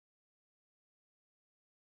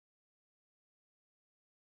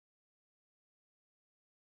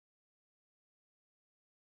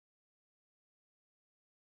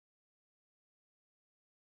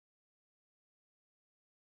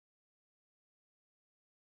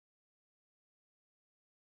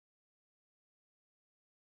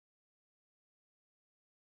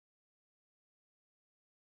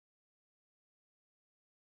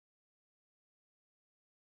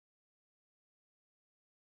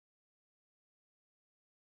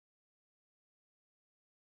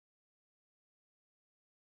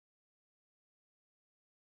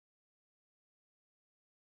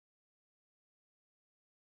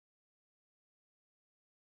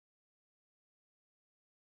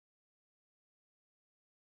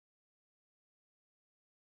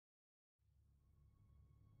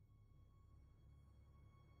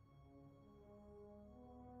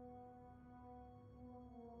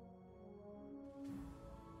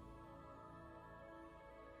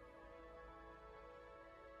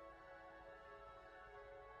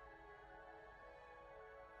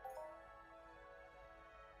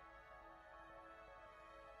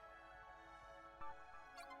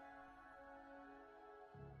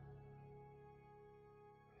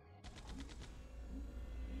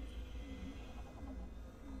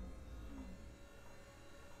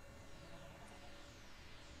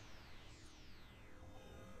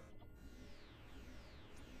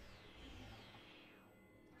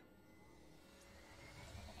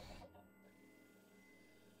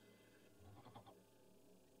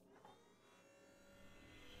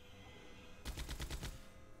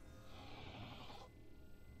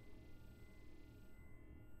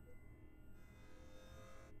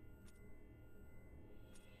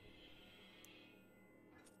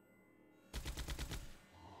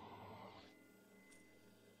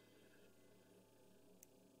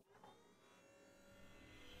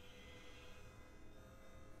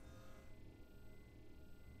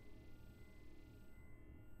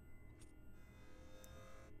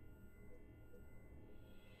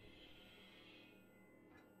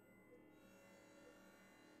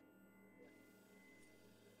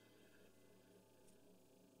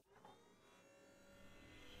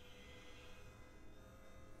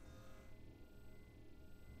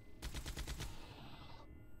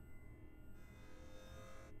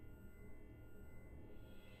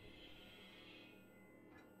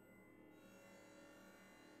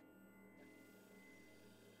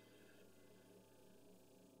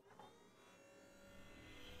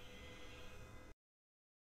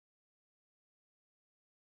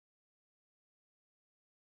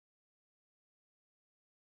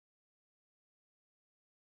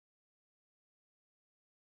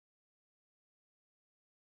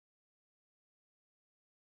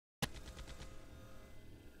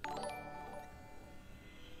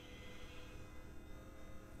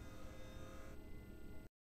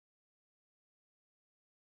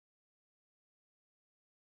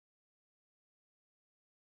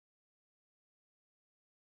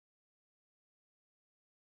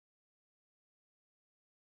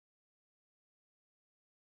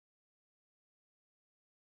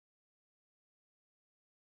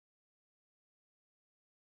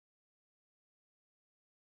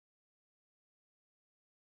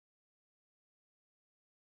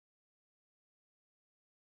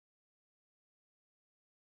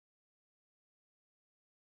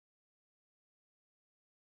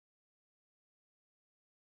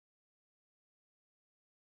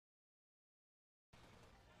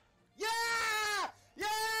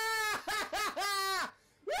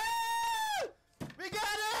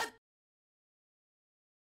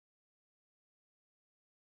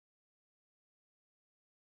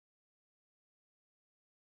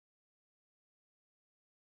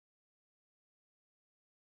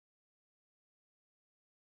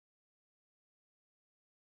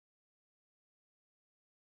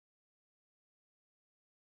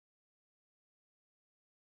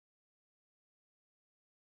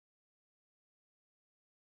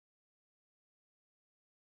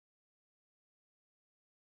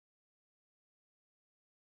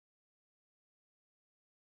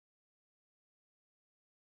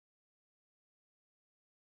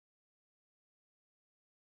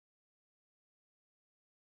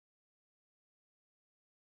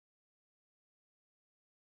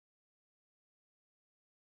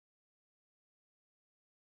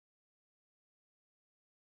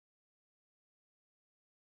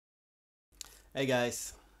Hey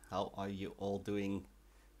guys, how are you all doing?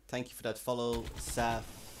 Thank you for that follow,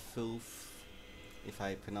 Safoof. If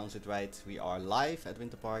I pronounce it right, we are live at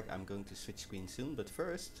Winter Park. I'm going to switch screen soon, but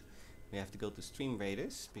first we have to go to Stream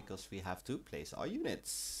Raiders because we have to place our units.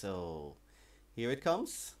 So here it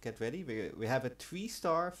comes. Get ready. We have a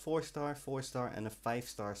 3-star, 4-star, 4-star, and a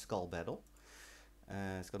 5-star skull battle.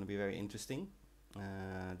 It's going to be very interesting.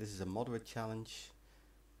 This is a moderate challenge.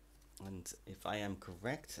 And if I am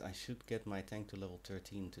correct, I should get my tank to level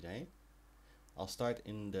 13 today. I'll start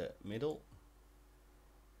in the middle.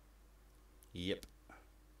 Yep.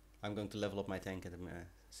 I'm going to level up my tank at the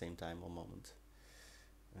same time. One moment.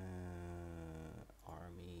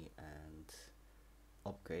 Army and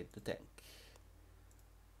upgrade the tank.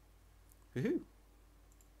 Woohoo!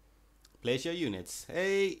 Place your units.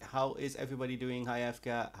 Hey, how is everybody doing? Hi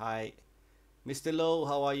Afka. Hi. Mr. Low,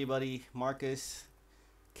 how are you, buddy? Marcus.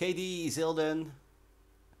 KD, Zilden,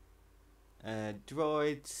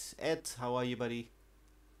 Droid, Ed, how are you, buddy?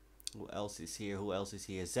 Who else is here? Who else is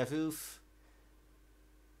here? Zavoof.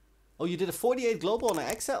 Oh, you did a 48 global on an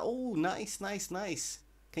Exa? Oh, nice, nice, nice.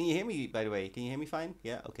 Can you hear me, by the way? Can you hear me fine?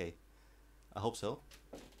 Yeah, okay. I hope so.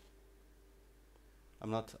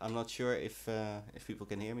 I'm not sure if people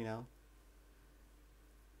can hear me now.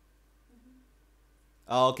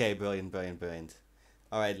 Oh, okay, brilliant, brilliant, brilliant.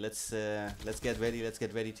 All right, let's get ready. Let's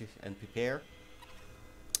get ready to and prepare.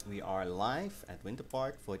 We are live at Winter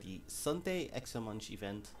Park for the Sunday Exomunch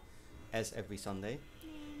event, as every Sunday.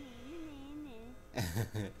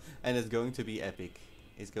 And it's going to be epic.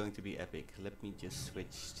 It's going to be epic. Let me just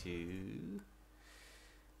switch to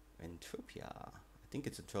Entropia. I think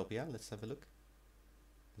it's Entropia. Let's have a look.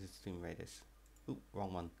 Is it Stream Raiders? Ooh,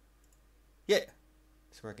 wrong one. Yeah,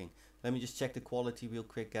 it's working. Let me just check the quality real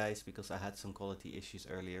quick, guys, because I had some quality issues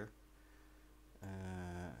earlier.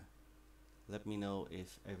 Let me know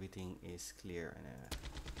if everything is clear. And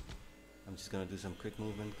I'm just gonna do some quick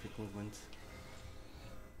movement.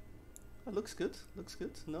 Oh, looks good. Looks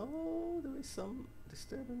good. No, there is some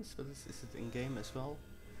disturbance, but is it in game as well?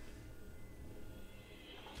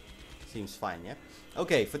 Seems fine, yeah.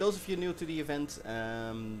 Okay, for those of you new to the event,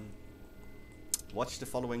 watch the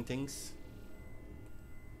following things.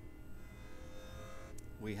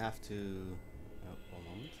 We have to, one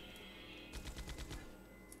moment.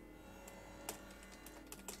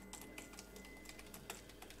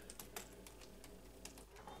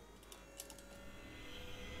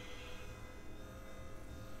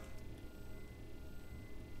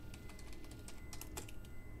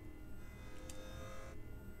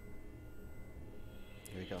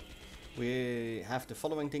 Here we go. We have the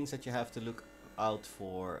following things that you have to look out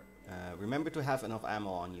for. Remember to have enough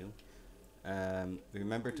ammo on you.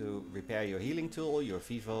 Remember to repair your healing tool, your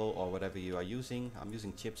Vivo, or whatever you are using. I'm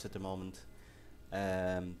using chips at the moment.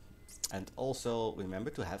 And also remember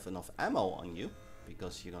to have enough ammo on you,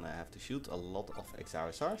 because you're gonna have to shoot a lot of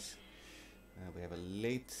XRSRs. We have a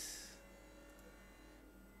late...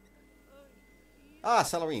 Ah,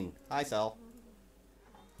 Salarine. Hi, Sal.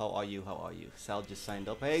 How are you? How are you? Sal just signed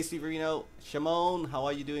up. Hey, Severino. Shimon, how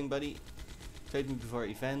are you doing, buddy? Trade me before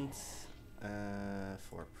event.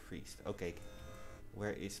 For priest. Okay.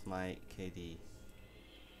 Where is my KD?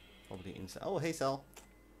 Probably inside. Oh, hey, Sal.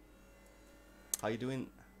 How you doing?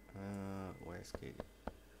 Where's KD?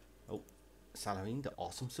 Oh, Salarine, the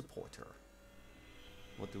awesome supporter.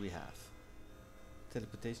 What do we have?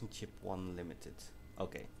 Teleportation chip 1 limited.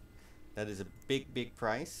 Okay. That is a big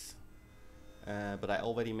price. But I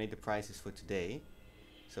already made the prices for today.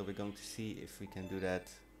 So we're going to see if we can do that.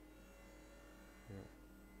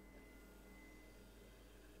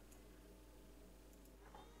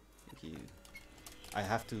 Thank you. I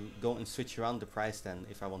have to go and switch around the price then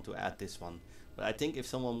if I want to add this one. But I think if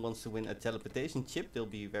someone wants to win a teleportation chip, they'll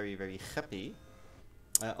be very happy.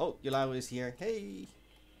 Oh, Yolao is here. Hey!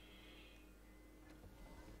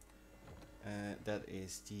 That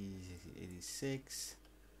is G86.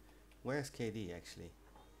 Where's KD actually?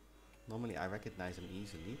 Normally I recognize him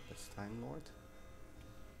easily. That's Time Lord.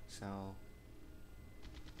 So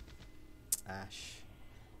Ash.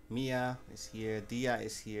 Mia is here. Dia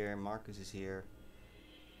is here. Marcus is here.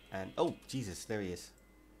 And oh Jesus, there he is.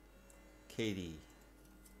 KD.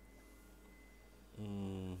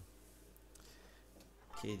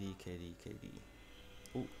 KD.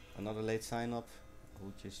 Oh, another late sign up.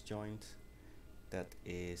 Who just joined? That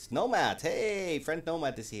is Nomad. Hey, friend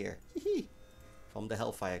Nomad is here. From the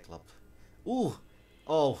Hellfire Club. Ooh.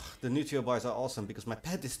 Oh, the Nutrio bars are awesome because my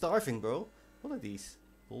pet is starving, bro. What are these?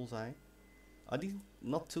 Bullseye. Are these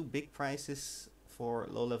not too big prices for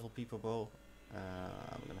low level people, bro?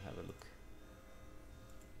 I'm gonna have a look.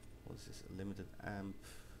 What is this? A limited amp.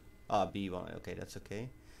 Ah, B1. Okay, that's okay.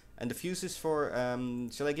 And the fuses for,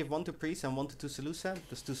 shall I give one to Priest and one to Tuscaloosa?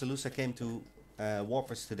 Because Tuscaloosa came to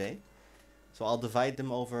Warpers today. So I'll divide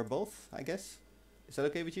them over both, I guess. Is that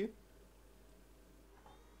okay with you?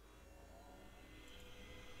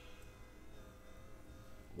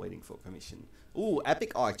 Waiting for permission. Ooh,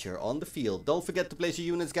 Epic Archer on the field. Don't forget to place your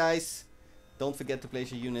units, guys. Don't forget to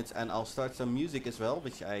place your units. And I'll start some music as well,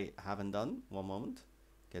 which I haven't done. One moment.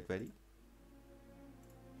 Get ready.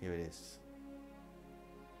 Here it is.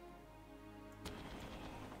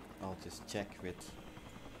 I'll just check with...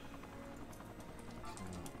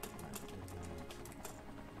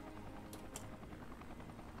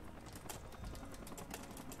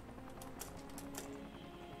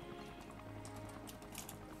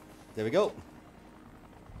 There we go.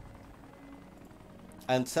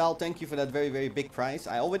 And Sal, thank you for that very, very big prize.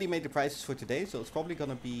 I already made the prices for today, so it's probably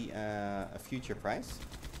gonna be a future prize.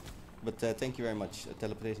 But thank you very much. A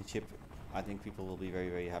teleportation chip, I think people will be very,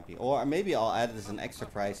 very happy. Or maybe I'll add it as an extra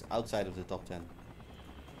prize outside of the top 10.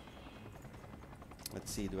 Let's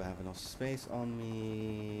see, do I have enough space on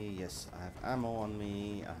me? Yes, I have ammo on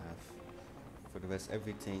me. I have, for the rest,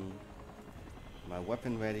 everything. My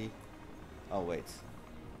weapon ready. Oh, wait.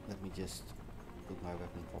 Let me just put my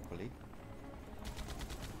weapon properly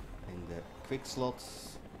in the quick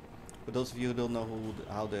slots. For those of you who don't know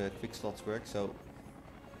how the quick slots work, so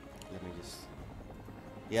let me just...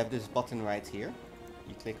 You have this button right here.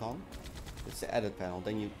 You click on. It's the edit panel.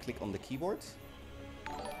 Then you click on the keyboard,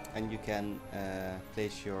 and you can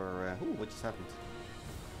place your... ooh, what just happened?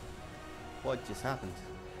 What just happened?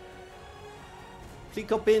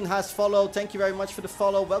 Fleekopin has followed. Thank you very much for the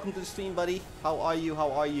follow. Welcome to the stream, buddy. How are you? How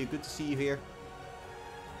are you? Good to see you here.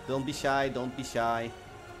 Don't be shy. Don't be shy.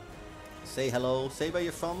 Say hello. Say where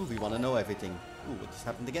you're from. We want to know everything. Ooh, what just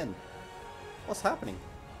happened again? What's happening?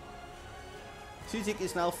 Suzik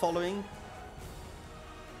is now following.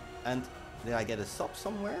 And did I get a sub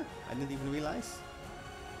somewhere? I didn't even realize.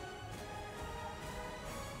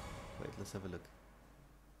 Wait, let's have a look.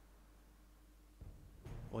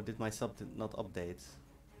 Or did my sub not update?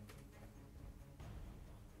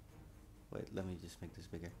 Wait, let me just make this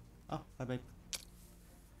bigger. Oh, hi babe.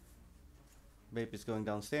 Babe is going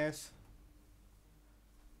downstairs.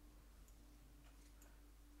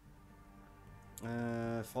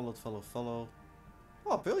 Follow.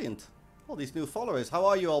 Oh, brilliant. All these new followers. How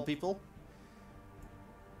are you all, people?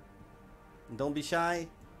 Don't be shy.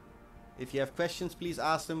 If you have questions, please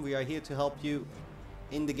ask them. We are here to help you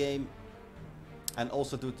in the game. And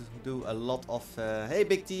also do a lot of... hey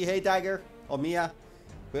Big T, hey Tiger, or Mia.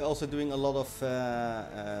 We're also doing a lot of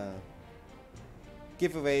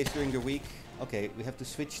giveaways during the week. Okay, we have to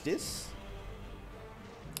switch this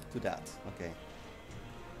to that. Okay.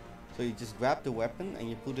 So you just grab the weapon and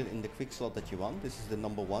you put it in the quick slot that you want. This is the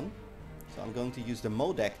number 1. So I'm going to use the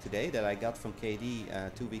Modek today that I got from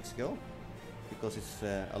KD 2 weeks ago. Because it's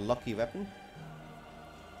a lucky weapon.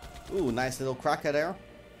 Ooh, nice little cracker there.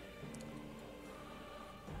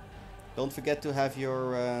 Don't forget to have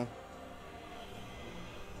your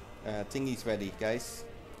thingies ready, guys.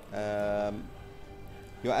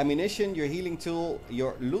 Your ammunition, your healing tool,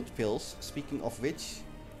 your loot pills. Speaking of which,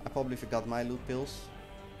 I probably forgot my loot pills.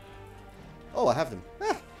 Oh, I have them.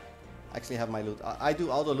 I actually have my loot. I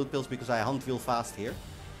do all the loot pills because I hunt real fast here.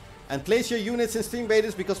 And place your units in Stream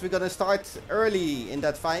Raiders because we're gonna start early in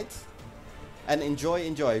that fight. And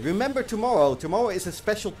enjoy. Remember tomorrow. Tomorrow is a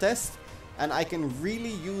special test. And I can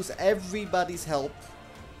really use everybody's help.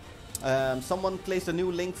 Someone place a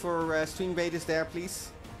new link for Stream Raiders there,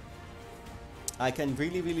 please. I can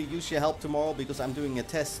really use your help tomorrow because I'm doing a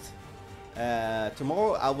test.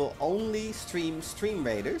 Tomorrow I will only stream Stream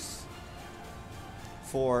Raiders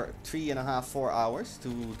for 3.5-4 hours to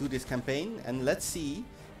do this campaign. And let's see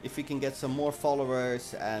if we can get some more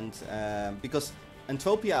followers. And because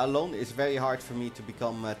Entropia alone is very hard for me to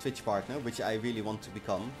become a Twitch partner, which I really want to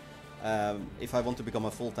become. If I want to become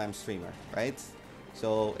a full-time streamer, right?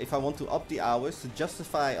 So if I want to up the hours, to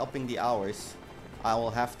justify upping the hours, I will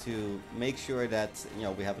have to make sure that, you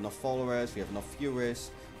know, we have enough followers, we have enough viewers.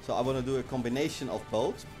 So I want to do a combination of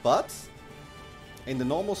both, but in the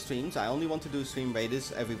normal streams, I only want to do Stream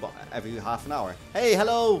Raiders every half an hour. Hey,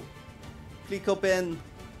 hello! Fleekopin!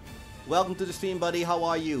 Welcome to the stream, buddy. How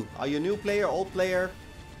are you? Are you a new player, old player?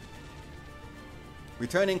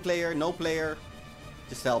 Returning player, no player?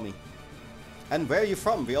 Just tell me. And where are you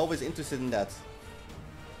from? We're always interested in that.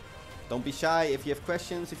 Don't be shy. If you have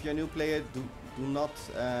questions, if you're a new player, do not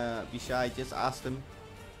be shy. Just ask them.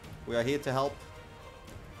 We are here to help.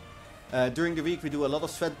 During the week, we do a lot of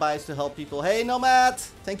sweat buys to help people. Hey, Nomad!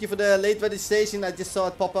 Thank you for the late registration. I just saw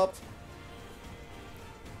it pop up.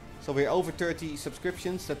 So we're over 30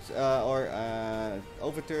 subscriptions, or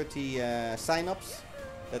over 30 sign-ups.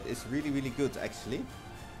 That is really, really good, actually.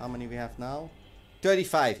 How many we have now?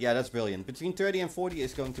 35. Yeah, that's brilliant. Between 30 and 40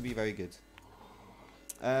 is going to be very good.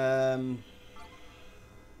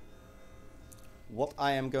 What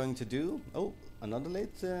I am going to do... Oh, another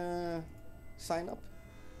late sign-up.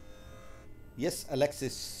 Yes,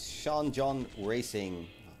 Alexis Sean John Racing.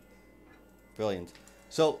 Brilliant.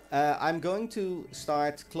 So, I'm going to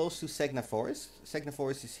start close to Segna Forest. Segna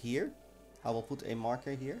Forest is here. I will put a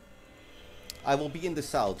marker here. I will be in the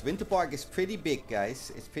south. Winter Park is pretty big,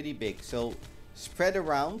 guys. It's pretty big. So, spread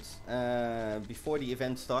around before the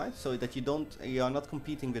event starts, so that you are not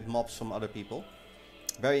competing with mobs from other people.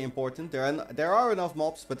 Very important. There are enough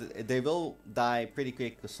mobs, but they will die pretty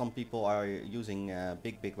quick because some people are using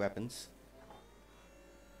big weapons.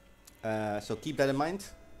 So keep that in mind.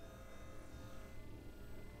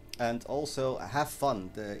 And also have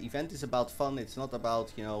fun. The event is about fun. It's not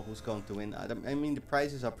about, you know, who's going to win. I mean, the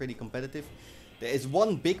prizes are pretty competitive. There is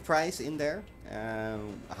one big prize in there,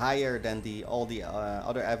 higher than all the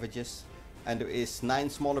other averages. And there is 9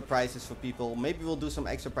 smaller prizes for people. Maybe we'll do some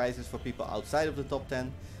extra prizes for people outside of the top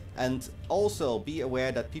 10. And also be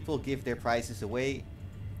aware that people give their prizes away.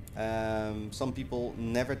 Some people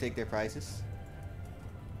never take their prizes.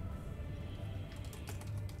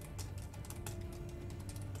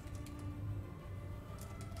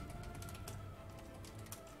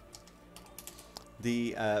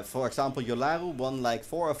 For example, Yolaru won like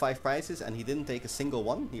 4 or 5 prizes and he didn't take a single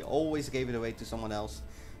one. He always gave it away to someone else.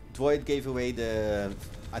 Droid gave away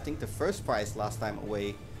I think the first prize last time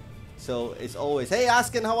away. So it's always, hey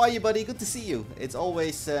Asken, how are you, buddy? Good to see you. It's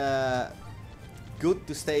always good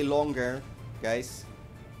to stay longer, guys.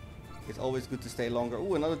 It's always good to stay longer.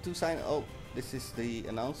 Oh, another 2 sign. Oh, this is the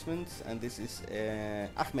announcement, and this is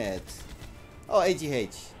Ahmed. Oh,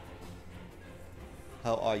 AGH.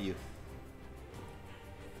 How are you?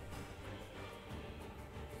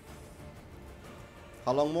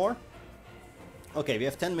 How long more? Okay, we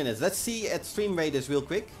have 10 minutes. Let's see at Stream Raiders real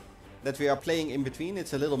quick that we are playing in between.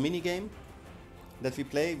 It's a little mini game that we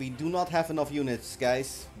play. We do not have enough units,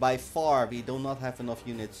 guys. By far, we do not have enough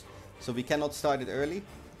units. So we cannot start it early.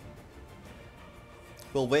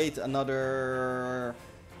 We'll wait another...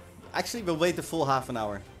 Actually, we'll wait the full half an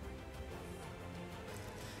hour.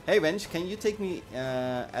 Hey, Wench, can you take me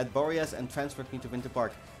at Boreas and transport me to Winter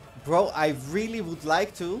Park? Bro, I really would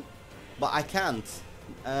like to, but I can't.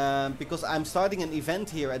 Because I'm starting an event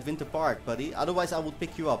here at Winter Park, buddy. Otherwise I would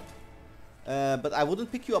pick you up. But I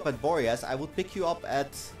wouldn't pick you up at Boreas. I would pick you up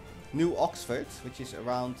at New Oxford, which is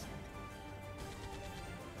around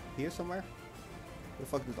here somewhere. Where the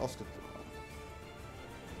fuck did Oxford?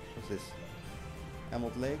 What's this?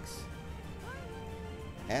 Emerald Lakes.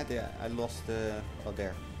 Yeah, there. I lost oh,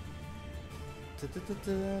 there.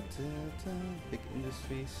 Big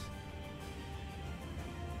Industries.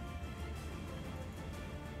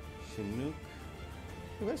 Chinook.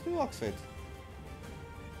 Where's New Oxford?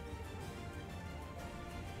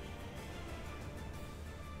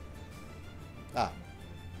 Ah.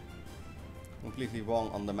 Completely wrong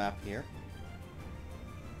on the map here.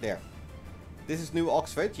 There. This is New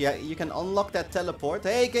Oxford. Yeah, you can unlock that teleport.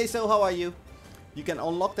 Hey, Queso, how are you? You can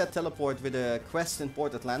unlock that teleport with a quest in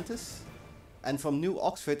Port Atlantis. And from New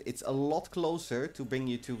Oxford, it's a lot closer to bring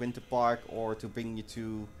you to Winter Park or to bring you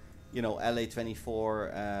to, you know,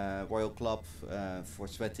 LA24, Royal Club for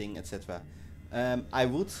sweating, etc. I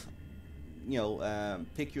would, you know,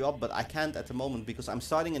 pick you up, but I can't at the moment because I'm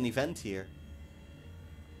starting an event here.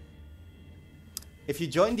 If you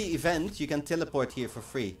join the event, you can teleport here for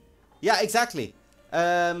free. Yeah, exactly.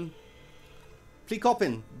 Plikopin,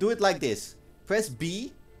 do it like this. Press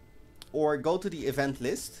B or go to the event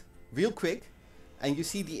list real quick and you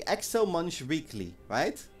see the Exomunch weekly,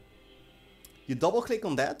 right? You double click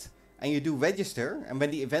on that and you do register, and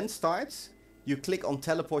when the event starts, you click on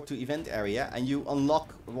teleport to event area and you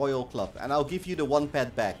unlock Royal Club, and I'll give you the 1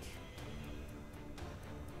 pet back.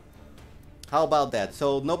 How about that?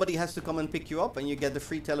 So nobody has to come and pick you up and you get the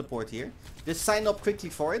free teleport here. Just sign up quickly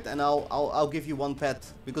for it and I'll give you 1 pet,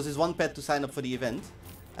 because it's 1 pet to sign up for the event,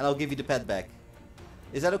 and I'll give you the pet back.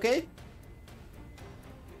 Is that okay?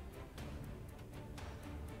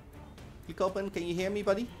 Click open, can you hear me,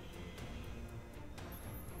 buddy?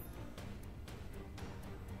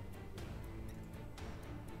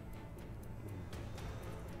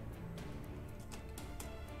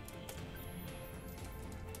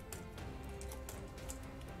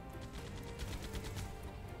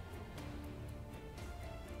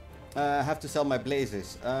 I have to sell my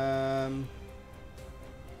blazers.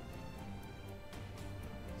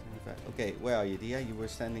 Okay, Okay, where are you, Dia? You were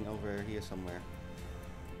standing over here somewhere.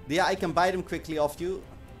 Dia, I can buy them quickly off you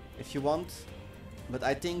if you want. But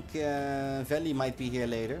I think Veli might be here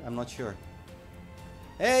later. I'm not sure.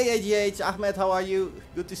 Hey, AGH. Ahmed, how are you?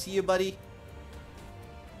 Good to see you, buddy.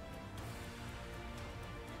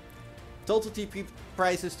 Total TP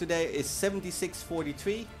prices today is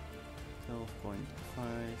 76.43. 12.5.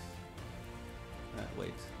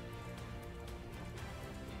 Wait.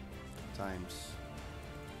 Times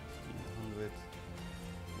 1500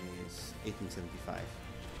 is 1875.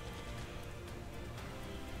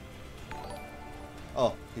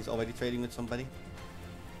 Oh, he's already trading with somebody.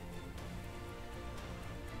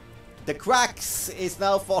 The Cracks is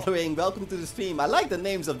now following. Welcome to the stream. I like the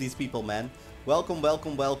names of these people, man. Welcome,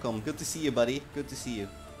 welcome, welcome. Good to see you, buddy. Good to see you.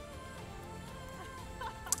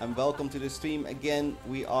 And welcome to the stream again.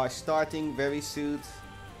 We are starting very soon.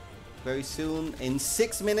 Very soon. In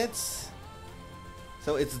 6 minutes.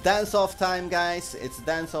 So it's dance-off time, guys. It's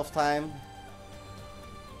dance-off time.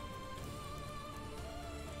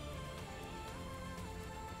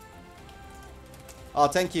 Oh,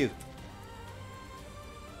 thank you.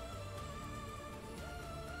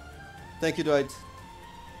 Thank you, Droid.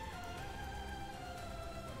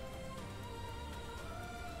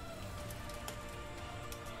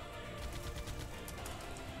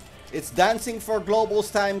 It's dancing for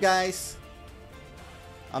globals time, guys.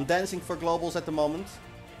 I'm dancing for globals at the moment.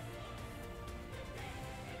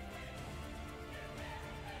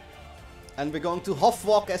 And we're going to Hof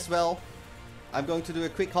walk as well. I'm going to do a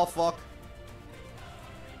quick Hof walk.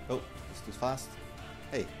 Oh, it's too fast.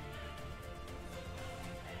 Hey.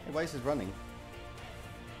 Hey, why is it running?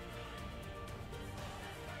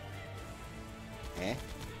 Eh?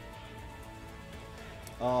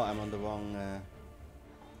 Oh, I'm on the wrong...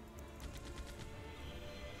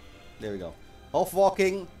 There we go. Hof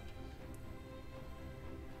walking.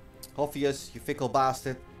 Hoffius, you fickle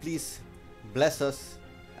bastard. Please bless us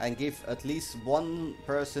and give at least one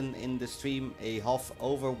person in the stream a Hof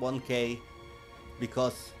over 1k.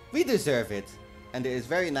 Because we deserve it. And there is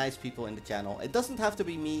very nice people in the channel. It doesn't have to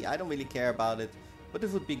be me. I don't really care about it. But it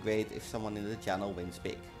would be great if someone in the channel wins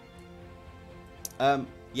big.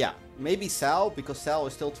 Yeah. Maybe Sal. Because Sal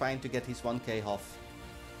is still trying to get his 1k Hof.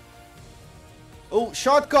 Oh,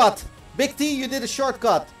 shortcut! Big T, you did a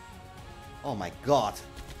shortcut! Oh my god.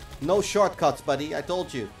 No shortcuts, buddy. I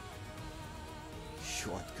told you.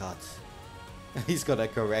 Shortcuts. He's gonna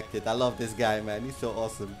correct it. I love this guy, man. He's so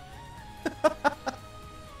awesome.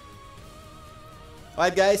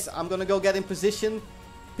 Alright, guys. I'm gonna go get in position.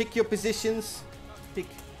 Pick your positions. Pick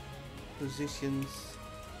positions.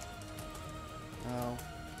 Now,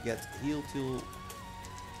 get heal tool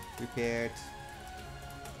repaired.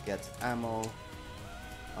 Get ammo.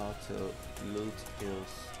 Auto loot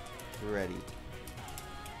pills ready.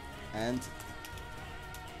 And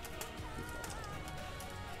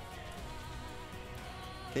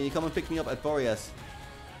can you come and pick me up at Boreas?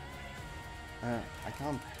 I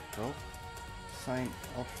can't, bro. Sign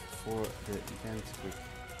up for the event quick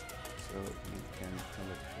so you can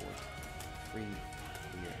teleport free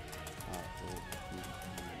here. I will give you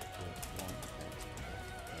the one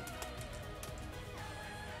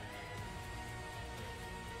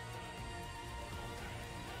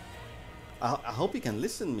I hope you can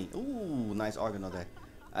listen me. Ooh, nice Argonaut there.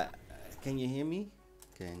 Can you hear me?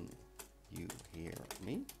 Can you hear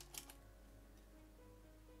me?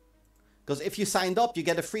 Because if you signed up, you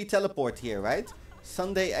get a free teleport here, right?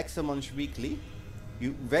 Sunday Exomunch weekly.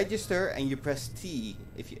 You register and you press T.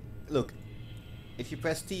 If you look, if you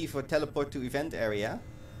press T for teleport to event area,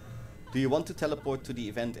 do you want to teleport to the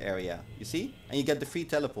event area? You see? And you get the free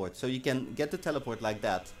teleport. So you can get the teleport like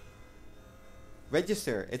that.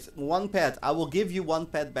 Register. It's 1 pet. I will give you 1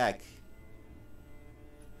 pet back.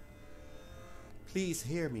 Please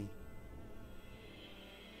hear me.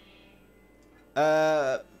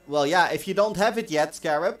 Well, yeah. If you don't have it yet,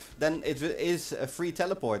 Scarab, then it is a free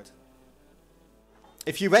teleport.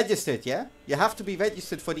 If you registered, yeah? You have to be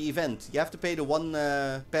registered for the event. You have to pay the 1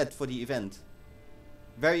 pet for the event.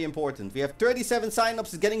 Very important. We have 37 signups.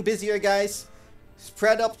 It's getting busier, guys.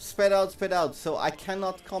 Spread up, spread out, spread out. So I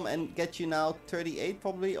cannot come and get you now. 38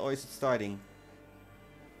 probably, or is it starting?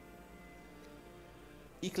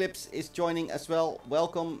 Eclipse is joining as well.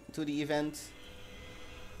 Welcome to the event.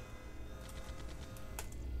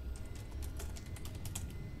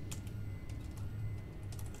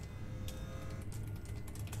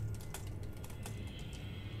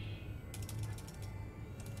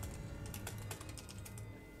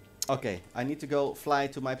 Okay, I need to go fly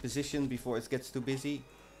to my position before it gets too busy.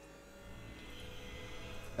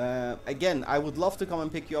 Again, I would love to come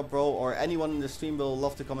and pick you up, bro, or anyone in the stream will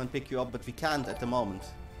love to come and pick you up, but we can't at the moment.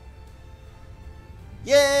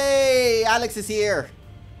 Yay! Alex is here!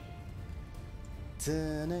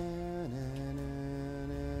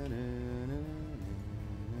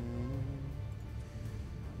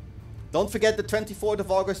 Don't forget the 24th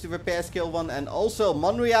of August to repair skill 1, and also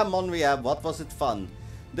Monria, what was it fun.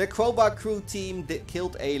 The Crowbar crew team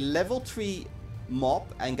killed a level 3 mob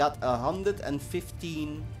and got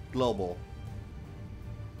 115 global.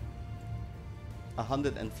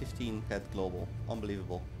 115 pet global.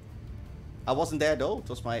 Unbelievable. I wasn't there though, it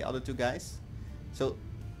was my other two guys. So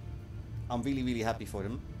I'm really happy for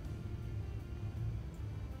them.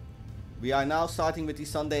 We are now starting with the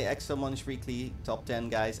Sunday Exomunch weekly top 10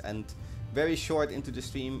 guys, and very short into the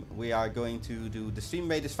stream we are going to do the stream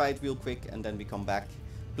raiders fight real quick, and then we come back.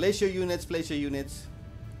 Place your units, place your units.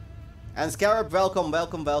 And Scarab, welcome.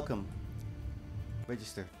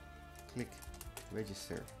 Register. Click.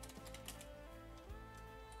 Register.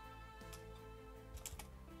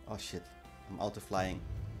 Oh shit. I'm auto flying.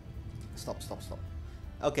 Stop.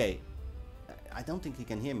 Okay. I don't think he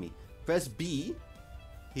can hear me. Press B.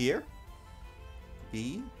 Here.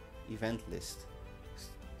 B. Event list.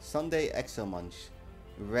 Sunday Exomunch.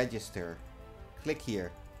 Register. Click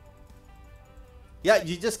here. Yeah,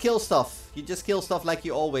 you just kill stuff. You just kill stuff like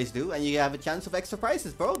you always do, and you have a chance of extra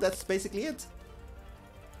prizes, bro. That's basically it.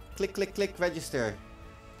 Click, register.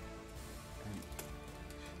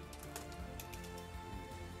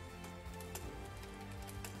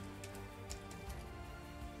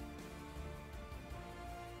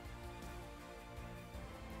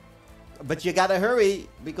 But you gotta hurry,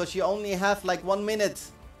 because you only have like 1 minute.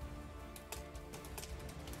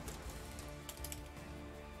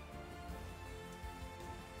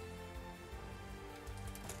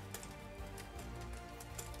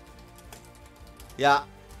 Yeah,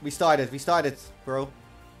 we started, bro.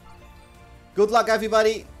 Good luck,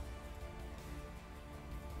 everybody.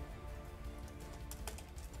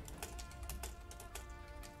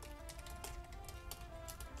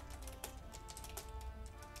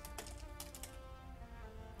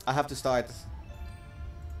 I have to start.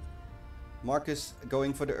 Marcus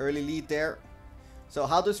going for the early lead there. So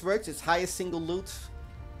how this works, it's highest single loot.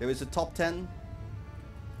 There is a top 10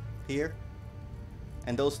 here.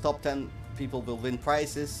 And those top 10 people will win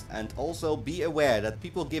prizes. And also be aware that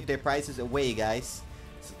people give their prizes away, guys.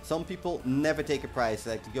 Some people never take a prize,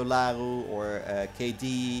 like Yolaru or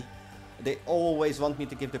KD. They always want me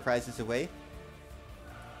to give the prizes away.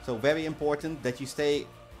 So very important that you stay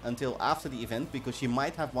until after the event, because you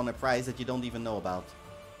might have won a prize that you don't even know about.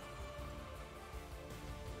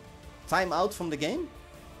 Time out from the game.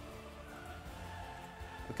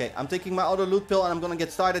 Okay, I'm taking my auto loot pill and I'm gonna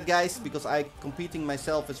get started, guys, because I'm competing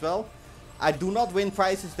myself as well. I do not win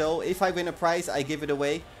prizes though. If I win a prize, I give it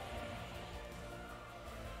away.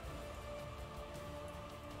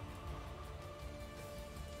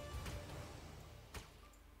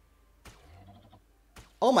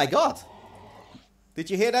 Oh my god! Did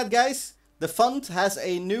you hear that, guys? The fund has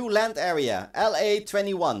a new land area, LA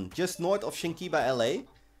 21, just north of Shinkiba, LA.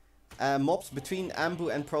 Mobs between Ambu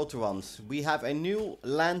and Proterons. We have a new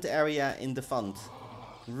land area in the fund.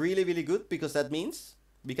 Really good, because that means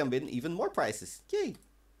we can win even more prizes. Yay!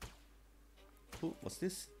 Ooh, what's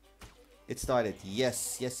this? It started.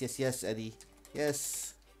 Yes, Eddie.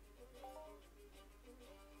 Yes.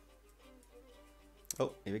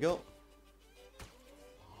 Oh, here we go.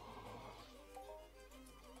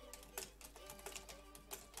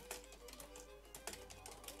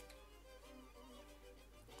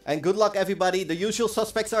 And good luck, everybody. The usual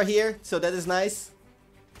suspects are here, so that is nice.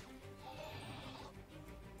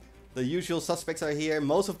 The usual suspects are here.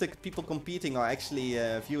 Most of the people competing are actually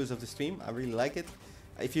viewers of the stream. I really like it.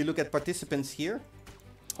 If you look at participants here.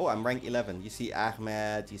 Oh, I'm rank 11. You see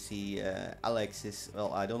Ahmed, you see Alexis.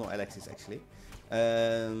 Well, I don't know Alexis actually.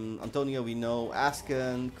 Antonio we know.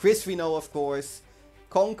 Asken. Chris we know, of course.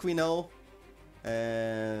 Konk we know.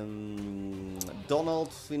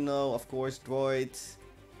 Donald we know, of course. Droid.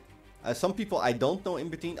 Some people I don't know in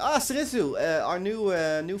between. Ah, Srizu, our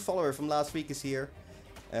new follower from last week is here.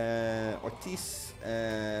 Ortiz,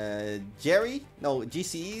 Jerry, no,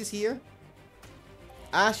 GCE is here.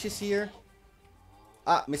 Ash is here.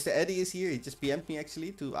 Ah, Mr. Eddie is here. He just PM'd me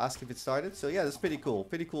actually to ask if it started. So yeah, that's pretty cool.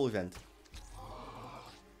 Pretty cool event.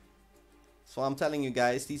 So I'm telling you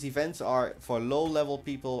guys, these events are for low level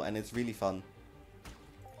people and it's really fun.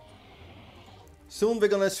 Soon we're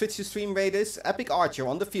gonna switch to Stream Raiders. Epic Archer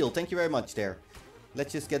on the field. Thank you very much there.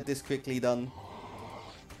 Let's just get this quickly done.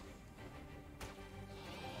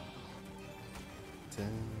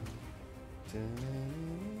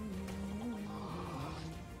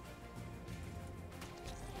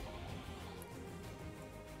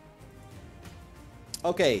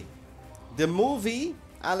 Okay, the movie,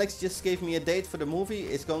 Alex just gave me a date for the movie.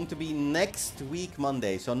 It's going to be next week,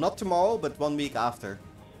 Monday. So not tomorrow, but 1 week after.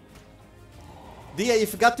 Dia, you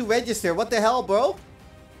forgot to register. What the hell, bro?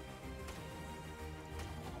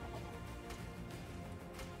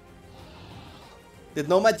 Did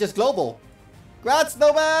Nomad just global? Grats,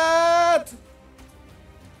 Nomad!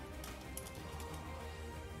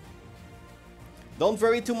 Don't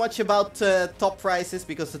worry too much about top prices,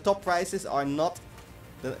 because the top prices are not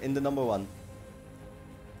in the number one.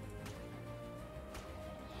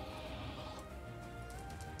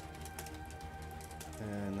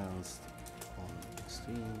 Announced on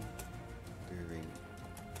stream during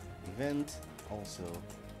event. Also,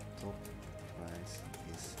 top price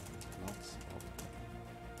is not up.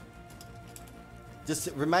 Just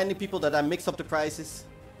reminding people that I mixed up the prices.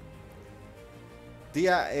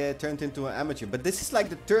 Dia turned into an amateur, but this is like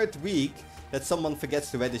the third week that someone forgets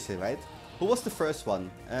to register, right? Who was the first one?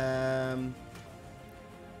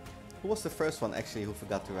 Who was the first one actually who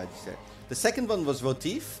forgot to register? The second one was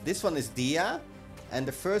Rotif. This one is Dia. And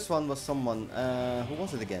the first one was someone. Who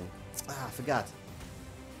was it again? Ah, I forgot.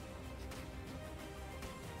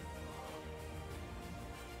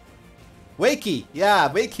 Wakey! Yeah,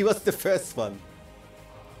 Wakey was the first one.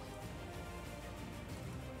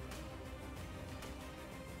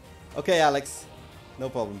 Okay, Alex. No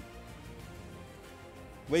problem.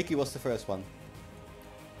 Wakey was the first one.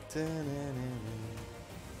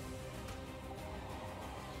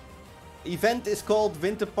 Event is called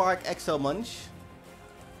Winter Park Exomunch.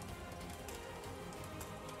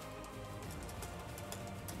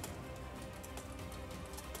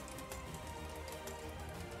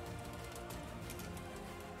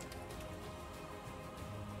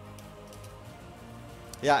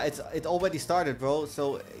 Yeah, it already started, bro,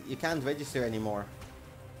 so you can't register anymore.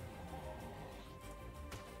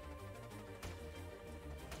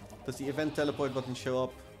 Does the event teleport button show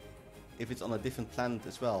up if it's on a different planet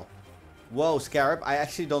as well? Whoa, Scarab, I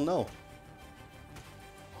actually don't know.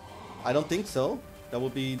 I don't think so. That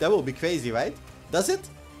would be crazy, right? Does it?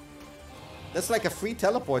 That's like a free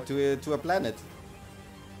teleport to a planet.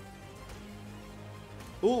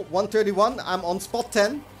 Ooh, 131. I'm on spot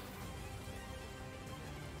 10.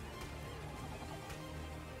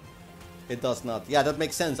 It does not. Yeah, that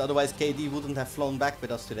makes sense. Otherwise, KD wouldn't have flown back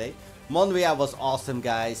with us today. Monria was awesome,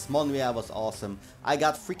 guys. Monria was awesome. I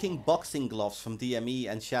got freaking boxing gloves from DME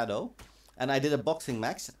and Shadow. And I did a boxing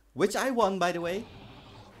match, which I won, by the way.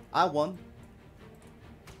 I won.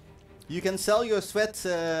 You can sell your sweat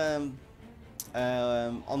on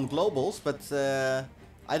globals, but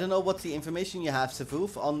I don't know what the information you have,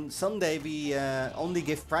 Savoof. On Sunday, we only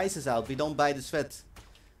give prizes out. We don't buy the sweat.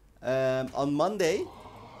 On Monday...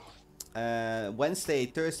 Wednesday,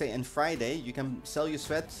 Thursday and Friday you can sell your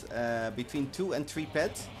sweat between 2 and 3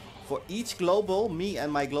 pets. For each global, me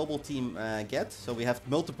and my global team get. So we have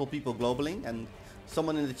multiple people globaling, and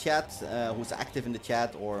someone in the chat who's active in the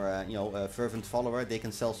chat, or you know, a fervent follower, they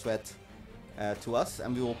can sell sweat to us,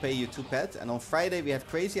 and we will pay you 2 pets. And on Friday we have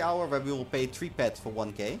crazy hour where we will pay 3 pets for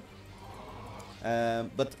 1k.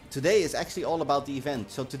 But today is actually all about the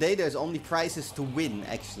event. So today there's only prizes to win,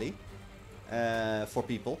 actually, for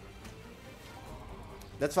people.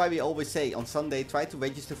 That's why we always say on Sunday, try to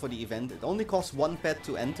register for the event. It only costs 1 pet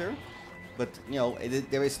to enter. But, you know,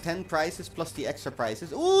 there is 10 prizes plus the extra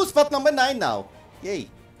prizes. Ooh, spot number 9 now. Yay.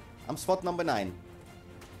 I'm spot number 9.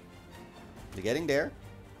 We're getting there.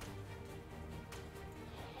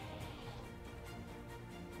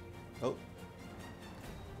 Oh.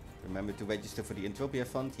 Remember to register for the Entropia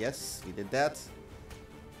Fund. Yes, we did that.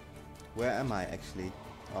 Where am I, actually?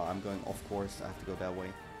 Oh, I'm going off course. I have to go that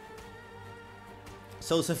way.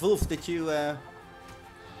 So, Savoof, did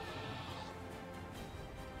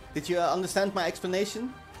you understand my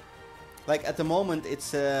explanation? Like, at the moment,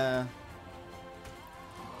 it's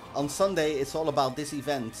on Sunday, it's all about this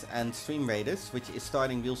event and Stream Raiders, which is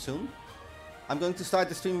starting real soon. I'm going to start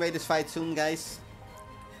the Stream Raiders fight soon, guys.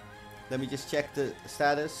 Let me just check the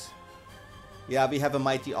status. Yeah, we have a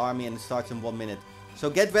mighty army and it starts in 1 minute. So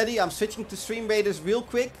get ready, I'm switching to Stream Raiders real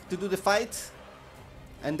quick to do the fight.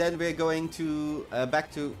 And then we're going to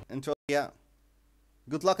back to Entropia.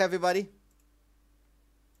 Good luck, everybody.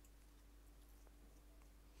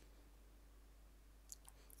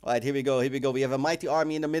 Alright, here we go, here we go. We have a mighty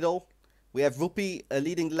army in the middle. We have Whoopi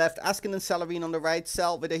leading the left, Asken and Salarine on the right,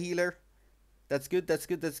 Sal with a healer. That's good, that's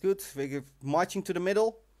good, that's good. We're marching to the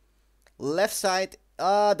middle. Left side,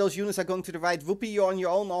 those units are going to the right. Whoopi, you're on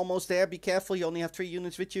your own, almost there. Be careful, you only have 3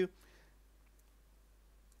 units with you.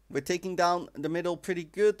 We're taking down the middle pretty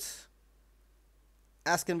good.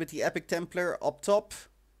 Asken with the Epic Templar up top.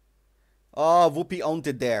 Oh, Whoopi owned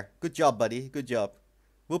it there. Good job, buddy. Good job.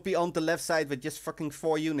 Whoopi owned the left side with just fucking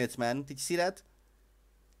 4 units, man. Did you see that?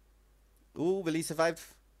 Ooh, will he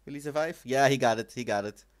survive? Will he survive? Yeah, he got it. He got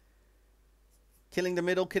it. Killing the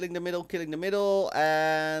middle, killing the middle, killing the middle.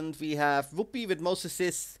 And we have Whoopi with most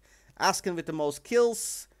assists. Askin with the most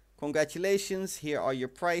kills. Congratulations. Here are your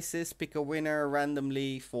prizes. Pick a winner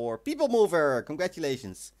randomly for People Mover.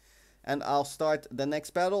 Congratulations. And I'll start the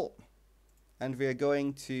next battle. And we're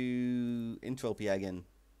going to Entropia again.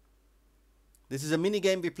 This is a mini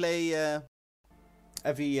game we play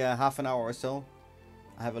every half an hour or so.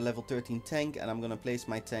 I have a level 13 tank and I'm gonna place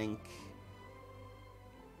my tank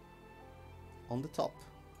on the top.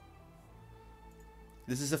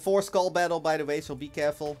 This is a 4 skull battle, by the way, so be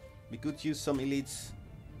careful. We could use some elites.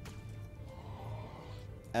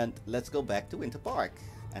 And let's go back to Winter Park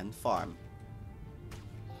and farm.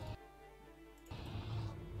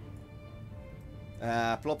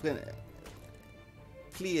 Plopkin,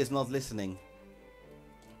 Flea is not listening.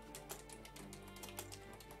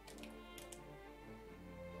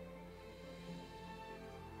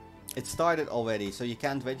 It started already, so you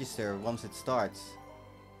can't register once it starts.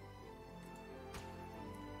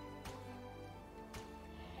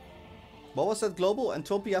 What was that global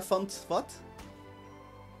Entropia fund? What?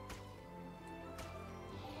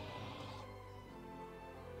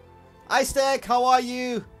 Ice Tech, how are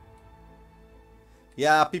you?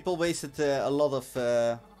 Yeah, people wasted a lot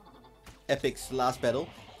of epics last battle.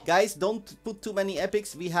 Guys, don't put too many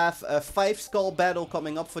epics. We have a 5 skull battle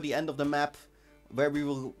coming up for the end of the map, where we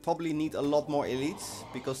will probably need a lot more elites,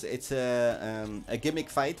 because it's a gimmick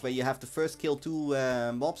fight where you have to first kill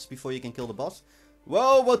 2 mobs before you can kill the boss.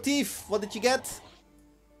 Whoa, Motif, what did you get?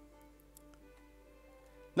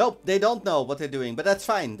 Nope, they don't know what they're doing, but that's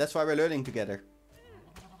fine. That's why we're learning together.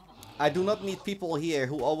 I do not need people here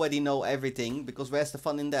who already know everything, because where's the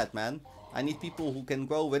fun in that, man? I need people who can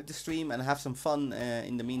grow with the stream and have some fun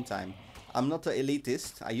in the meantime. I'm not an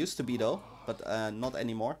elitist. I used to be though, but not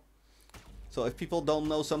anymore. So if people don't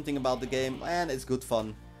know something about the game, man, it's good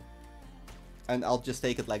fun. And I'll just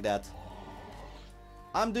take it like that.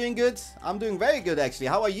 I'm doing good. I'm doing very good actually.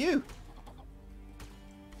 How are you?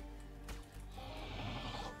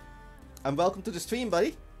 And welcome to the stream,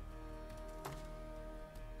 buddy.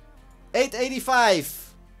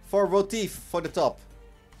 885 for Rotif for the top.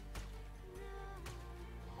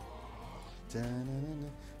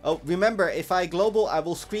 Oh, remember, if I global, I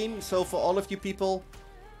will scream. So for all of you people,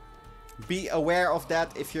 be aware of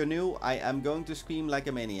that. If you're new, I am going to scream like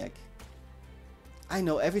a maniac. I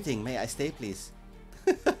know everything. May I stay, please?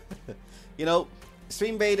 You know,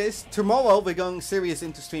 Stream Raiders. Tomorrow we're going serious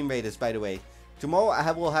into Stream Raiders, by the way. Tomorrow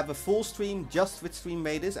I will have a full stream just with Stream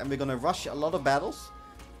Raiders, and we're gonna rush a lot of battles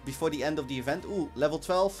before the end of the event. Ooh, level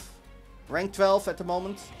 12. Rank 12 at the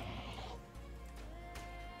moment.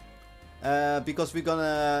 Because we're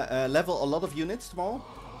gonna level a lot of units tomorrow.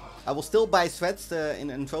 I will still buy sweats in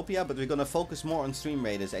Entropia, but we're gonna focus more on Stream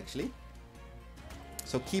Raiders actually.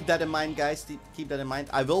 So keep that in mind, guys. Keep that in mind.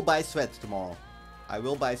 I will buy sweat tomorrow. I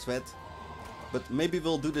will buy sweat. But maybe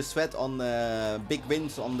we'll do the sweat on big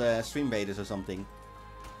wins on the Stream Raiders or something.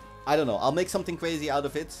 I don't know. I'll make something crazy out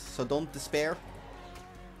of it, so don't despair.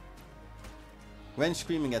 When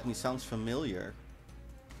screaming at me sounds familiar.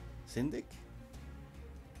 Zindik?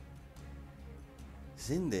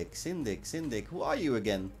 Zindik. Who are you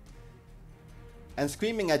again? And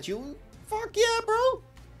screaming at you? Fuck yeah, bro!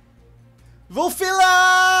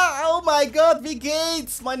 Wolfilla! Oh my god, wie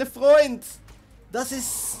geht's, meine Freund? Das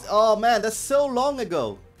ist... Oh man, that's so long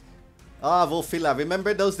ago. Ah, Wolfilla,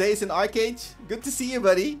 remember those days in Arcade? Good to see you,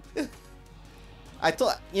 buddy. I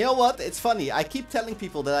thought, you know what? It's funny. I keep telling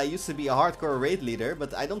people that I used to be a hardcore raid leader,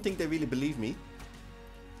 but I don't think they really believe me.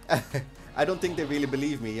 I don't think they really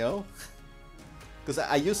believe me, you know? Because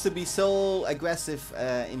I used to be so aggressive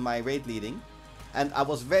in my raid leading. And I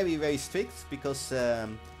was very, very strict because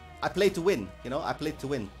I played to win, you know? I played to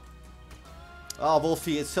win. Oh,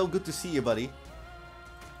 Wolfie, it's so good to see you, buddy.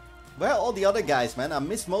 Where are all the other guys, man? I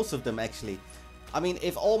miss most of them, actually. I mean,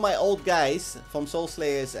 if all my old guys from Soul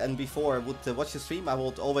Slayers and before would watch the stream, I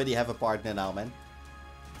would already have a partner now, man.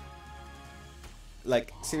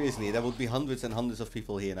 Like, seriously, there would be hundreds and hundreds of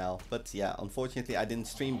people here now. But yeah, unfortunately, I didn't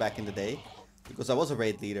stream back in the day. Because I was a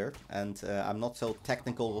raid leader, and I'm not so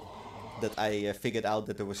technical that I figured out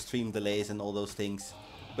that there were stream delays and all those things.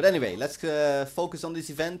 But anyway, let's focus on this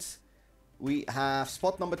event. We have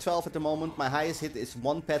spot number 12 at the moment. My highest hit is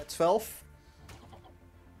 1 pet 12.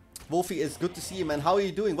 Wolfie, it's good to see you, man. How are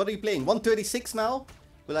you doing? What are you playing? 136 now?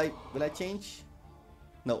 Will I change?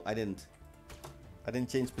 No, I didn't. I didn't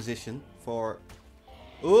change position for...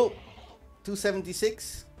 Ooh!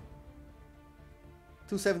 276.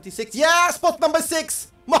 276. Yeah, spot number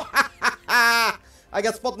 6. I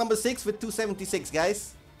got spot number 6 with 276,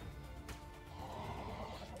 guys.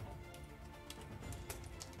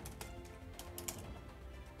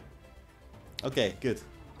 Okay, good.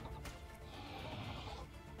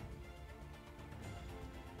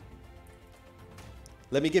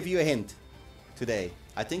 Let me give you a hint today.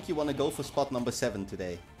 I think you want to go for spot number 7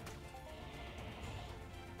 today.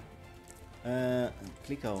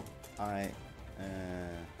 Clico, I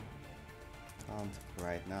can't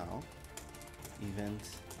right now. Event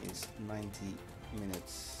is 90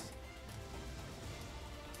 minutes.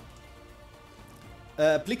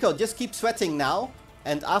 Plico, just keep sweating now.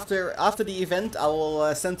 And after the event, I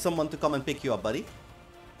will send someone to come and pick you up, buddy.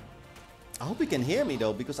 I hope he can hear me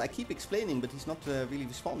though, because I keep explaining, but he's not really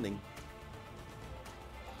responding.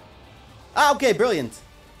 Ah, okay, brilliant.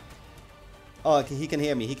 Oh, okay, he can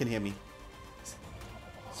hear me, he can hear me.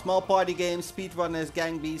 Small party games, speedrunners,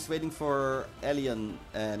 gang beasts, waiting for Alien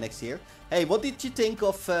next year. Hey, what did you think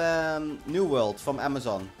of New World from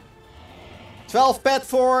Amazon? 12 pet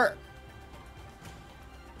for...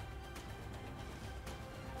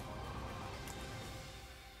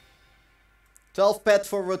 $12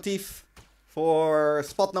 for Rotif for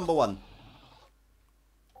spot number 1.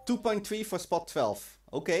 2.3 for spot 12.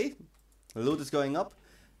 Okay. The loot is going up.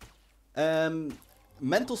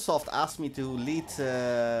 Mentalsoft asked me to lead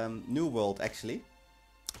New World, actually.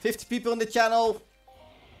 50 people in the channel.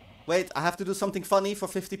 Wait, I have to do something funny for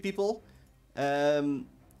 50 people.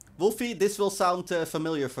 Wolfie, this will sound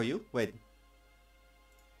familiar for you. Wait.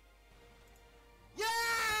 Yeah!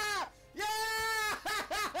 Yeah!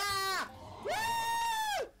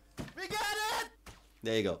 Woo! We got it!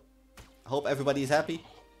 There you go. I hope everybody is happy.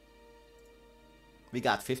 We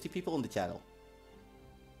got 50 people in the channel.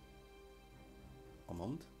 A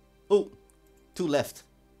moment. Oh, 2 left.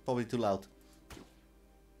 Probably too loud.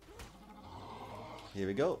 Here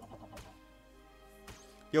we go.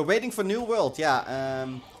 You're waiting for New World. Yeah,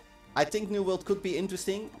 I think New World could be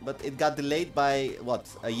interesting, but it got delayed by, what,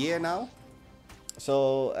 a year now?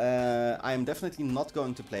 So, I'm definitely not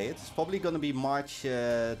going to play it. It's probably going to be March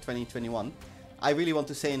 2021. I really want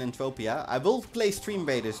to stay in Entropia. I will play Stream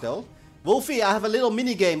Raiders though. Wolfie, I have a little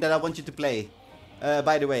mini game that I want you to play.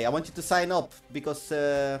 By the way, I want you to sign up because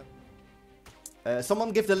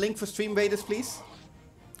someone give the link for Stream Raiders, please.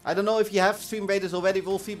 I don't know if you have Stream Raiders already,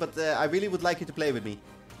 Wolfie, but I really would like you to play with me.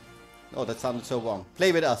 Oh, that sounded so wrong.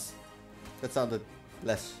 Play with us. That sounded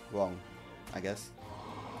less wrong, I guess.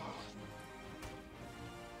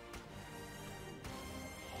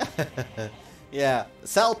 Yeah,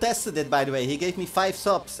 Sal tested it, by the way. He gave me 5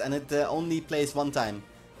 subs and it only plays 1 time.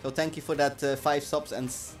 So thank you for that 5 subs and...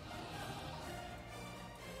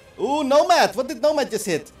 Ooh, Nomad! What did Nomad just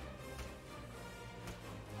hit?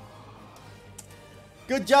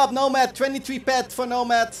 Good job, Nomad. 23 pet for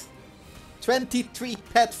Nomad. 23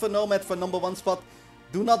 pet for Nomad for number 1 spot.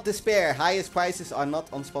 Do not despair. Highest prices are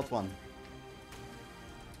not on spot 1.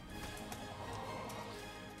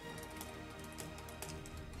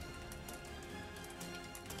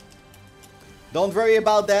 Don't worry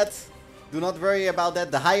about that. Do not worry about that.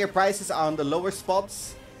 The higher prices are on the lower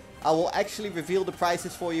spots. I will actually reveal the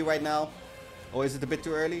prices for you right now. Or is it a bit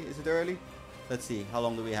too early? Is it early? Let's see. How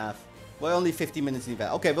long do we have? We're only 50 minutes in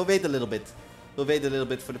advance. Okay, we'll wait a little bit. We'll wait a little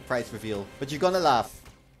bit for the price reveal. But you're gonna laugh.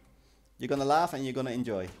 You're gonna laugh and you're gonna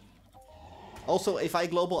enjoy. Also, if I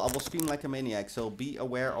global, I will stream like a maniac. So be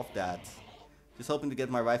aware of that. Just hoping to get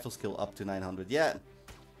my rifle skill up to 900. Yeah.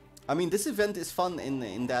 I mean, this event is fun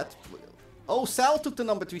in that. Oh, Sal took the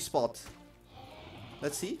number 3 spot.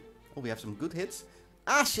 Let's see. Oh, we have some good hits.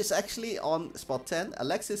 Ash is actually on spot 10.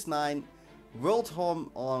 Alexis 9. World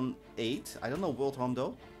Home on 8. I don't know World Home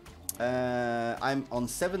though. I'm on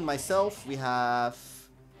 7 myself. We have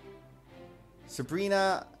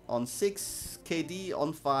Sabrina on 6. KD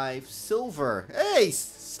on 5. Silver. Hey!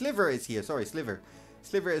 Sliver is here. Sorry, Sliver.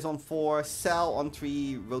 Sliver is on 4. Sal on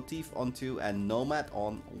 3. Rotif on 2. And Nomad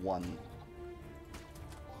on 1.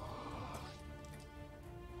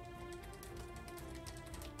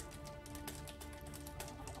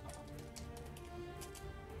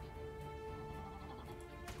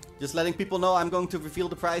 Just letting people know I'm going to reveal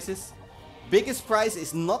the prices. Biggest price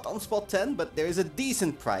is not on spot 10, but there is a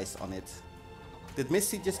decent price on it. Did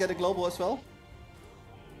Misty just get a global as well?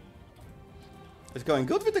 It's going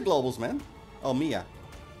good with the globals, man. Oh, Mia.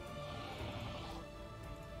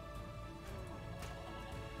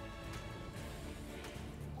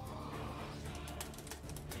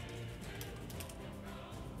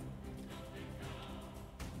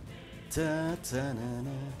 Da, da, na,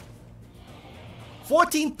 na.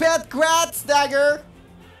 14 pet grats, Dagger!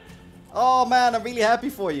 Oh man, I'm really happy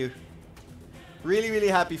for you. Really, really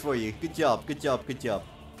happy for you. Good job, good job, good job.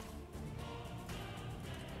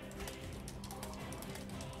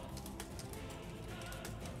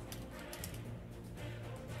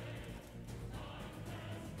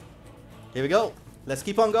 Here we go. Let's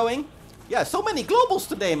keep on going. Yeah, so many globals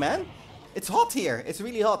today, man. It's hot here. It's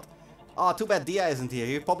really hot. Oh, too bad Dia isn't here.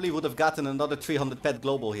 He probably would have gotten another 300 pet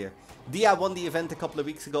global here. Dia won the event a couple of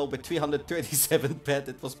weeks ago with 337 pet.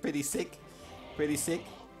 It was pretty sick. Pretty sick.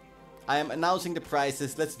 I am announcing the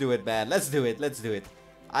prizes. Let's do it, man. Let's do it. Let's do it.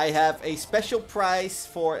 I have a special prize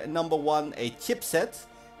for number 1, a chipset.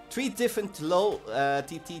 3 different low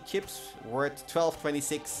TT chips worth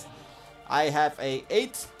 1226. I have a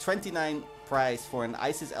 829 prize for an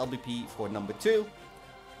ISIS LBP for number 2.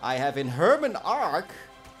 I have in Herman Arc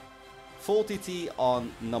full TT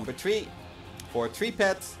on number 3 for 3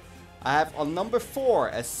 pets. I have on number 4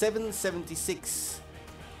 a 776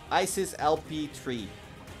 ISIS LP3.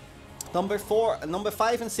 Number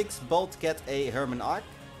 5 and 6 both get a Herman Arc.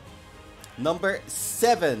 Number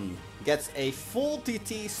 7 gets a full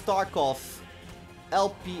TT Starkov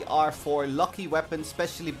LPR4 lucky weapon,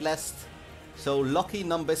 specially blessed. So lucky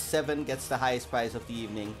number 7 gets the highest prize of the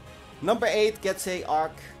evening. Number 8 gets a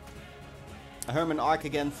Arc. A Herman Arc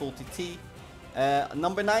again, full TT.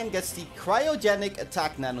 Number 9 gets the cryogenic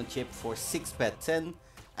attack nano chip for 6 pet 10.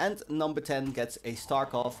 And number 10 gets a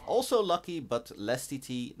Starkov, also lucky but less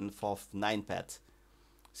TT for 9 pet.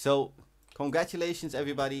 So congratulations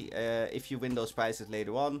everybody if you win those prizes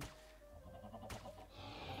later on.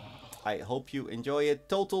 I hope you enjoy it.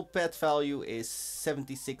 Total pet value is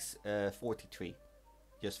 76.43.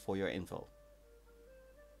 Just for your info.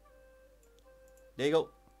 There you go.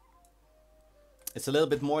 It's a little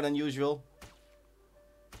bit more than usual.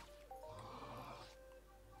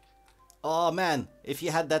 Oh man, if you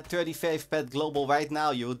had that 35 pet global right now,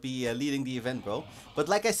 you would be leading the event, bro. But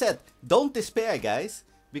like I said, don't despair, guys.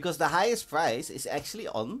 Because the highest prize is actually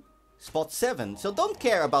on spot 7. So don't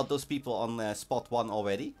care about those people on spot 1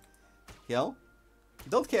 already. You know,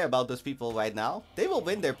 don't care about those people right now. They will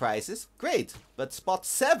win their prizes. Great. But spot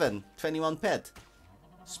 7, 21 pet.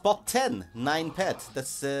 Spot 10, 9 pet.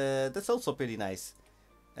 That's also pretty nice.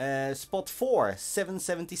 Spot 4,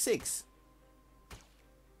 776.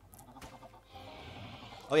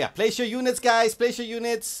 Oh yeah, place your units, guys. Place your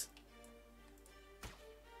units.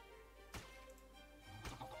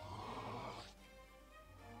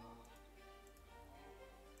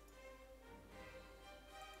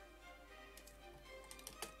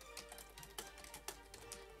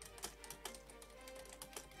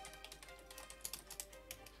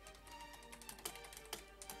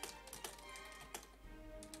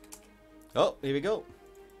 Oh, here we go.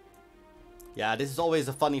 Yeah, this is always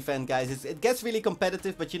a fun event, guys. It gets really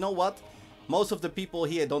competitive, but you know what? Most of the people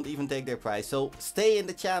here don't even take their prize. So stay in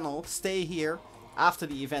the channel, stay here after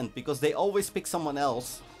the event, because they always pick someone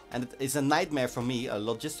else. And it is a nightmare for me, a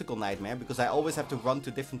logistical nightmare, because I always have to run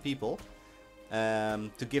to different people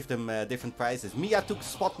to give them different prizes. Mia took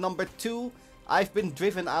spot number 2. I've been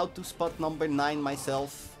driven out to spot number 9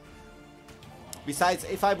 myself. Besides,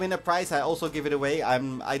 if I win a prize, I also give it away.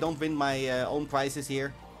 I don't win my own prizes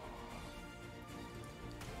here.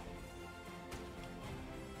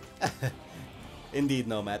 Indeed,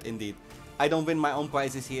 Nomad, indeed. I don't win my own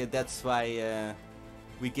prizes here. That's why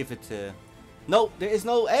we give it... No, there is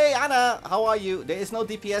no... Hey, Anna! How are you? There is no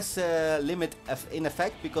DPS limit in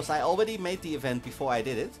effect, because I already made the event before I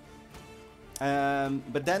did it.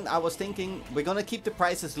 But then I was thinking, we're gonna keep the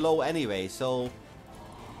prices low anyway, so...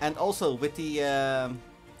 And also with the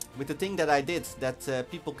thing that I did, that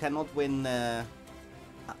people cannot win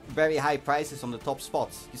very high prices on the top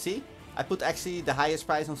spots. You see? I put actually the highest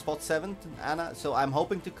price on spot 7, Anna. So I'm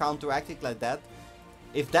hoping to counteract it like that.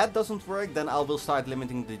 If that doesn't work, then I will start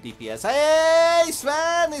limiting the DPS. Hey,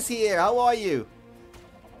 Sven is here. How are you?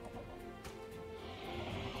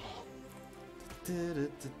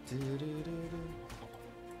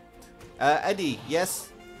 Eddie,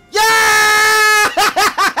 yes. Yeah!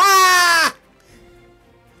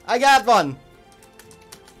 I got one.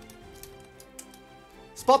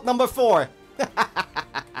 Spot number 4.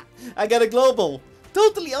 I got a global.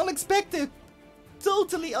 Totally unexpected.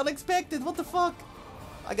 Totally unexpected. What the fuck?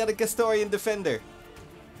 I got a Castorian Defender.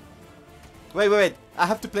 Wait. I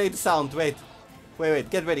have to play the sound. Wait.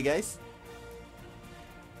 Get ready, guys.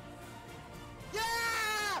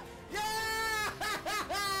 Yeah!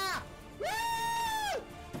 Woo!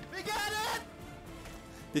 We got it!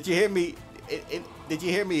 Did you hear me? Did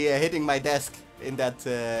you hear me hitting my desk in that?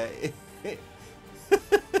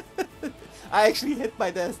 I actually hit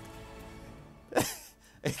my desk.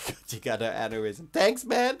 You got an aneurysm. Thanks,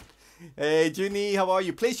 man. Hey, Junie, how are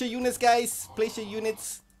you? Place your units, guys. Place your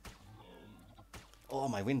units. Oh,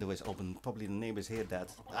 my window is open. Probably the neighbors hear that.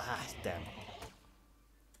 Ah, damn.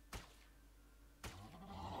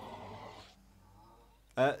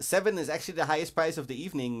 Seven is actually the highest price of the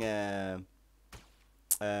evening,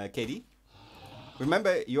 KD.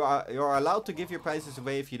 Remember, you're allowed to give your prices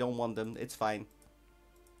away if you don't want them. It's fine.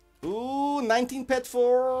 Ooh, 19 pet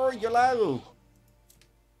for Yolaru.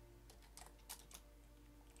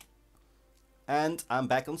 And I'm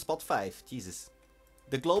back on spot 5. Jesus.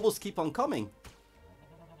 The globals keep on coming.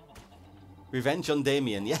 Revenge on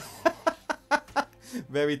Damien, yeah.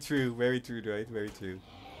 Very true, right? Very true.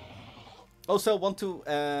 Also want to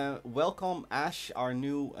welcome Ash, our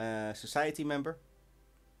new society member.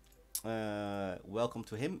 Welcome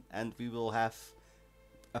to him, and we will have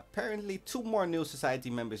apparently 2 more new society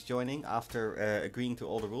members joining after agreeing to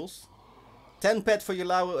all the rules. 10 pet for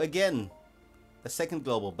Yolaru again. A second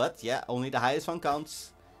global, but yeah, only the highest one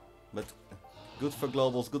counts. But good for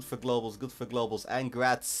globals, good for globals, good for globals, and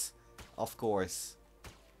grats, of course.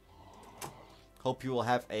 Hope you will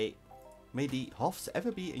have a... May the Hofs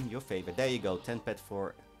ever be in your favor. There you go, 10 pet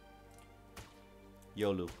for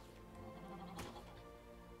Yolu.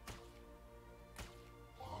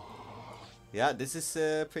 Yeah, this is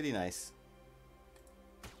pretty nice.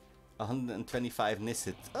 125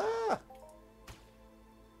 Nisset. Ah!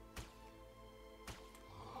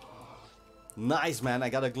 Nice, man. I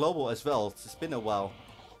got a global as well. It's been a while.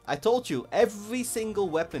 I told you, every single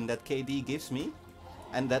weapon that KD gives me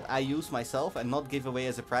and that I use myself and not give away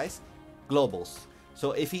as a prize, globals.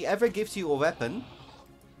 So if he ever gives you a weapon,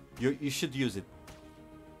 you should use it.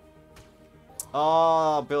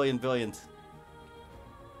 Oh, brilliant, brilliant.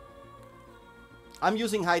 I'm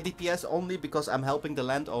using high DPS only because I'm helping the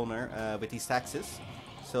landowner with his taxes.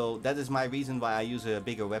 So that is my reason why I use a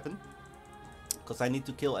bigger weapon. Because I need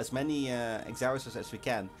to kill as many Exarusers as we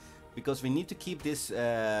can. Because we need to keep this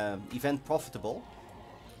event profitable.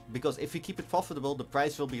 Because if we keep it profitable, the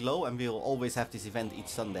price will be low and we'll always have this event each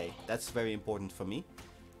Sunday. That's very important for me.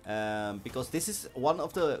 Because this is one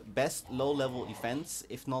of the best low-level events,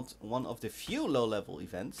 if not one of the few low-level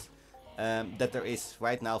events that there is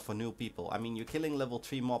right now for new people. I mean, you're killing level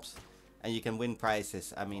 3 mobs and you can win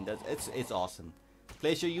prizes. I mean, it's awesome.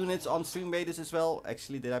 Place your units on Stream Raiders as well.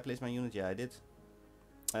 Actually, did I place my unit? Yeah, I did.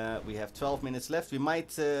 We have 12 minutes left. We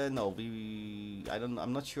might, no,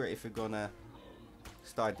 I'm not sure if we're gonna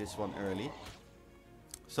start this one early.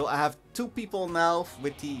 So I have 2 people now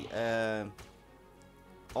with the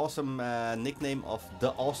awesome nickname of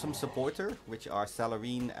the Awesome Supporter, which are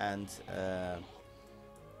Salarine and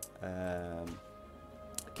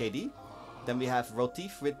KD. Then we have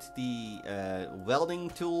Rotif with the welding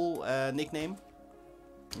tool nickname.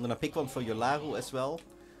 I'm gonna pick one for Yolaru as well.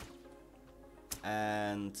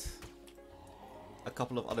 And a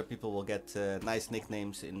couple of other people will get nice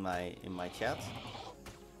nicknames in my chat.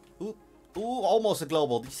 Ooh, almost a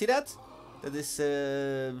global. Did you see that? That is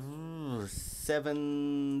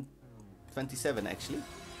 727 actually.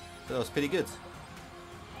 That was pretty good.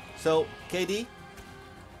 So KD,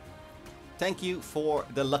 thank you for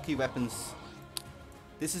the lucky weapons.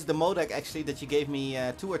 This is the modec actually that you gave me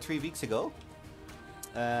 2 or 3 weeks ago.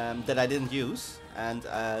 That I didn't use, and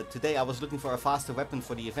today I was looking for a faster weapon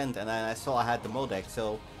for the event and I saw I had the modec,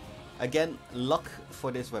 so again, luck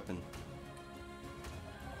for this weapon.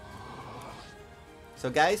 So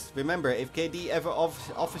guys, remember, if KD ever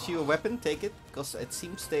offers you a weapon, take it, because it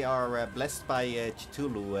seems they are blessed by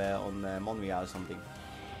Chitulu on Monria or something.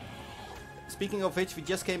 Speaking of which, we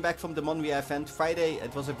just came back from the Monria event Friday.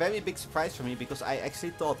 It was a very big surprise for me because I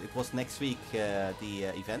actually thought it was next week,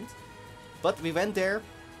 the event. But we went there.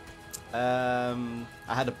 I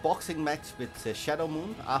had a boxing match with Shadow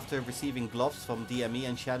Moon after receiving gloves from DME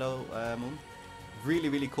and Shadow Moon. Really,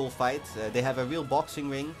 really cool fight. They have a real boxing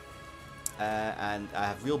ring. And I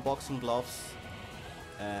have real boxing gloves.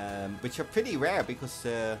 Which are pretty rare because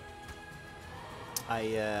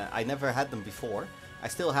I never had them before. I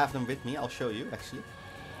still have them with me. I'll show you actually.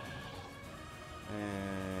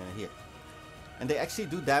 Here. And they actually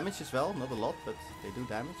do damage as well. Not a lot, but they do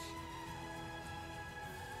damage.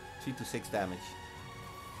 3 to 6 damage.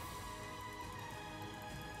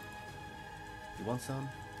 You want some?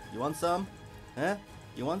 You want some? Huh?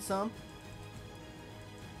 You want some?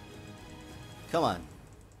 Come on.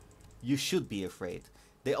 You should be afraid.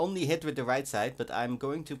 They only hit with the right side, but I'm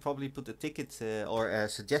going to probably put a ticket or a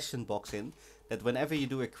suggestion box in that whenever you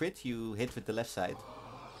do a crit, you hit with the left side.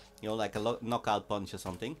 You know, like a knockout punch or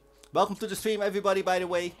something. Welcome to the stream, everybody, by the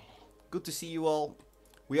way. Good to see you all.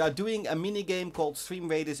 We are doing a mini game called Stream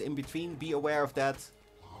Raiders in between. Be aware of that.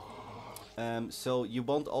 So you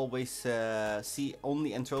won't always see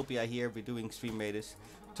only Entropia here. We're doing Stream Raiders.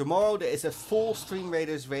 Tomorrow there is a full Stream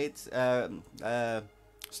Raiders raid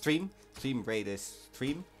stream. Stream Raiders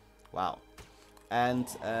stream. Wow. And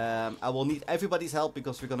I will need everybody's help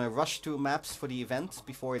because we're gonna rush through maps for the event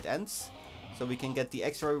before it ends. So we can get the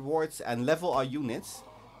extra rewards and level our units.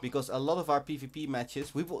 Because a lot of our PvP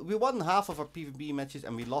matches, we won half of our PvP matches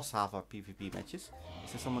and we lost half our PvP matches.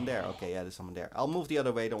 Is there someone there? Okay, yeah, there's someone there. I'll move the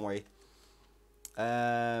other way, don't worry.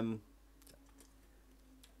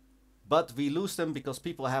 But we lose them because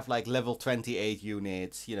people have like level 28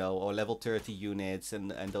 units, you know, or level 30 units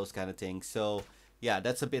and those kind of things. So yeah,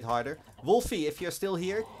 that's a bit harder. Wolfie, if you're still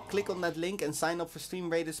here, click on that link and sign up for Stream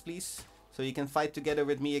Raiders, please. So you can fight together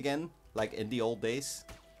with me again, like in the old days.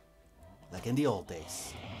 Like in the old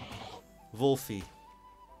days. Wolfie.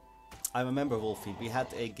 I remember Wolfie. We had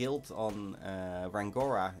a guild on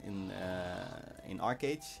Rangora in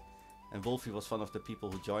Arcade. And Wolfie was one of the people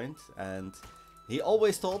who joined. And he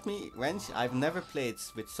always told me, Wrench, I've never played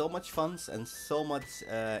with so much fun and so much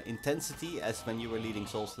intensity as when you were leading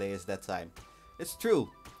Soul Slayers that time. It's true.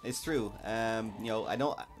 It's true. You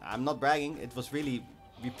know, I'm not bragging. It was really,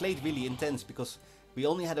 we played really intense because we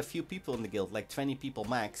only had a few people in the guild, like 20 people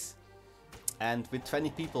max. And with 20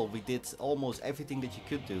 people, we did almost everything that you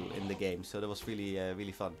could do in the game. So that was really,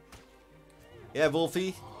 really fun. Yeah,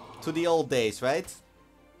 Wolfie, to the old days, right?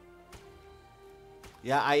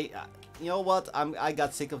 Yeah, you know what? I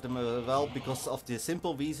got sick of them as well because of the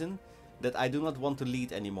simple reason that I do not want to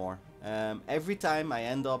lead anymore. Every time I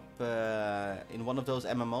end up in one of those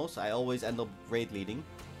MMOs, I always end up raid leading.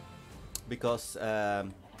 Because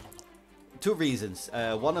two reasons.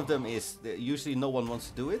 One of them is that usually no one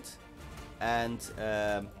wants to do it. And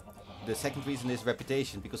the second reason is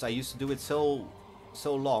reputation, because I used to do it so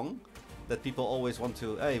long that people always want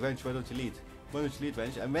to, hey Wrench, why don't you lead? Why don't you lead,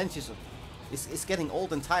 Wrench? And Wrench is getting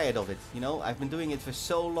old and tired of it, you know? I've been doing it for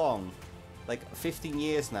so long, like 15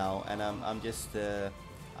 years now, and I'm just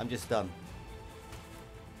done.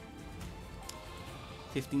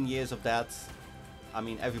 15 years of that, I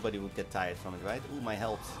mean everybody would get tired from it, right? Ooh, my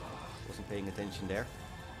health. Wasn't paying attention there.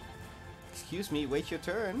 Excuse me, wait your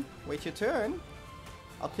turn. Wait your turn.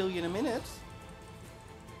 I'll kill you in a minute.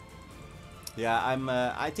 Yeah,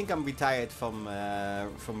 I think I'm retired from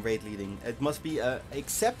raid leading. It must be an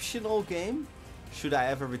exceptional game. Should I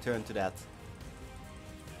ever return to that?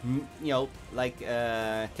 You know, like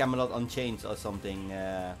Camelot Unchained or something.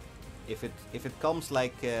 If it comes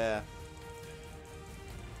like the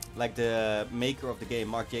maker of the game,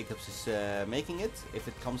 Mark Jacobs, is making it. If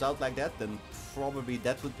it comes out like that, then probably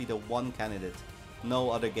that would be the one candidate. No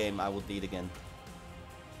other game I would lead again.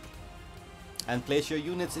 And place your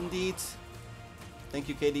units indeed. Thank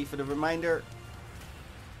you, KD, for the reminder.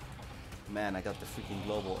 Man, I got the freaking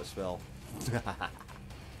global as well.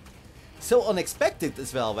 So unexpected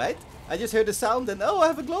as well, right? I just heard the sound and oh, I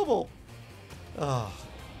have a global. Oh.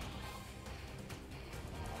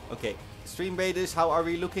 Okay. Stream Raiders, how are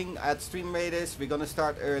we looking at Stream Raiders? We're gonna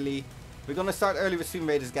start early. We're gonna start early with Stream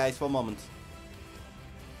Raiders, guys. 1 moment.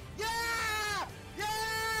 Yeah! Yeah!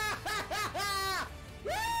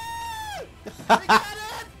 Woo! We got it!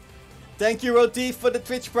 Thank you, Roti, for the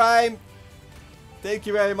Twitch Prime. Thank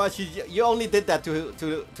you very much. You only did that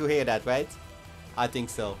to hear that, right? I think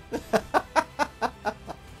so.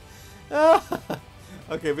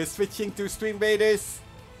 Okay, we're switching to Stream Raiders.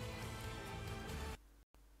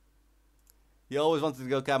 You always wanted to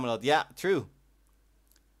go Camelot. Yeah, true.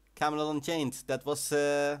 Camelot Unchained. That was...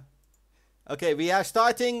 Okay, we are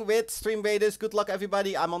starting with Stream Raiders. Good luck,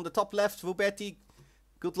 everybody. I'm on the top left. Ruberti,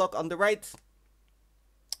 good luck on the right.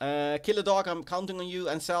 Killer Dog, I'm counting on you.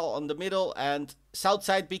 And Sal on the middle. And south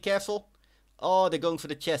side, be careful. Oh, they're going for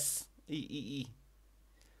the chest. I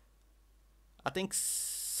think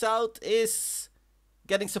south is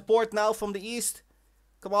getting support now from the east.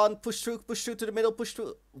 Come on, push through to the middle, push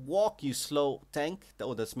through. Walk, you slow tank.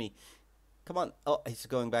 Oh, that's me. Come on. Oh, he's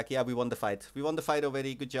going back. Yeah, we won the fight. We won the fight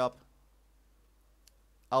already. Good job.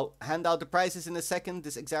 I'll hand out the prizes in a second.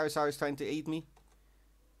 This Exarizar is trying to eat me.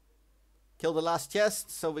 Kill the last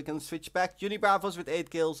chest so we can switch back. Unibravos with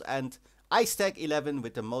 8 kills and Ice Tag 11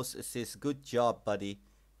 with the most assists. Good job, buddy.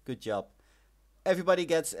 Good job. Everybody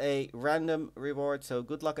gets a random reward, so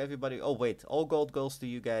good luck, everybody. Oh, wait. All gold goes to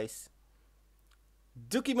you guys.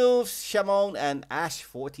 Dookie Moves, Shamon, and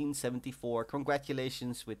Ash1474.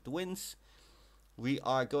 Congratulations with the wins. We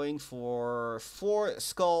are going for 4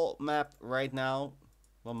 skull map right now.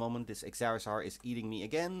 1 moment, this Exarizar is eating me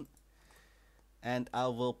again. And I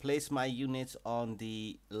will place my units on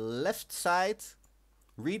the left side.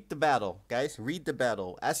 Read the battle, guys. Read the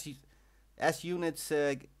battle. As units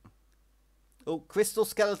Oh, Crystal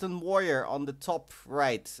Skeleton Warrior on the top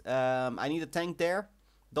right. I need a tank there.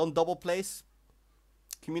 Don't double place.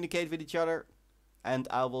 Communicate with each other. And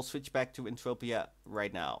I will switch back to Entropia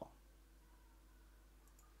right now.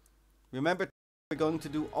 Remember, we're going to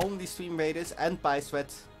do only Stream Raiders and Pie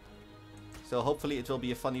Sweat. So hopefully it will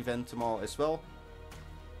be a fun event tomorrow as well.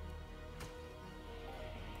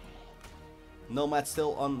 Nomad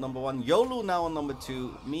still on number 1. Yolu now on number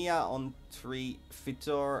 2. Mia on 3.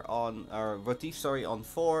 Vitor on... Rotif, sorry, on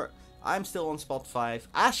 4. I'm still on spot 5.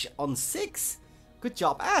 Ash on 6. Good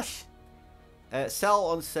job, Ash. Sal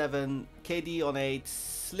on 7. KD on 8.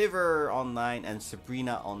 Sliver on 9. And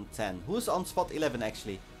Sabrina on 10. Who's on spot 11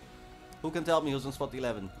 actually? Who can tell me who's on spot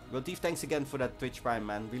 11? Rotif, thanks again for that Twitch Prime,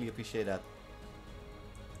 man. Really appreciate that.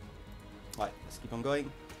 Alright, let's keep on going.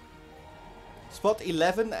 Spot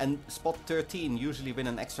 11 and spot 13 usually win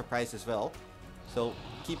an extra prize as well. So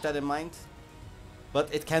keep that in mind.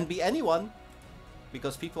 But it can be anyone.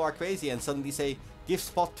 Because people are crazy and suddenly say, give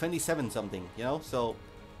spot 27 something, you know? So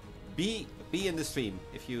be in the stream.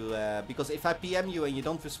 If you because if I PM you and you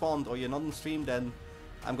don't respond or you're not in stream, then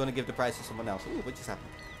I'm gonna give the prize to someone else. Ooh, what just happened?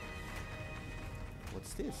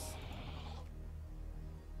 What's this?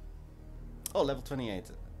 Oh, level 28.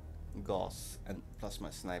 Gauss and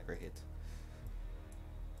plasma sniper hit.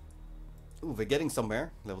 Ooh, we're getting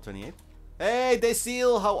somewhere. Level 28. Hey,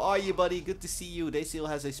 Dayseal, how are you, buddy? Good to see you. Dayseal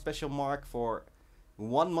has a special mark for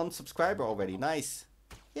 1 month subscriber already. Nice.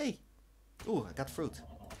 Yay. Ooh, I got fruit.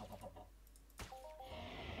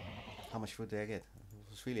 How much fruit did I get? It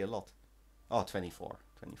was really a lot. Oh, 24.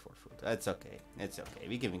 24 fruit. It's okay. It's okay.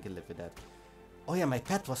 We can live with that. Oh yeah, my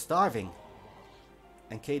pet was starving.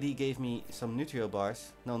 And KD gave me some Nutrio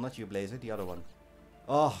bars. No, not you, Blazer. The other one.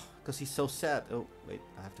 Oh, because he's so sad. Oh, wait.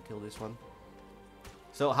 I have to kill this one.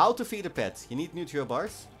 So, how to feed a pet. You need Nutrio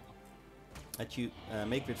bars. That you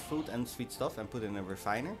make with food and sweet stuff and put in a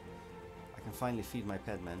refiner. I can finally feed my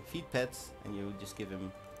pet, man. Feed pets and you just give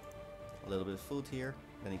him a little bit of food here.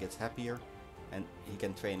 Then he gets happier. And he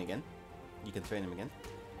can train again. You can train him again.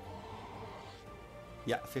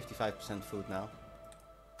 Yeah, 55% food now.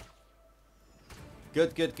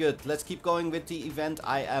 Good, good, good. Let's keep going with the event.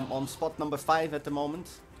 I am on spot number 5 at the moment.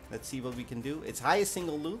 Let's see what we can do. It's highest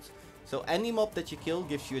single loot. So any mob that you kill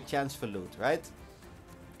gives you a chance for loot, right?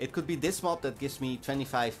 It could be this mob that gives me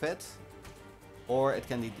 25 pets. Or it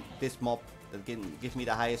can be this mob that can give me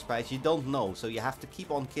the highest price. You don't know. So you have to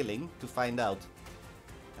keep on killing to find out.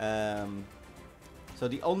 So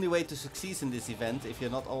the only way to succeed in this event, if you're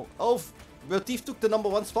not all... Oh, Rotif took the number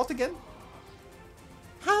 1 spot again?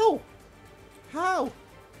 How? How?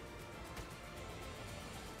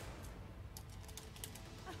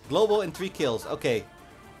 Global in 3 kills. Okay.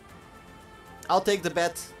 I'll take the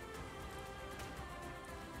bet.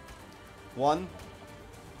 1,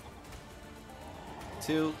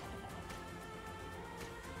 2,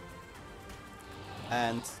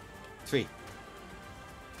 and 3.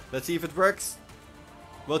 Let's see if it works.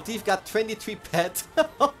 Motif got 23 pet.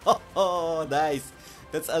 Oh, nice.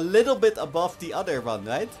 That's a little bit above the other one,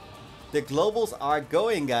 right? The globals are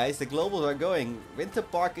going, guys. The globals are going. Winter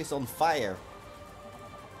Park is on fire.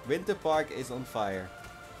 Winter Park is on fire.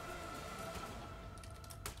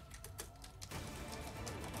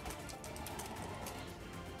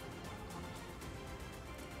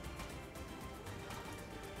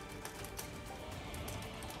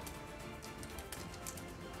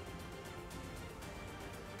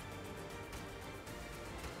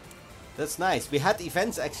 That's nice. We had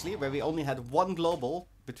events actually where we only had 1 global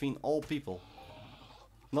between all people.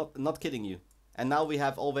 Not kidding you. And now we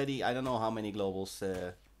have already, I don't know how many globals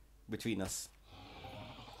between us.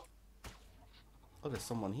 Oh, there's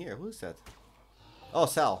someone here. Who is that? Oh,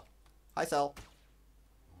 Sal. Hi, Sal.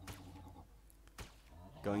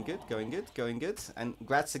 Going good, going good, going good. And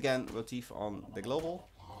grats again, Rotif, on the global.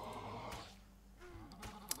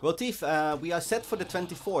 Rotif, we are set for the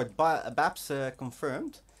 24th. Babs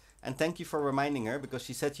confirmed. And thank you for reminding her, because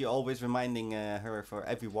she said you're always reminding her for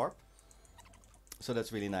every warp. So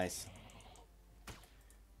that's really nice.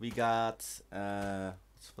 We got...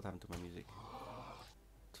 what happened to my music?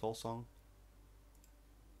 Troll song?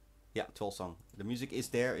 Yeah, Troll song. The music is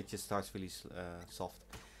there, it just starts really soft.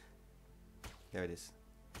 There it is.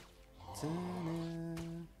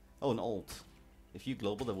 Oh, an ult. If you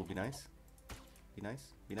global, that would be nice. Be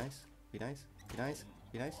nice, be nice, be nice, be nice,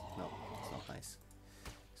 be nice. No, it's not nice.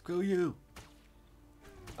 Screw you!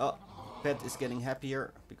 Oh, pet is getting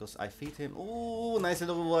happier because I feed him. Ooh, nice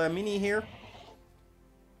little mini here.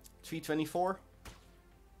 324.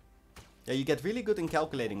 Yeah, you get really good in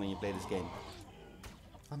calculating when you play this game.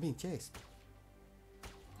 I'm being chased.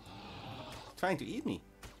 Trying to eat me.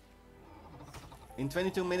 In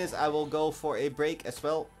 22 minutes I will go for a break as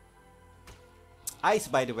well. Ice,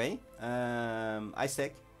 by the way. Ice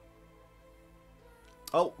Tech.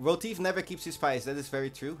 Oh, Rotif never keeps his prize. That is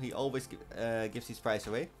very true. He always gives his prize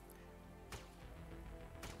away.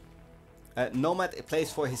 Nomad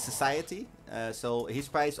plays for his society. So his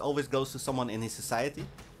prize always goes to someone in his society.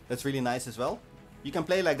 That's really nice as well. You can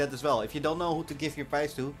play like that as well. If you don't know who to give your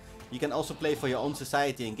prize to, you can also play for your own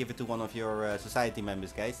society and give it to one of your society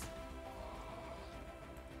members, guys.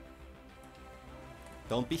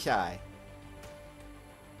 Don't be shy.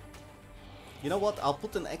 You know what? I'll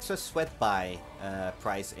put an extra sweat buy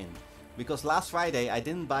price in. Because last Friday I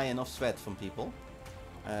didn't buy enough sweat from people.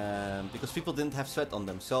 Because people didn't have sweat on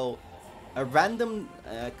them. So a random,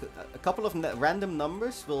 a couple of random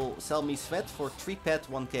numbers will sell me sweat for 3 pet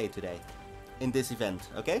 1k today. In this event,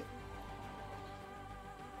 okay?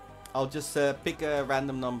 I'll just pick a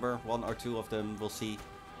random number. 1 or 2 of them, we'll see.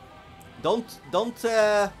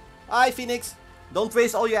 Hi Phoenix! Don't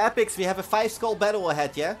waste all your epics. We have a 5 skull battle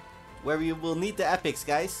ahead, yeah? Where we will need the epics,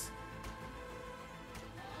 guys.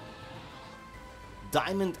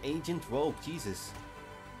 Diamond Agent Rogue, Jesus.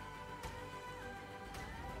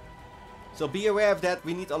 So be aware of that.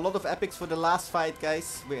 We need a lot of epics for the last fight,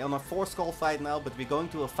 guys. We're on a 4 skull fight now, but we're going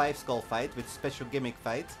to a 5 skull fight with special gimmick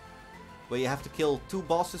fight. Where you have to kill 2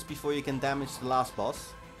 bosses before you can damage the last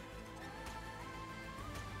boss.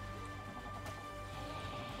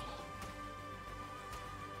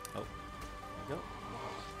 Oh, there we go.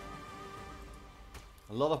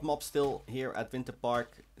 A lot of mobs still here at Winter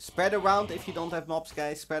Park. Spread around if you don't have mobs,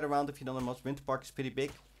 guys. Spread around if you don't have mobs. Winter Park is pretty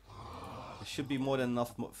big. There should be more than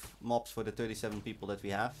enough mobs for the 37 people that we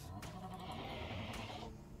have.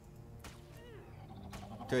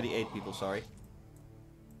 38 people, sorry.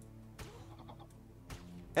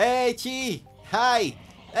 Hey, Chi! Hi!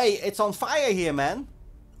 Hey, it's on fire here, man!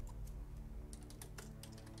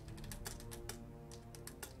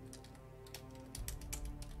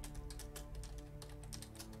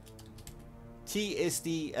 Chi is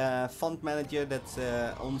the fund manager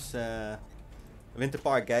that owns Winter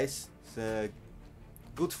Park, guys. He's a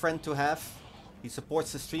good friend to have. He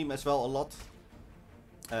supports the stream as well a lot.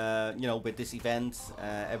 You know, with this event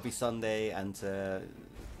every Sunday, and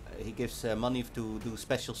he gives money to do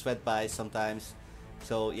special sweat buys sometimes.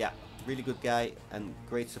 So yeah, really good guy and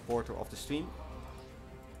great supporter of the stream.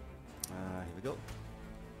 Here we go.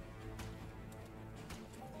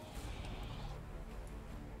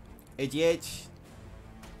 AGH,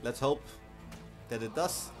 let's hope that it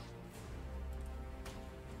does.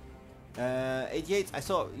 AGH, I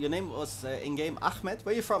saw your name was in game. Ahmed,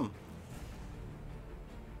 where are you from?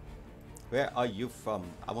 Where are you from?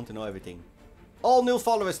 I want to know everything. All new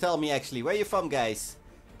followers tell me actually. Where are you from, guys?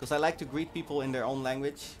 Because I like to greet people in their own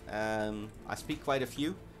language. I speak quite a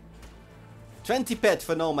few. 20 pet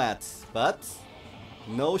for nomads, but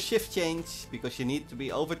no shift change because you need to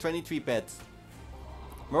be over 23 pet.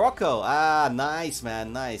 Morocco, ah, nice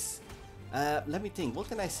man, nice. Let me think, what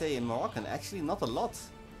can I say in Moroccan? Actually, not a lot.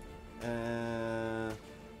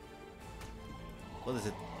 What is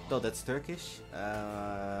it? Oh, that's Turkish.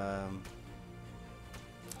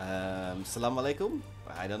 Salam alaikum.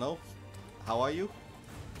 I don't know. How are you?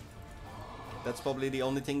 That's probably the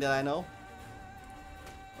only thing that I know.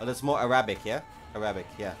 Oh, that's more Arabic, yeah? Arabic,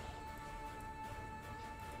 yeah.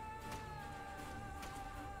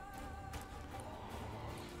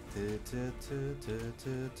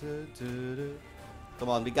 Come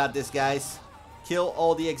on, we got this, guys. Kill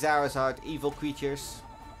all the Exarazard evil creatures.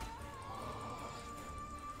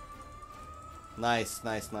 Nice,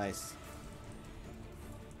 nice, nice.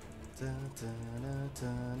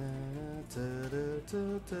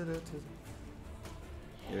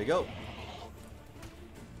 Here we go.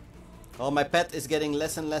 Oh, my pet is getting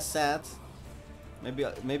less and less sad. Maybe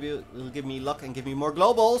it'll give me luck and give me more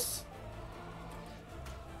globals.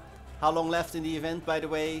 How long left in the event, by the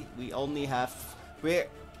way? We only have... We're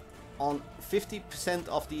on 50%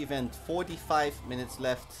 of the event. 45 minutes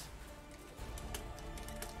left.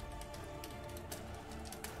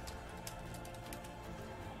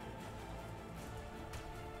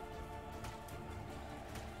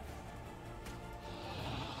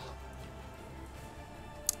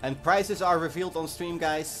 And prizes are revealed on stream,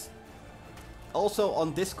 guys. Also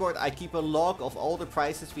on Discord I keep a log of all the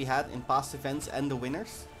prizes we had in past events and the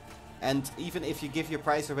winners. And even if you give your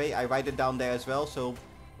prize away, I write it down there as well. So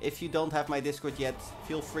if you don't have my Discord yet,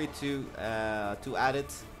 feel free to add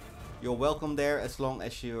it. You're welcome there as long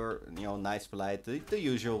as you're, you know, nice, polite, the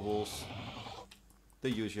usual rules. The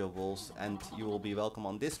usual rules, and you will be welcome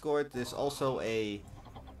on Discord. There's also a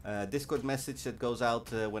Discord message that goes out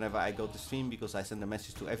whenever I go to stream, because I send a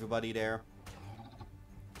message to everybody there.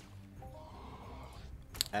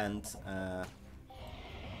 And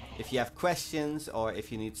if you have questions or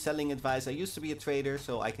if you need selling advice, I used to be a trader,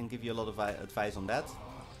 so I can give you a lot of advice on that.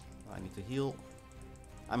 I need to heal.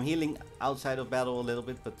 I'm healing outside of battle a little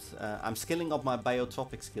bit, but I'm skilling up my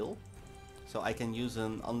biotropic skill. So I can use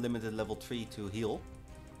an unlimited level 3 to heal.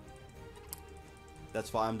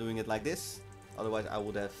 That's why I'm doing it like this. Otherwise I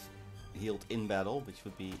would have healed in battle, which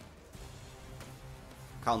would be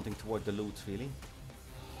counting toward the loot really.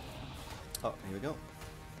 Oh, here we go.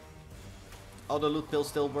 Auto loot pills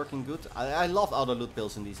still working good. I love auto loot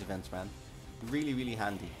pills in these events, man. Really, really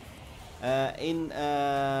handy. In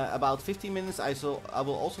about 15 minutes I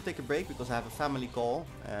will also take a break because I have a family call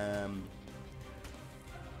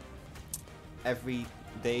every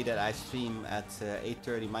day that I stream at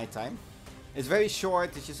 8:30 my time. It's very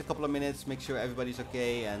short, it's just a couple of minutes, make sure everybody's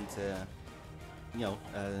okay, and you know,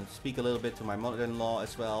 speak a little bit to my mother-in-law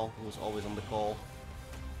as well, who's always on the call.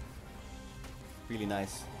 Really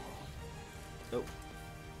nice. Oh,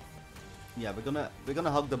 yeah, we're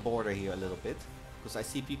gonna hug the border here a little bit, because I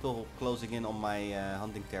see people closing in on my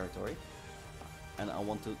hunting territory, and I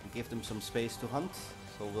want to give them some space to hunt.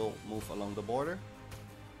 So we'll move along the border.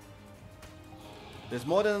 There's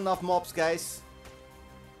more than enough mobs, guys.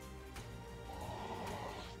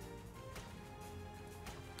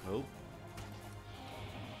 Oh.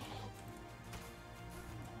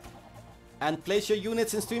 And place your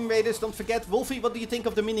units in Stream Raiders. Don't forget, Wolfie, what do you think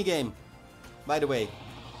of the minigame? By the way.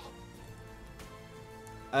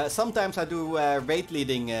 Sometimes I do raid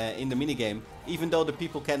leading in the minigame, even though the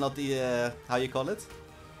people cannot, how you call it?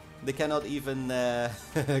 They cannot even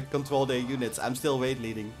control their units. I'm still raid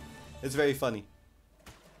leading. It's very funny.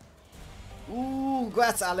 Ooh,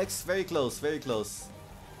 congrats Alex. Very close, very close.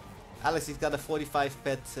 Alex, he's got a 45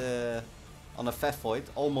 pet on a Pfeffoid,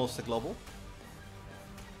 almost a global.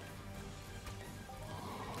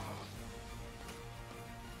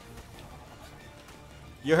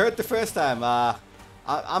 You heard the first time.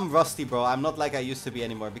 I'm rusty, bro. I'm not like I used to be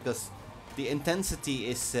anymore because the intensity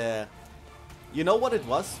is... you know what it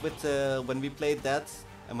was with when we played that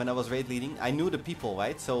and when I was raid leading? I knew the people,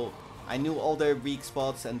 right? So I knew all their weak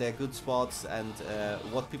spots and their good spots and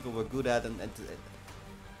what people were good at, and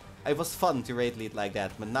it was fun to raid lead like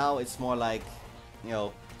that. But now it's more like, you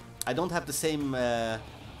know, I don't have the same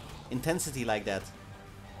intensity like that.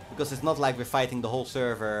 Because it's not like we're fighting the whole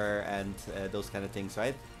server and those kind of things,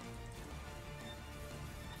 right?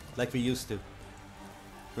 Like we used to.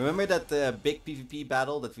 Remember that big PvP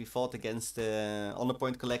battle that we fought against Honor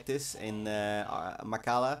Point Collectors in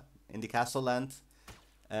Makala, in the Castle Land?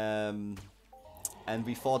 And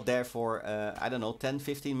we fought there for, I don't know,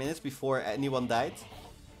 10-15 minutes before anyone died.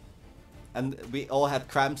 And we all had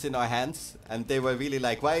cramps in our hands. And they were really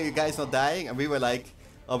like, why are you guys not dying? And we were like,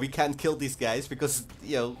 oh, we can't kill these guys because,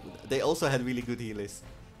 you know, they also had really good healers.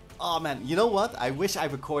 Oh man, you know what? I wish I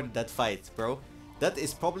recorded that fight, bro. That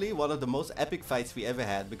is probably one of the most epic fights we ever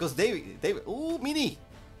had, because they ooh, mini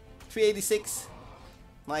 386.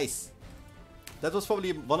 Nice. That was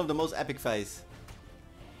probably one of the most epic fights.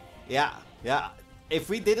 Yeah, yeah. If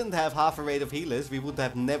we didn't have half a rate of healers, we would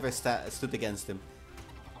have never stood against them.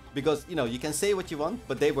 Because, you know, you can say what you want,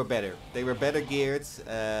 but they were better. They were better geared.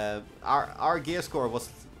 Our gear score was,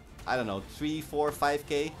 I don't know, 3, 4,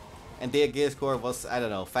 5k. And their gear score was, I don't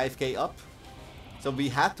know, 5k up. So we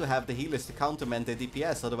had to have the healers to countermand their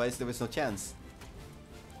DPS, otherwise there was no chance.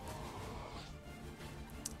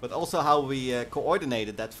 But also how we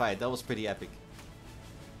coordinated that fight, that was pretty epic.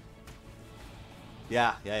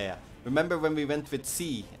 Yeah, yeah, yeah. Remember when we went with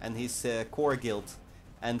C and his core guild,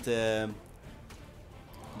 and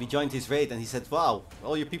we joined his raid and he said, wow,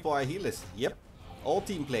 all your people are healers. Yep, all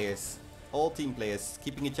team players. All team players,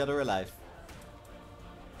 keeping each other alive.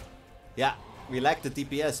 Yeah, we lacked the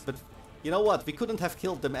DPS, but you know what? We couldn't have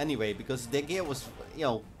killed them anyway, because their gear was, you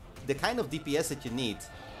know, the kind of DPS that you need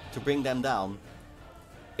to bring them down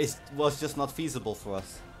was just not feasible for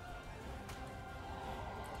us.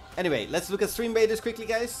 Anyway, let's look at Stream Raiders quickly,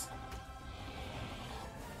 guys.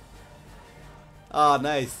 Oh,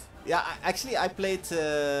 nice. Yeah, actually, I played.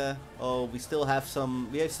 Oh, we still have some.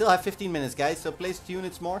 We still have 15 minutes, guys. So place 2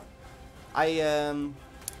 units more.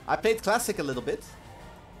 I played Classic a little bit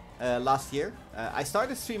last year. I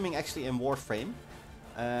started streaming actually in Warframe.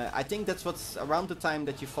 I think that's what's around the time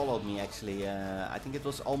that you followed me. Actually, I think it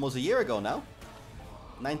was almost a year ago now,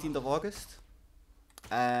 19th of August.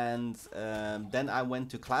 And then I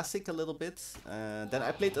went to Classic a little bit. Then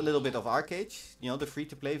I played a little bit of Arcade, you know, the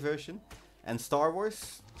free-to-play version, and Star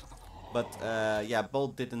Wars. But yeah,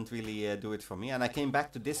 both didn't really do it for me. And I came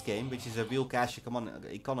back to this game, which is a real cash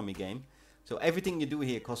economy game. So everything you do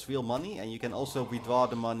here costs real money, and you can also withdraw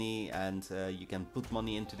the money, and you can put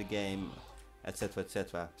money into the game, etc,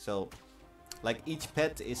 etc. So like each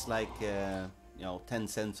pet is like you know, 10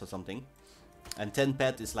 cents or something, and 10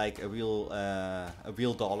 pet is like a real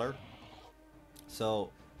dollar. So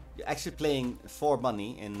you're actually playing for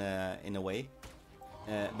money in a way,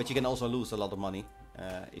 but you can also lose a lot of money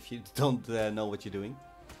if you don't know what you're doing.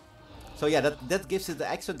 So yeah, that gives it the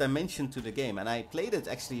extra dimension to the game, and I played it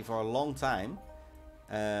actually for a long time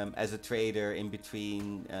as a trader in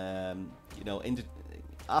between. You know,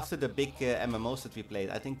 after the big MMOs that we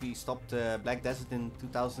played, I think we stopped Black Desert in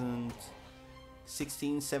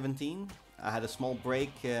 2016, 17. I had a small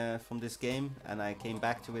break from this game, and I came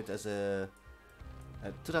back to it as a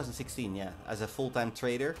 2016, yeah, as a full-time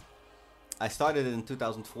trader. I started it in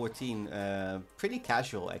 2014, pretty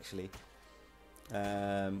casual actually.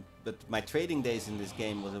 But my trading days in this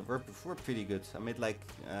game were pretty good. I made like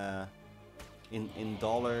in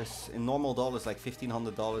dollars, in normal dollars, like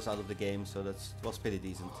 $1,500 out of the game, so that was pretty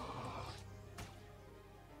decent.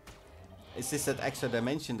 It's just that extra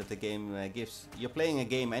dimension that the game gives. You're playing a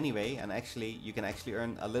game anyway, and actually you can actually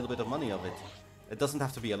earn a little bit of money of it. It doesn't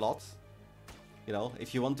have to be a lot. You know,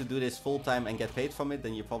 if you want to do this full time and get paid from it,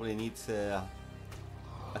 then you probably need a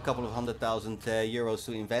couple of 100,000 euros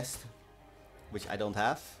to invest, which I don't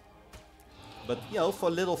have. But you know, for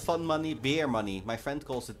a little fun money, beer money. My friend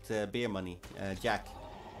calls it beer money, Jack.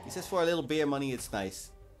 He says for a little beer money, it's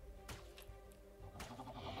nice.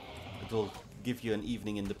 It will give you an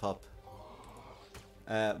evening in the pub.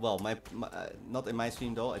 Well, not in my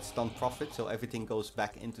stream though. It's non-profit, so everything goes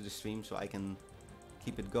back into the stream, so I can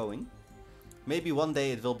keep it going. Maybe one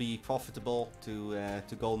day it will be profitable to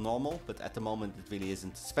go normal, but at the moment it really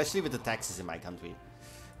isn't. Especially with the taxes in my country.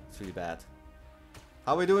 It's really bad.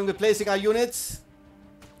 How are we doing with placing our units?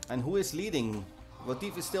 And who is leading?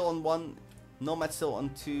 Rotif is still on 1, Nomad still on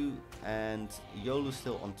 2, and Yolu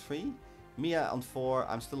still on 3. Mia on 4,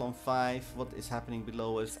 I'm still on 5. What is happening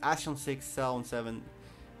below us? Ash on 6, Sal on 7.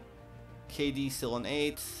 KD still on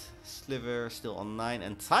 8. Sliver still on 9.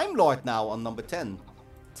 And Time Lord now on number 10.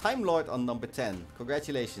 Time Lord on number 10.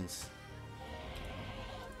 Congratulations.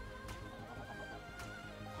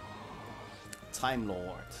 Time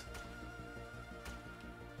Lord.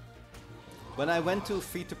 When I went to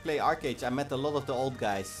free-to-play arcades, I met a lot of the old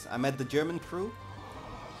guys. I met the German crew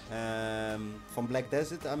from Black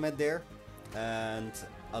Desert. I met there, and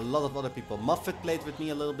a lot of other people. Muffet played with me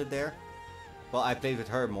a little bit there. Well, I played with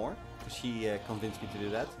her more because she convinced me to do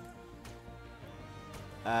that.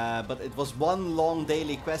 But it was one long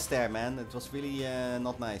daily quest there, man. It was really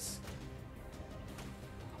not nice.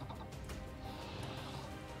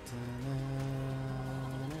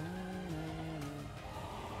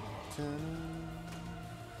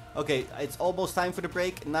 Okay, it's almost time for the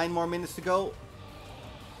break. 9 more minutes to go.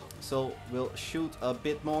 So we'll shoot a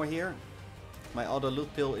bit more here. My other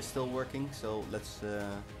loot pill is still working, so let's...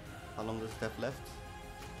 how long does it have left?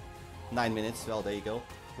 9 minutes, well there you go.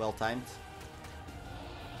 Well timed.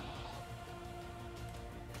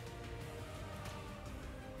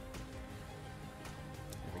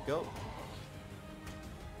 There we go.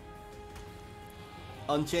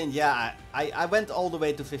 Unchained, yeah, I went all the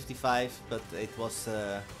way to 55, but it was...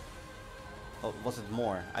 oh, was it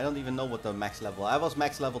more? I don't even know what the max level... I was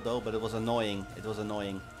max level though, but it was annoying. It was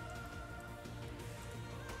annoying.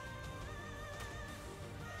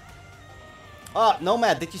 Oh,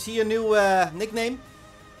 Nomad, did you see your new nickname?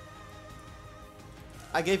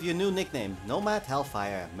 I gave you a new nickname. Nomad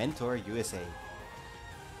Hellfire, Mentor USA.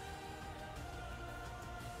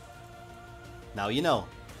 Now you know.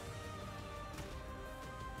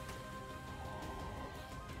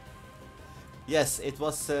 Yes, it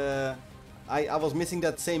was... I was missing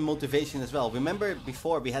that same motivation as well. Remember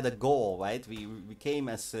before we had a goal, right? We came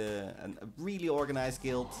as a really organized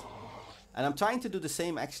guild. And I'm trying to do the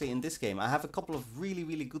same actually in this game. I have a couple of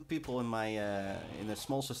really good people in my in a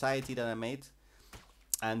small society that I made.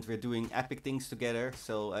 And we're doing epic things together.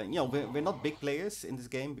 So, you know, we're not big players in this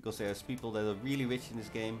game because there's people that are really rich in this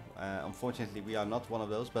game. Unfortunately, we are not one of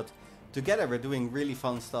those. But together we're doing really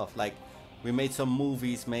fun stuff. Like, we made some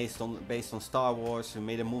movies based on Star Wars. We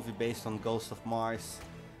made a movie based on Ghost of Mars.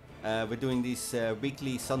 We're doing these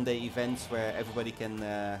weekly Sunday events where everybody can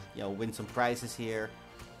you know, win some prizes here.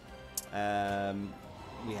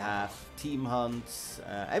 We have team hunts.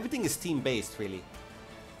 Everything is team based really.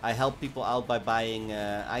 I help people out by buying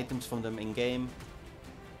items from them in game.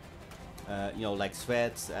 You know, like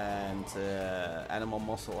sweats and animal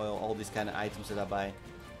muscle oil, all these kind of items that I buy.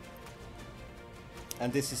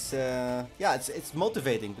 And this is, yeah, it's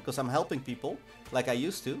motivating because I'm helping people like I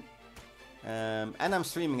used to. And I'm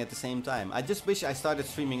streaming at the same time. I just wish I started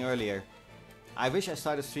streaming earlier. I wish I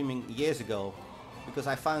started streaming years ago, because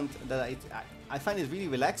I found that I find it really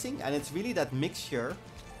relaxing, and it's really that mixture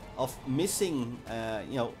of missing,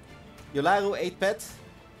 you know, Yolaru 8-pet.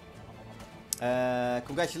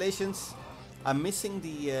 Congratulations. I'm missing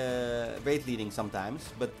the raid leading sometimes,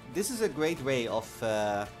 but this is a great way of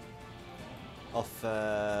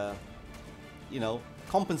you know,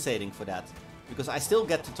 compensating for that, because I still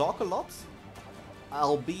get to talk a lot,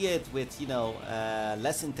 albeit with, you know,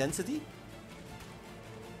 less intensity.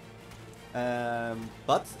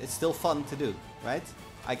 But it's still fun to do, right?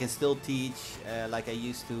 I can still teach like I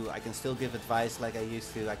used to. I can still give advice like I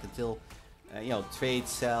used to. I can still, you know, trade,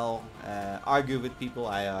 sell, argue with people.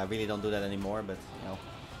 I really don't do that anymore, but you know,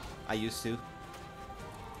 I used to.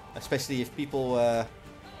 Especially if people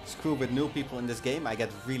screw with new people in this game, I get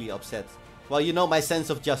really upset. Well, you know my sense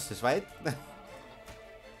of justice, right?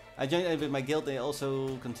 I joined with my guild. They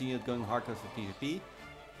also continued going hardcore for PvP.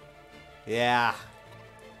 Yeah,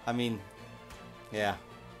 I mean, yeah.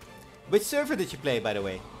 Which server did you play, by the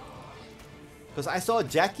way? Because I saw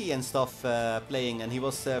Jackie and stuff playing, and he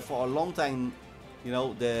was for a long time, you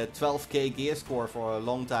know, the 12k gear score for a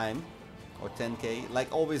long time. Or 10k.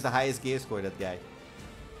 Like always the highest gear score, that guy.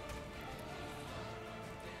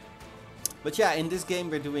 But yeah, in this game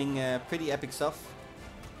we're doing pretty epic stuff.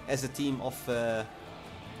 As a team of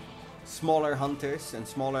smaller hunters and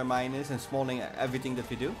smaller miners and smaller everything that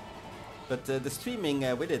we do. But the streaming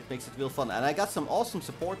with it makes it real fun. And I got some awesome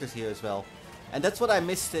supporters here as well. And that's what I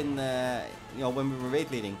missed in, you know, when we were raid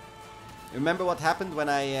leading. Remember what happened when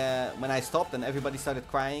I stopped and everybody started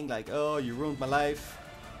crying, like, oh, you ruined my life,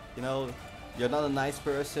 you know, you're not a nice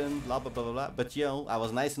person, blah blah blah blah blah. But you know, I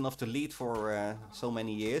was nice enough to lead for so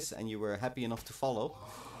many years, and you were happy enough to follow.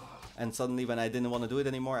 And suddenly, when I didn't want to do it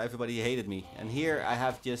anymore, everybody hated me. And here I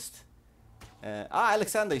have just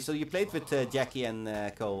Alexander. So you played with Jackie and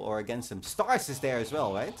co, or against him. Stars is there as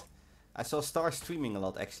well, right? I saw Stars streaming a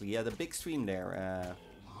lot actually. Yeah, the big stream there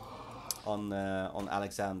on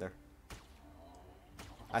Alexander.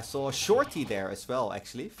 I saw Shorty there as well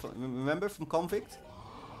actually. Remember from Convict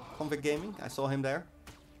Gaming? I saw him there.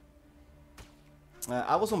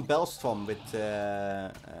 I was on Belstrom with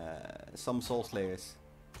some Soul Slayers.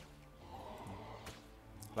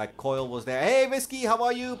 Like Coil was there. Hey Whiskey, how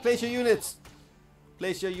are you? Place your units.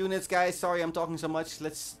 Place your units, guys. Sorry I'm talking so much.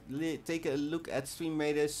 Let's take a look at Stream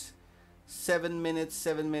Raiders. 7 minutes,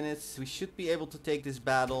 7 minutes. We should be able to take this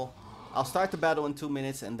battle. I'll start the battle in 2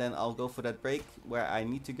 minutes and then I'll go for that break where I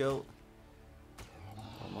need to go.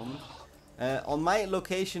 One moment. On my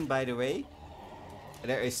location, by the way,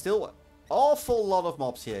 there is still an awful lot of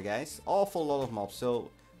mobs here, guys. Awful lot of mobs. So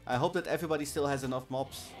I hope that everybody still has enough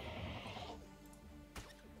mobs.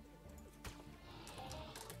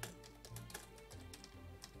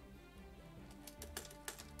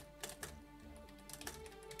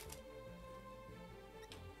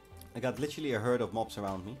 I got literally a herd of mobs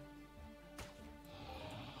around me.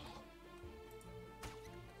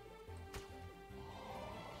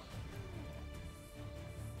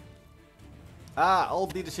 Ah,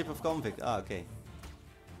 old leadership of Convict. Ah, okay.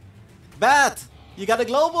 Bat! You got a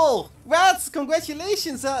global! Rats!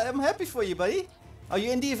 Congratulations! I'm happy for you, buddy. Are you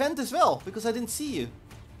in the event as well? Because I didn't see you.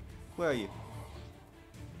 Where are you?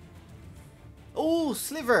 Oh,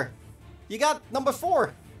 Sliver! You got number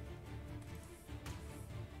 4!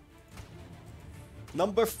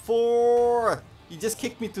 Number 4! You just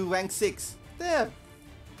kicked me to rank 6. Damn!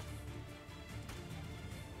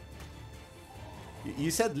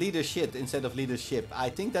 You said leadership instead of leadership. I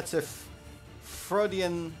think that's a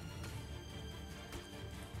Freudian...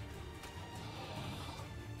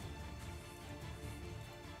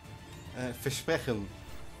 versprechen.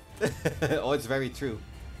 Oh, it's very true.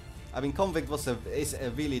 I mean, Convict is a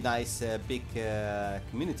really nice, big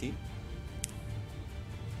community.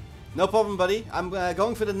 No problem, buddy. I'm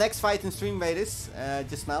going for the next fight in Stream Raiders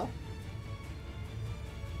just now.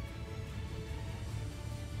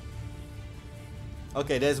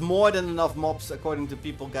 Okay, there's more than enough mobs according to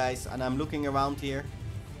people, guys, and I'm looking around here.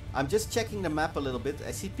 I'm just checking the map a little bit.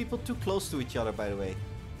 I see people too close to each other, by the way.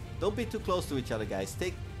 Don't be too close to each other, guys.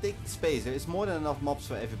 Take space. There is more than enough mobs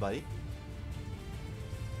for everybody.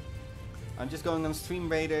 I'm just going on Stream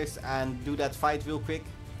Raiders and do that fight real quick.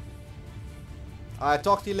 Alright,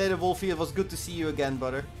 talk to you later, Wolfie. It was good to see you again,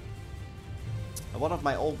 brother. One of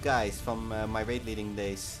my old guys from my raid leading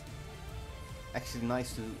days. Actually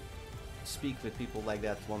nice to speak with people like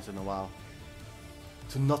that once in a while.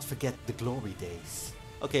 To not forget the glory days.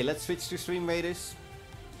 Okay, let's switch to Stream Raiders.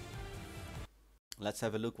 Let's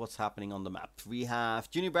have a look what's happening on the map. We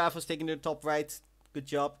have Junior Bravo's taking the top right. Good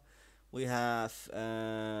job. We have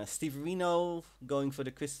Steverino going for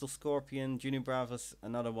the Crystal Scorpion. Junior Bravos,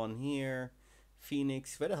 another one here.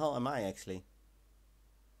 Phoenix. Where the hell am I actually?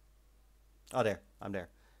 Oh, there. I'm there.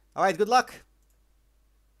 Alright, good luck.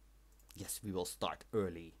 Yes, we will start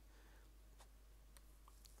early.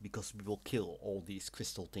 Because we will kill all these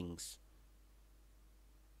crystal things.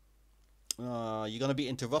 You're gonna be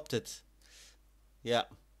interrupted. Yeah.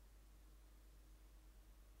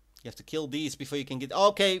 You have to kill these before you can get...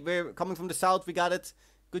 Okay, we're coming from the south. We got it.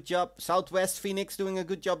 Good job. Southwest, Phoenix doing a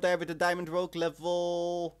good job there with the Diamond Rogue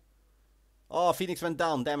level. Oh, Phoenix went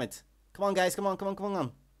down. Damn it. Come on, guys. Come on, come on, come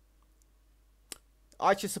on.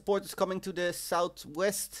 Archer support is coming to the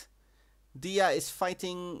southwest. Dia is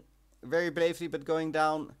fighting very bravely, but going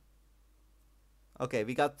down. Okay,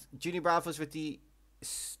 we got Junior Bravos with the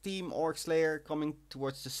Steam Orc Slayer coming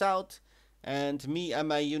towards the south. And me and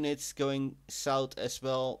my units going south as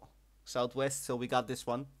well. Southwest, so we got this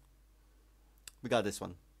one. We got this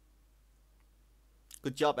one.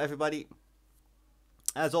 Good job, everybody.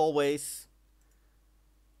 As always,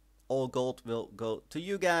 all gold will go to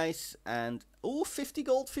you guys. And, ooh, 50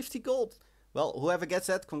 gold, 50 gold. Well, whoever gets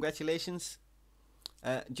that, congratulations.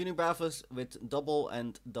 Junior Bravos with double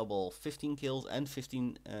and double. 15 kills and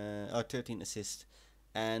 13 assists.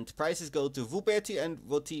 And prizes go to Vuberti and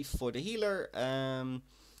Roti for the healer.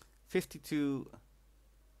 52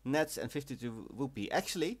 nets and 52 Whoopie.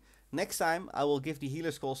 Actually, next time I will give the healer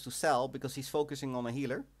scrolls to Sal because he's focusing on a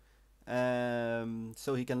healer.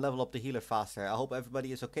 So he can level up the healer faster. I hope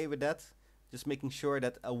everybody is okay with that. Just making sure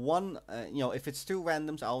that if it's 2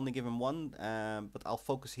 randoms, I'll only give him 1. But I'll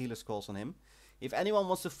focus healer scrolls on him. If anyone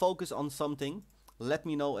wants to focus on something, let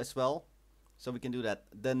me know as well. So we can do that.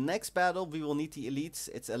 The next battle, we will need the elites.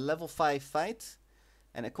 It's a level 5 fight.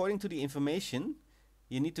 And according to the information,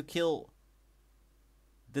 you need to kill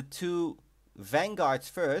the 2 vanguards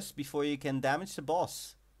first before you can damage the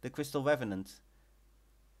boss, the Crystal Revenant.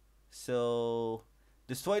 So,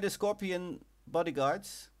 destroy the Scorpion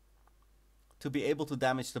bodyguards to be able to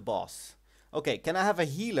damage the boss. Okay, can I have a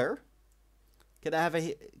healer? Can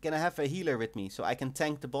I have a healer with me so I can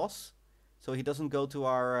tank the boss? So he doesn't go to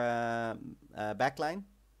our backline.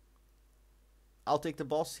 I'll take the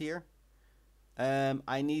boss here.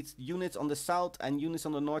 I need units on the south and units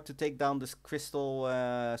on the north to take down the crystal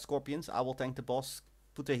scorpions. I will tank the boss.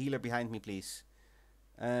 Put a healer behind me, please.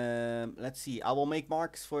 Let's see. I will make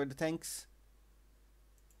marks for the tanks.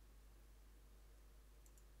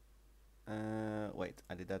 Wait,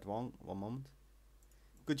 I did that wrong. One moment.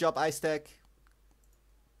 Good job, Ice Tech.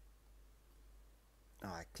 Oh,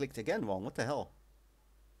 I clicked again wrong. What the hell?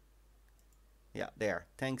 Yeah, there.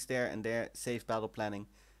 Tanks there and there. Safe battle planning.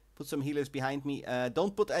 Put some healers behind me.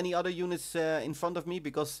 Don't put any other units in front of me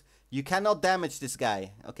because you cannot damage this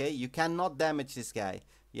guy. Okay? You cannot damage this guy.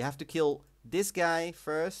 You have to kill this guy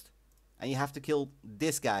first. And you have to kill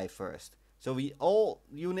this guy first. So all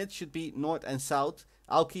units should be north and south.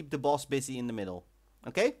 I'll keep the boss busy in the middle.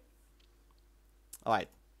 Okay? Alright.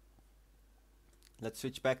 Let's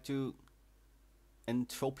switch back to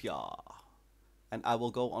Entropia. And I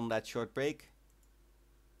will go on that short break.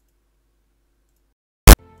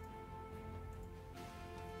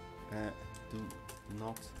 Do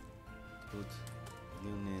not put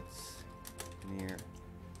units near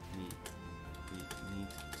me. We need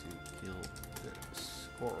to kill the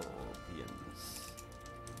scorpions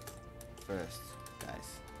first,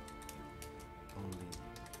 guys. Only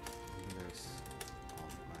healers on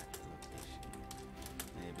my location.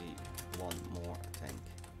 Maybe one more tank.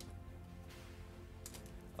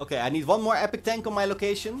 Okay, I need one more epic tank on my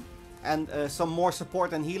location and some more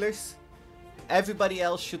support and healers. Everybody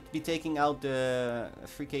else should be taking out the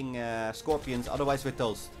freaking scorpions, otherwise we're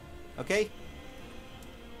toast. Okay?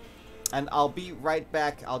 And I'll be right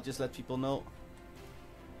back. I'll just let people know.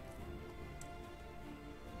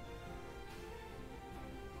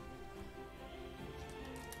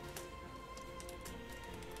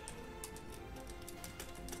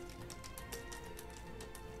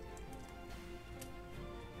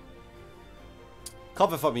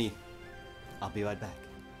 Cover for me. I'll be right back.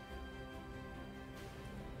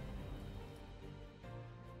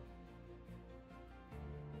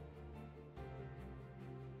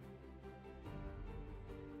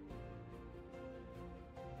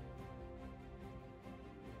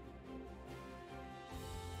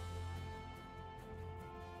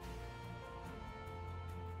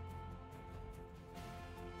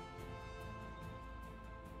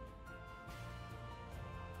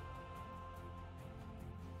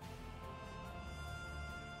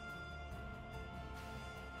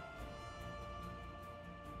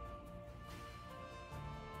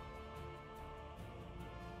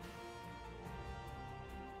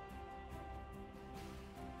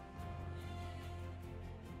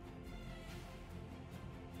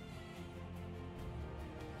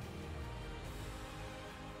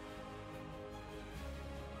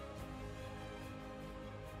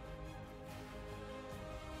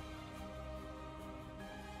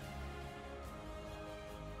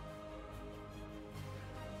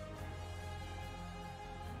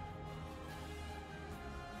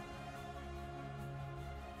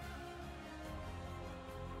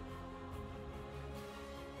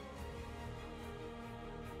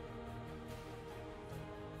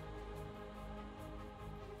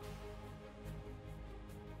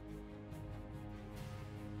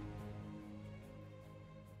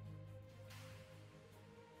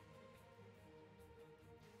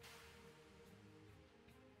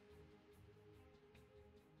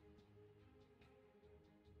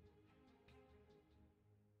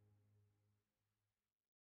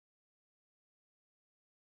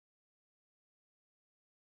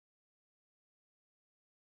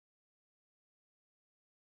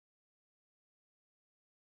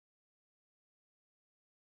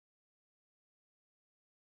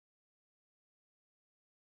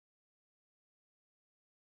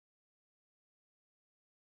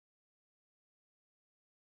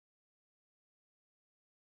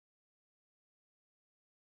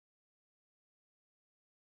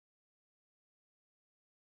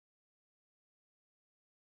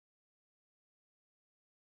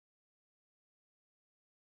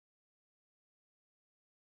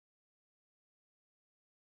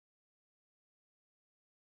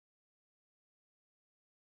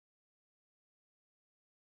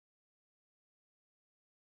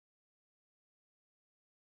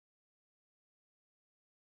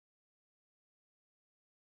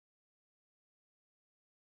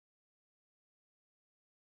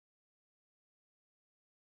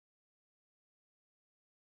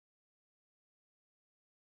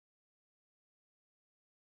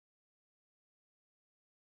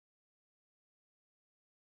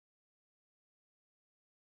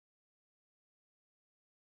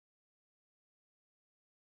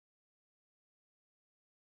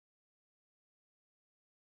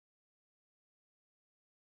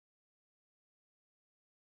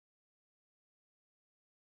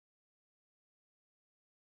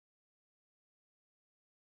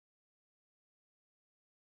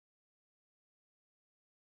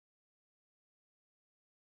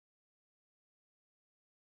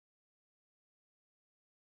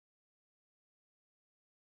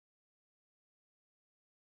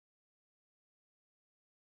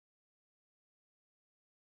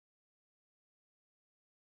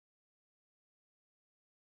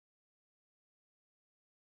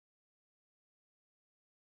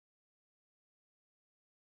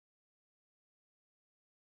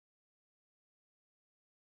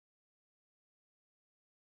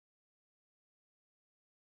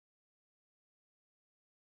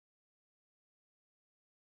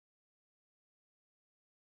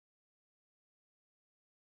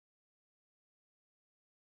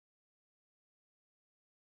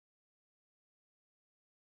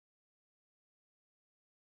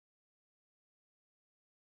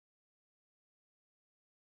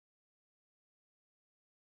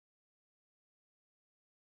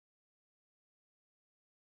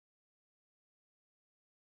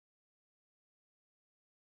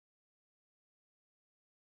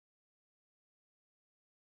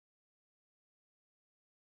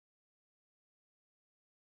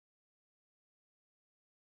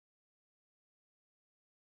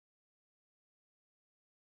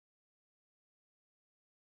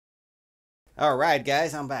 Alright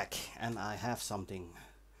guys, I'm back and I have something.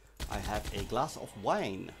 I have a glass of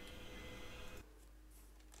wine.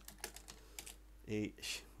 A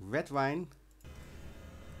red wine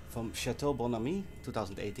from Chateau Bonami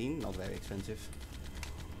 2018, not very expensive.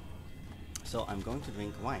 So I'm going to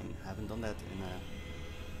drink wine. I haven't done that in a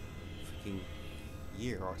freaking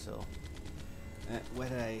year or so. Where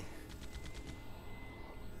did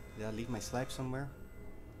I leave my slab somewhere?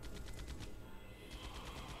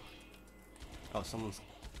 Oh, someone's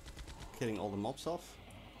killing all the mobs off.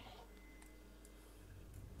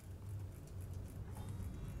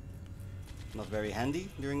 Not very handy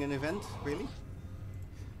during an event, really.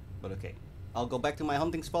 But okay. I'll go back to my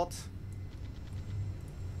hunting spot.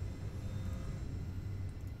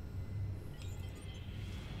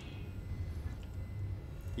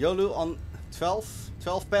 Yolu on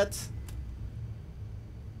 12 pet.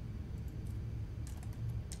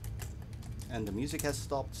 And the music has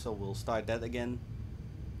stopped, so we'll start that again.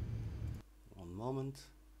 One moment.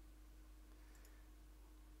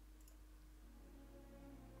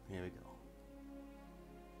 Here we go.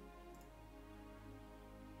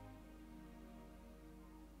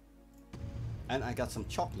 And I got some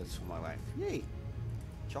chocolates for my wife. Yay!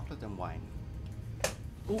 Chocolate and wine.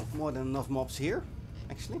 Ooh, more than enough mobs here,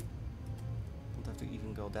 actually. Don't have to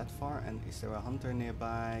even go that far. And is there a hunter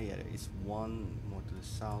nearby? Yeah, there is one more to the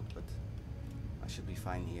south, but I should be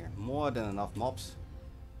fine here. More than enough mobs.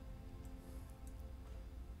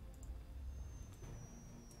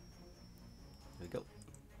 There we go.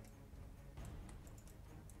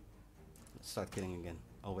 Let's start killing again.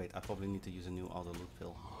 Oh wait, I probably need to use a new auto loot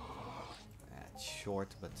pill. It's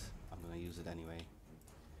short, but I'm gonna use it anyway.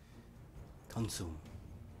 Consume.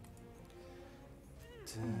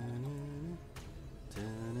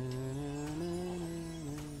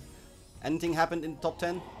 Anything happened in the top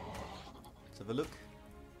 10? Let's have a look.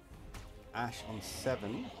 Ash on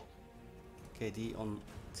 7. KD on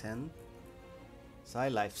 10.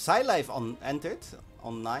 Psylife on entered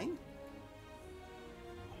on 9.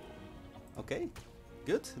 Okay.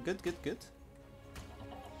 Good.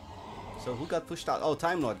 So who got pushed out? Oh,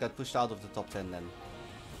 Time Lord got pushed out of the top 10 then.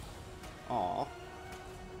 Aww.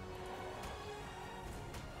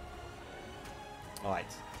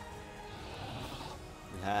 Alright.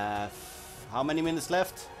 We have how many minutes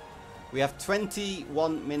left? We have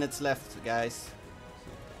 21 minutes left, guys.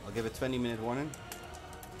 So I'll give a 20-minute warning.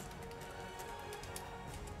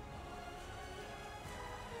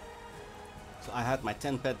 So I had my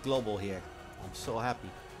 10 pet global here. I'm so happy.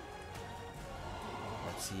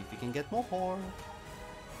 Let's see if we can get more.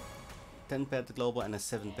 10 pet global and a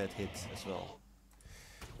 7 pet hit as well.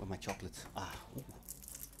 With my chocolate. Ah, ooh.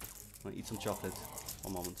 I'm gonna eat some chocolate.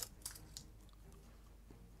 One moment.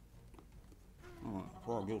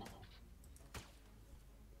 Oh, good.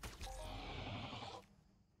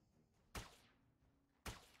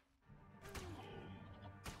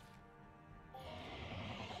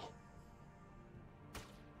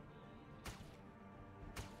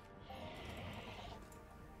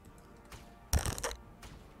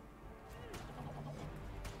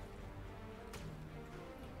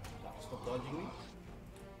 Stop dodging me.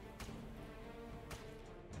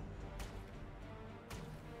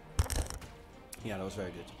 Yeah, that was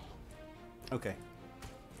very good. Okay.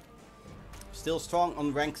 Still strong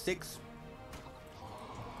on rank 6.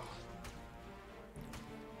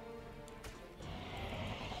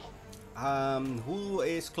 Who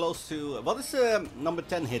is close to... What is number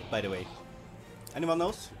 10 hit, by the way? Anyone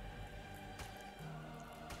knows?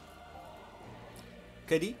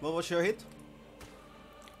 KD, what was your hit?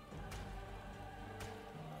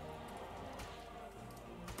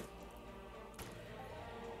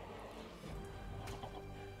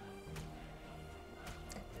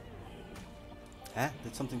 Huh?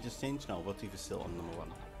 Did something just change? No, Votiv is still on number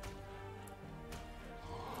 1.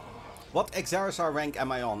 What Exarisar rank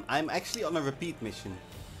am I on? I'm actually on a repeat mission.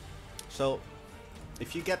 So,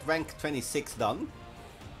 if you get rank 26 done,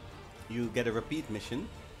 you get a repeat mission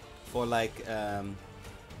for like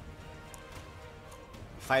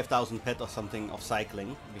 5,000 pet or something of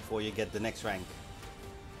cycling before you get the next rank.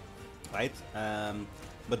 Right?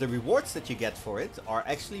 But the rewards that you get for it are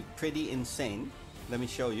actually pretty insane. Let me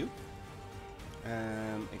show you.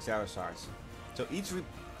 Exarisars. So each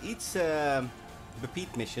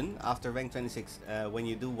repeat mission after rank 26, when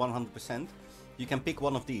you do 100%, you can pick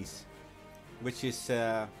one of these, which is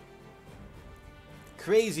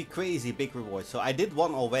crazy big reward. So I did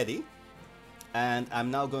one already, and I'm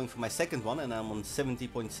now going for my second one, and I'm on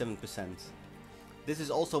 70.7%. This is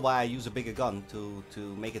also why I use a bigger gun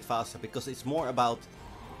to make it faster, because it's more about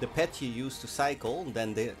the pet you use to cycle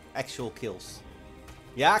than the actual kills.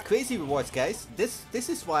 Yeah, crazy rewards, guys. This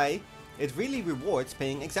is why it really rewards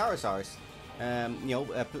paying Exarosaurs.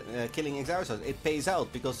 Killing Exarosaurs. It pays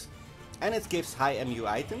out because, and it gives high MU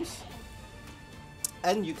items,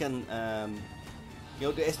 and you can,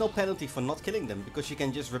 there is no penalty for not killing them because you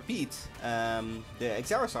can just repeat the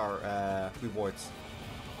Exarosaur rewards,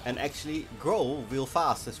 and actually grow real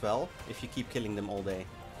fast as well if you keep killing them all day.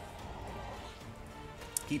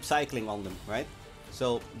 Keep cycling on them, right?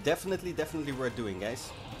 So definitely worth doing,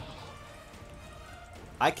 guys.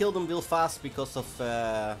 I kill them real fast because of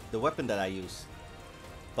the weapon that I use.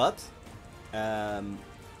 But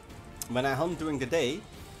when I hunt during the day,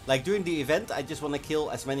 like during the event, I just want to kill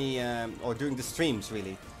as many, or during the streams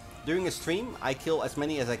really. During a stream, I kill as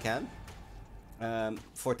many as I can.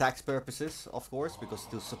 For tax purposes, of course, because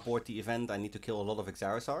to support the event I need to kill a lot of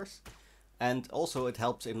Exarosaurs. And also it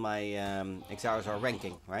helps in my Exarosaur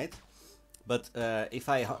ranking, right? But if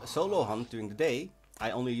I solo hunt during the day, I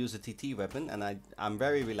only use a TT weapon, and I'm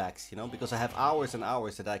very relaxed, because I have hours and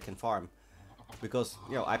hours that I can farm. Because,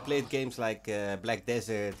 I played games like Black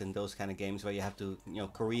Desert and those kind of games where you have to,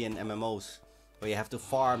 Korean MMOs, where you have to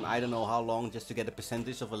farm I don't know how long just to get a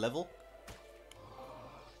percentage of a level.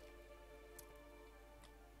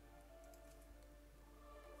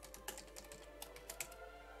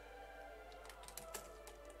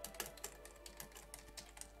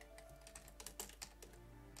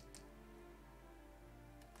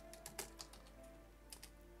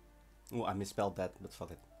 Oh, I misspelled that, but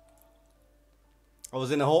fuck it. I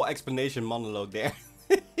was in a whole explanation monologue there.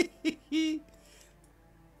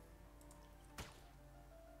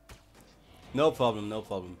 No problem, no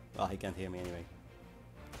problem. Well, he can't hear me anyway.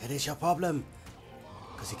 It is your problem!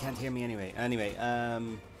 Because he can't hear me anyway. Anyway,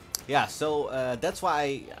 yeah, so that's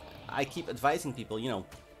why I keep advising people,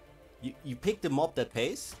 you pick the mob that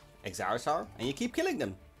pays, Exarosaur, and you keep killing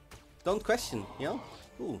them. Don't question,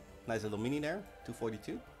 Ooh, nice little mini there,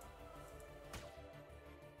 242.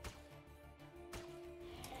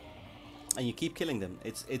 And you keep killing them.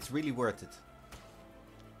 It's really worth it.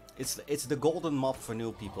 It's the golden mob for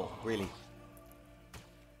new people, really.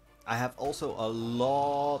 I have also a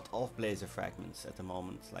lot of blazer fragments at the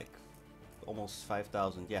moment, like almost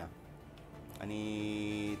 5,000. Yeah, I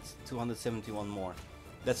need 271 more.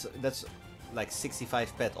 That's like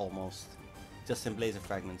 65 pet almost, just in blazer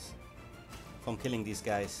fragments from killing these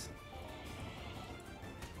guys.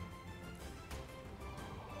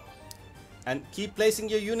 And keep placing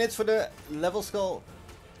your units for the level skull.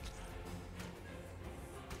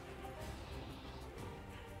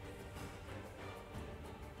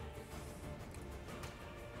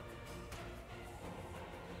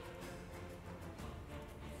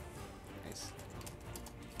 Nice.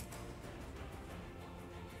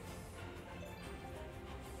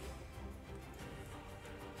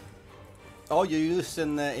 Oh, you used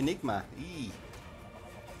an Enigma. Eee.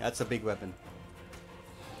 That's a big weapon.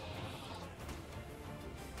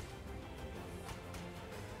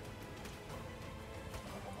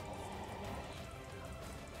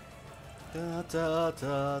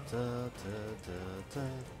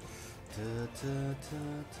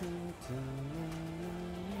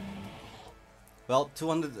 Well,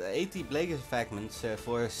 280 blazer fragments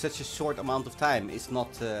for such a short amount of time is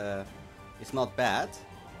not bad,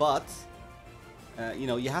 but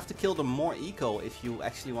you have to kill them more eco if you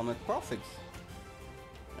actually want to profit.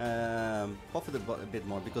 Profit a bit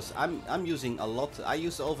more, because I'm using a lot. I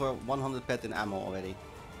use over 100 pet in ammo already.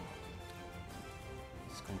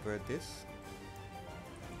 Let's convert this.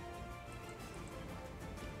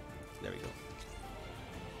 There we go.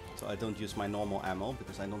 So I don't use my normal ammo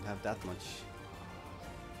because I don't have that much.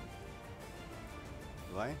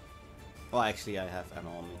 Do I? Well, actually I have ammo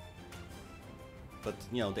on me. But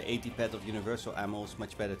the 80 pet of universal ammo is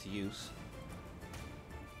much better to use.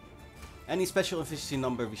 Any special efficiency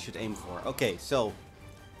number we should aim for. Okay, so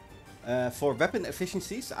for weapon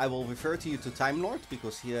efficiencies, I will refer to you to Time Lord,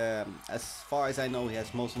 because he, as far as I know, he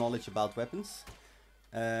has most knowledge about weapons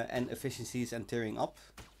and efficiencies and tearing up.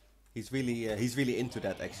 He's really into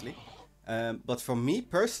that actually. But for me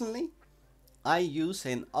personally, I use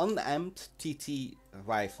an unamped TT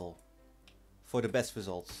rifle for the best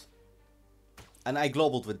results. And I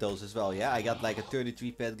globaled with those as well, yeah. I got like a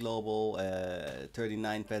 33 pet global,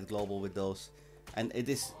 39 pet global with those. And it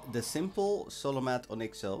is the simple Solomat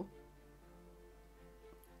Onyxo.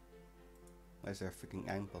 Why is there a freaking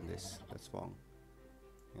amp on this? That's wrong.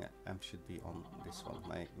 Yeah, amp should be on this one,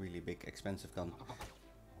 my really big expensive gun.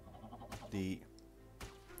 The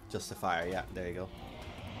Justifier, yeah, there you go.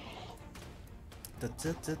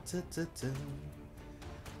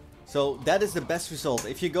 So that is the best result.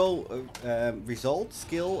 If you go result,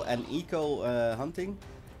 skill and eco hunting,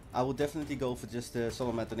 I would definitely go for just the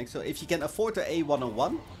Solomatonic. So if you can afford the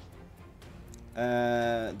A101,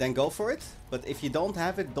 then go for it. But if you don't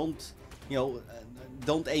have it, don't, you know,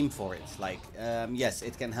 don't aim for it. Like, yes,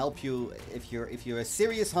 it can help you if you're a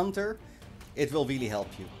serious hunter. It will really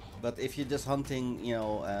help you. But if you're just hunting, you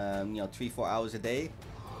know, 3-4 hours a day,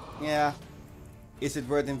 yeah, is it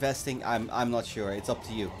worth investing? I'm not sure. It's up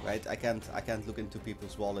to you, right? I can't look into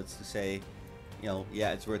people's wallets to say, you know,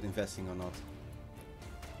 yeah, it's worth investing or not.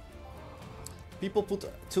 People put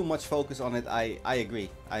too much focus on it. I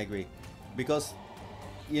agree. I agree. Because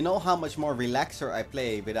you know how much more relaxer I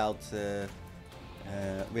play without the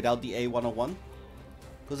A101?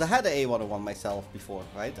 Because I had an A101 myself before,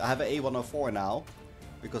 right? I have an A104 now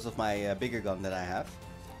because of my bigger gun that I have.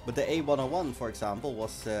 But the A101, for example,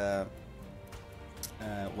 was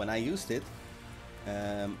when I used it,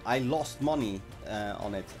 I lost money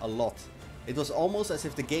on it a lot. It was almost as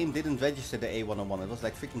if the game didn't register the A101. It was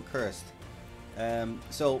like freaking cursed.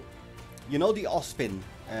 So, you know the Ospin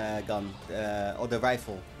gun, or the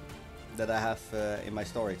rifle that I have in my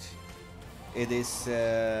storage. It is,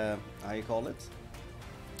 how you call it?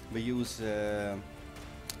 We use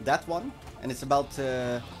that one, and it's about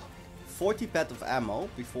 40 pet of ammo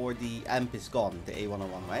before the amp is gone, the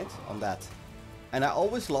A101, right? On that. And I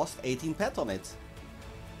always lost 18 pet on it.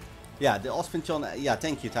 Yeah, the Ospinchon, yeah,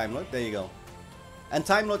 thank you, Time Lord, there you go. And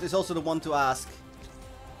Time Lord is also the one to ask.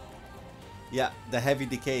 Yeah, the heavy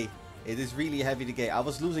decay. It is really heavy decay. I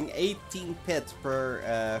was losing 18 pet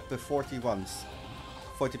per 40 ones.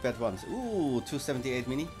 40 pet ones. Ooh, 278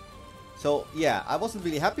 mini. So yeah, I wasn't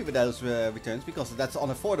really happy with those returns because that's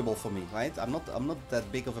unaffordable for me, right? I'm not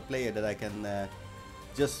that big of a player that I can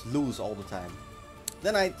just lose all the time.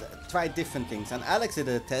 Then I tried different things, and Alex did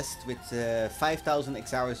a test with 5,000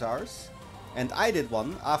 XRSRs, and I did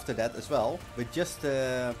one after that as well with just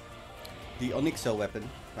the Onyxo weapon,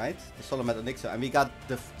 right? The Solomet Onyxo, and we got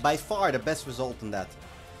by far the best result in that.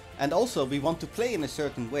 And also we want to play in a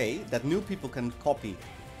certain way that new people can copy,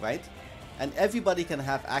 right? And everybody can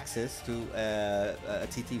have access to a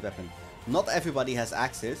TT weapon. Not everybody has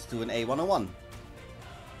access to an A101.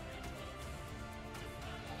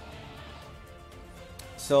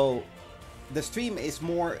 So the stream is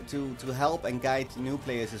more to help and guide new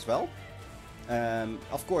players as well.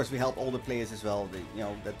 Of course, we help older players as well. You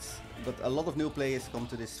know, but a lot of new players come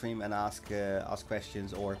to this stream and ask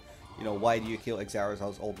questions, or you know, why do you kill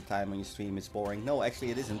Exarazals all the time on your stream? It's boring. No,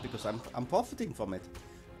 actually, it isn't, because I'm profiting from it.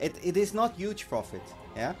 It is not huge profit.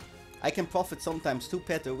 Yeah, I can profit sometimes 2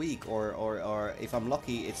 pet a week, or if I'm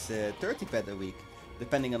lucky, it's 30 pet a week,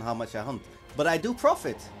 depending on how much I hunt. But I do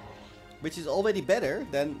profit, which is already better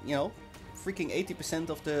than, you know, freaking 80%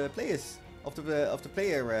 of the players of the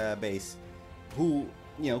player base, who,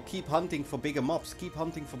 you know, keep hunting for bigger mobs,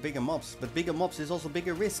 but bigger mobs is also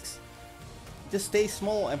bigger risks. Just stay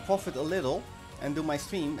small and profit a little and do my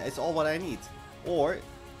stream, it's all what I need. Or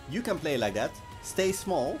you can play like that, stay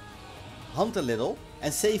small, hunt a little,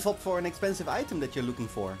 and save up for an expensive item that you're looking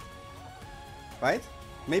for, right?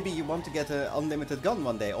 Maybe you want to get an unlimited gun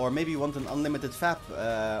one day, or maybe you want an unlimited FAP,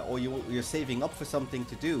 or you're saving up for something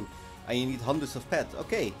to do and you need hundreds of pet.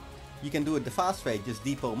 Okay, you can do it the fast way, just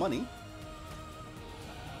depot money.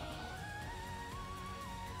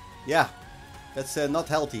 Yeah, that's not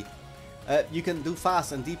healthy. You can do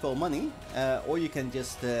fast and depot money, or you can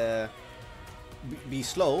just be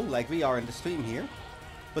slow, like we are in the stream here,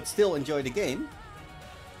 but still enjoy the game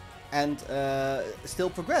and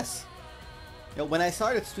still progress. You know, when I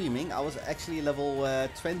started streaming, I was actually level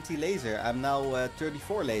 20 laser. I'm now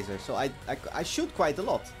 34 laser, so I shoot quite a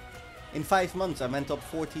lot. In 5 months, I went up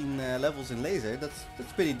 14 levels in laser.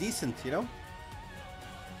 That's pretty decent, you know.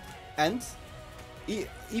 And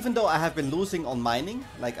even though I have been losing on mining,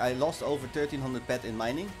 like I lost over 1300 pet in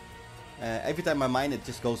mining. Every time I mine, it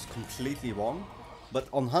just goes completely wrong. But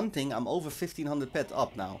on hunting, I'm over 1500 pet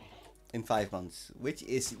up now in 5 months, which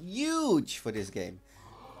is huge for this game.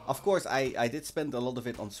 Of course, I did spend a lot of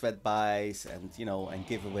it on sweat buys and, you know, and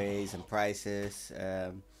giveaways and prizes.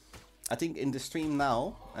 I think in the stream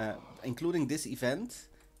now, including this event,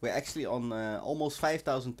 we're actually on almost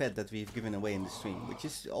 5,000 pet that we've given away in the stream, which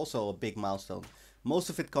is also a big milestone. Most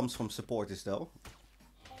of it comes from supporters though.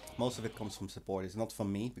 Most of it comes from supporters, not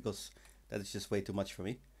from me, because that is just way too much for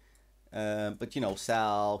me. But you know,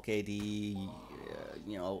 Sal, KD,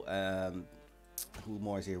 you know, who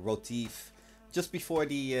more is here? Rotif. Just before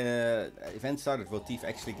the event started, Rotif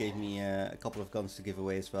actually gave me a couple of guns to give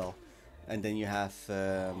away as well. And then you have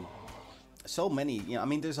so many, you know, I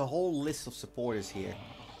mean, there's a whole list of supporters here.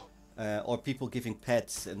 Or people giving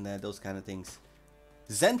pets and those kind of things.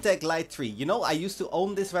 Zentech Light 3. You know, I used to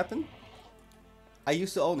own this weapon. I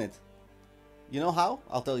used to own it. You know how?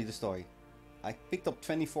 I'll tell you the story. I picked up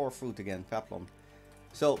 24 fruit again, Paplon.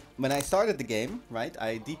 So, when I started the game, right,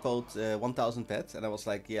 I depoted 1000 pets. And I was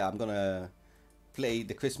like, yeah, I'm gonna play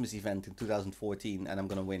the Christmas event in 2014 and I'm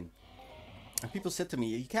gonna win. And people said to me,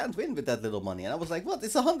 you can't win with that little money. And I was like, what?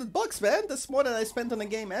 It's $100, man. That's more than I spent on a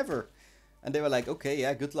game ever. And they were like, okay,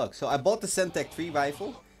 yeah, good luck. So I bought the Zentech 3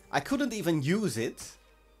 rifle. I couldn't even use it.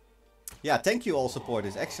 Yeah, thank you all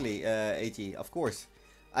supporters. Actually, AG, of course.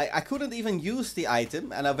 I couldn't even use the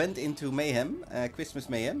item. And I went into Mayhem, Christmas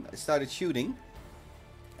Mayhem. I started shooting.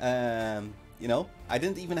 You know, I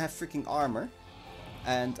didn't even have freaking armor.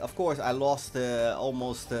 And of course, I lost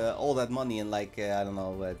almost all that money in like, I don't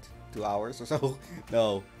know, 2 hours or so.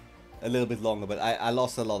 No, a little bit longer, but I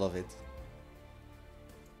lost a lot of it.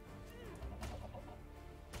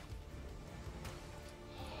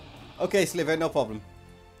 Okay, Sliver, no problem.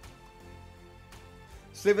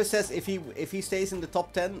 Sliver says if he stays in the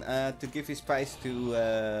top 10 to give his prize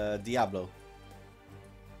to Diablo.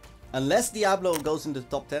 Unless Diablo goes in the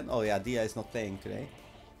top 10. Oh yeah, Dia is not playing today.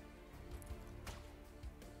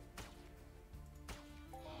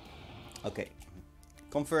 Okay.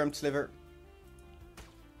 Confirmed, Sliver.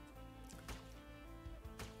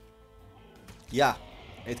 Yeah,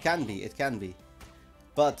 it can be, it can be.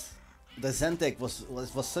 But the Zentech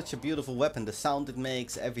was such a beautiful weapon. The sound it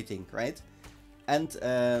makes, everything, right?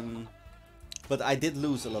 And but I did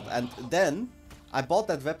lose a lot. And then I bought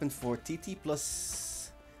that weapon for TT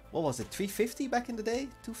plus, what was it, 350 back in the day?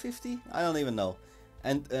 250? I don't even know.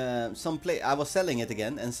 And I was selling it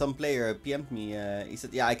again, and some player PM'd me. He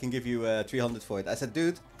said, yeah, I can give you 300 for it. I said,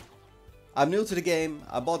 dude, I'm new to the game.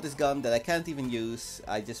 I bought this gun that I can't even use.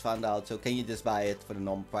 I just found out, so can you just buy it for the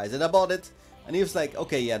normal price? And I bought it. And he was like,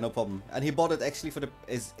 okay, yeah, no problem. And he bought it actually for the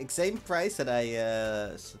same price that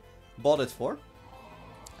I bought it for.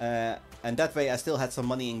 And that way I still had some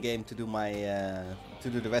money in game to do my to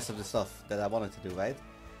do the rest of the stuff that I wanted to do, right?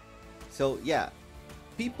 So yeah,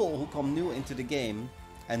 people who come new into the game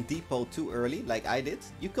and depot too early, like I did,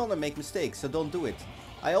 you're gonna make mistakes, so don't do it.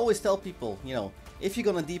 I always tell people, you know, if you're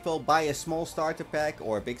gonna depot, buy a small starter pack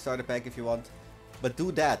or a big starter pack if you want. But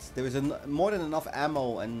do that. There is more than enough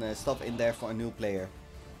ammo and stuff in there for a new player.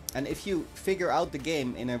 And if you figure out the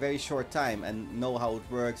game in a very short time and know how it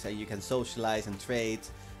works and you can socialize and trade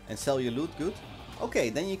and sell your loot good,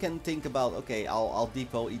 okay, then you can think about, okay, I'll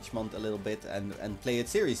depot each month a little bit and play it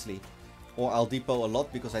seriously. Or I'll depot a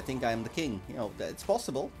lot because I think I am the king. You know, it's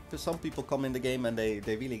possible. Because some people come in the game and they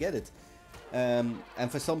really get it.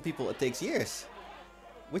 And for some people it takes years.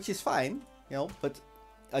 Which is fine, you know, but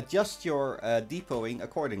adjust your depoting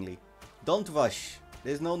accordingly. Don't rush.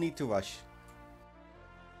 There's no need to rush.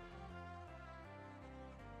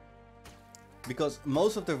 Because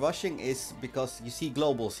most of the rushing is because you see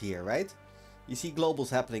globals here, right? You see globals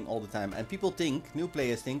happening all the time. And people think, new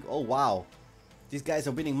players think, oh wow, these guys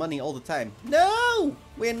are winning money all the time. No,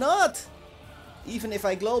 we're not. Even if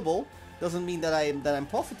I global, doesn't mean that I'm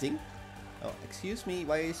profiting. Oh, excuse me,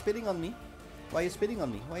 why are you spitting on me? Why are you spitting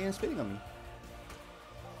on me? Why are you spitting on me?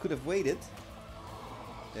 Could have waited.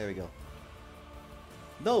 There we go.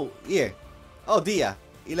 No, here. Oh, Dia.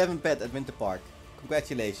 11 pet at Winter Park.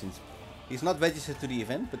 Congratulations. He's not registered to the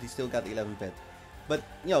event, but he still got 11 pet. But,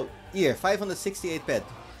 you know, here, 568 pet.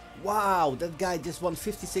 Wow, that guy just won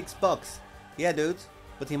 56 bucks. Yeah, dude.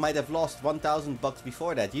 But he might have lost 1,000 bucks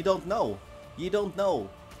before that. You don't know. You don't know.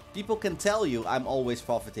 People can tell you I'm always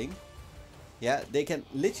profiting. Yeah, they can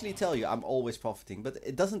literally tell you I'm always profiting. But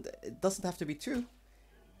it doesn't have to be true.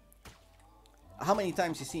 How many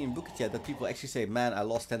times you see in Booker Chat that people actually say, man, I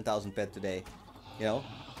lost 10,000 pet today. You know?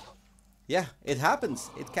 Yeah, it happens.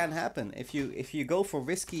 It can happen. If you go for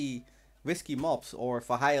risky mobs or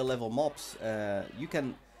for higher level mobs, you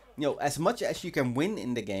can, you know, as much as you can win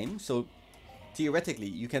in the game. So theoretically,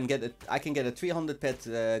 you can get I can get a 300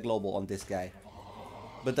 pet global on this guy.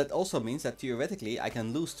 But that also means that theoretically I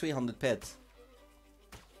can lose 300 pet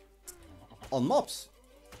on mobs.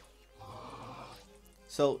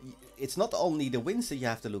 So it's not only the wins that you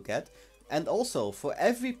have to look at, and also for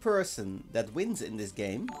every person that wins in this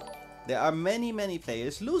game, there are many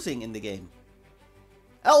players losing in the game.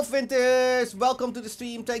 Elf Winters, welcome to the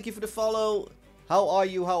stream. Thank you for the follow. How are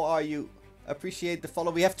you? How are you? Appreciate the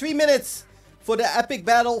follow. We have 3 minutes for the epic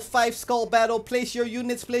battle, 5 skull battle. Place your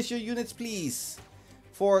units, please.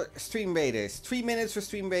 For Stream Raiders. 3 minutes for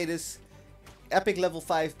Stream Raiders. Epic level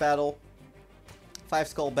 5 battle. 5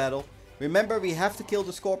 skull battle. Remember, we have to kill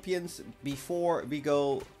the scorpions before we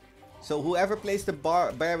go So whoever placed the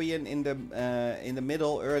barbarian in the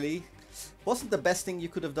middle early wasn't the best thing you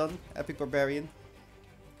could have done, Epic Barbarian.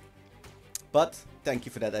 But thank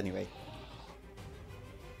you for that anyway.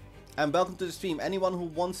 And welcome to the stream. Anyone who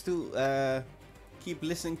wants to keep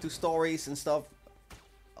listening to stories and stuff,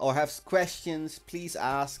 or have questions, please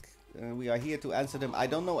ask. We are here to answer them. I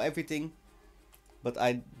don't know everything, but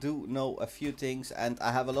I do know a few things, and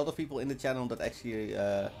I have a lot of people in the channel that actually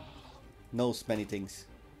knows many things.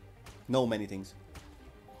 Know many things.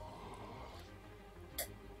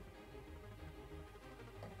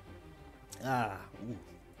 Ah, ooh.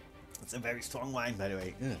 It's a very strong wine, by the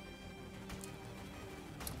way.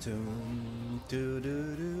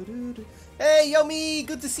 Hey, Yomi!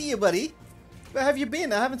 Good to see you, buddy. Where have you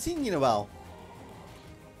been? I haven't seen you in a while.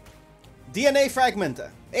 DNA fragment.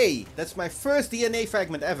 Hey, that's my first DNA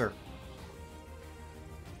fragment ever.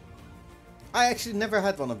 I actually never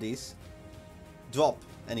had one of these. Drop,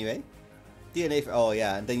 anyway. DNA. Oh,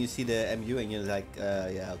 yeah. And then you see the MU and you're like,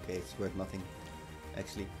 yeah, okay, it's worth nothing.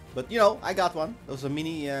 Actually. But, you know, I got one. There was a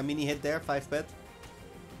mini hit there. 5-bet.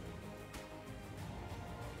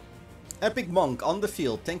 Epic Monk on the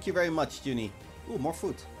field. Thank you very much, Junie. Ooh, more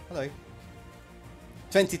food. Hello.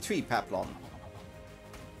 23 Paplon.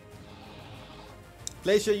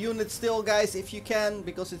 Place your unit still, guys, if you can,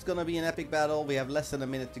 because it's gonna be an epic battle. We have less than a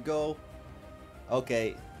minute to go.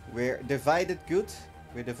 Okay, we're divided good.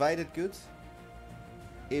 We're divided good.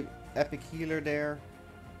 Epic healer there.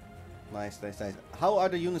 Nice, nice, nice. How are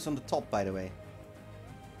the units on the top, by the way?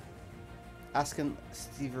 Asken,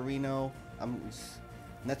 Steverino,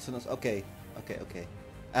 Netsonos. Okay, okay, okay.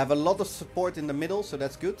 I have a lot of support in the middle, so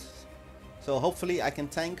that's good. So hopefully I can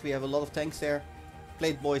tank. We have a lot of tanks there.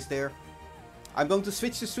 Plate boys there. I'm going to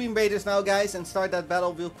switch to Stream Raiders now, guys, and start that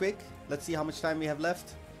battle real quick. Let's see how much time we have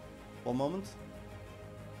left. 1 moment.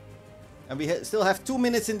 And we still have 2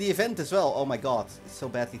 minutes in the event as well. Oh my god, it's so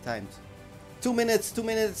badly timed. 2 minutes, 2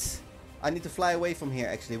 minutes. I need to fly away from here,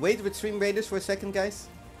 actually. Wait with Stream Raiders for a second, guys.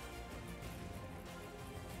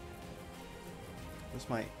 Where's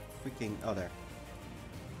my freaking... Oh, there.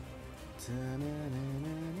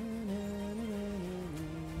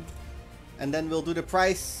 And then we'll do the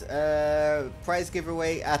prize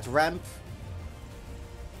giveaway at ramp.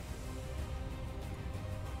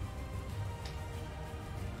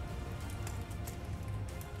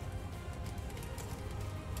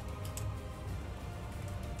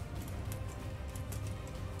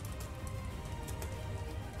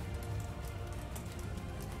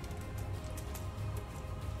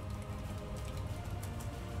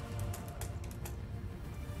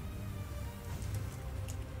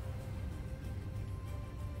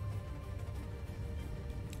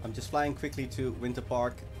 I'm just flying quickly to Winter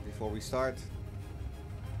Park before we start.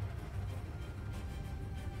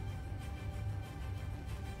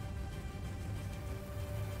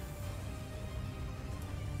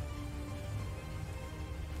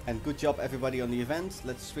 And good job everybody on the event.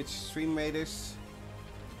 Let's switch Stream Raiders.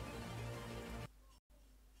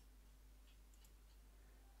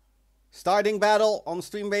 Starting battle on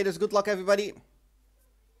Stream Raiders. Good luck everybody.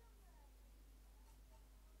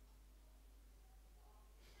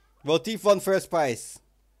 Motif won first prize.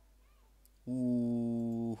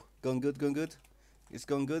 Ooh, going good, going good. It's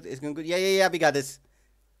going good, it's going good. Yeah, yeah, yeah, we got this.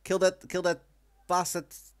 Kill that bastard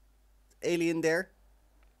alien there.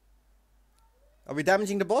 Are we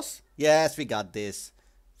damaging the boss? Yes, we got this.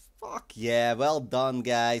 Fuck yeah, well done,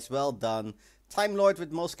 guys, well done. Time Lord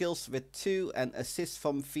with most kills with 2 and assist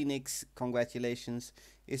from Phoenix. Congratulations.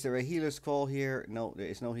 Is there a healer's call here? No, there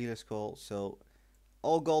is no healer's call. So,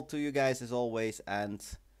 all gold to you guys as always, and...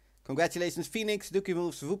 Congratulations, Phoenix, Dookie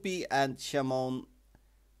Moves, Whoopi, and Shamon.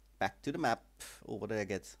 Back to the map. Oh, what did I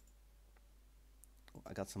get? Oh,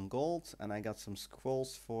 I got some gold, and I got some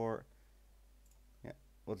scrolls for... Yeah,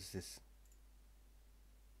 what is this?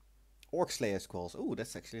 Orc Slayer scrolls. Oh,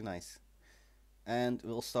 that's actually nice. And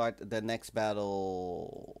we'll start the next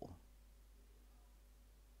battle.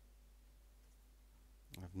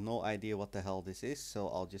 I have no idea what the hell this is, so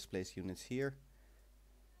I'll just place units here.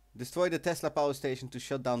 Destroy the Tesla power station to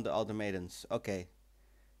shut down the automatons. Okay.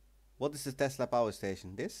 What is the Tesla power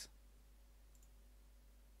station? This?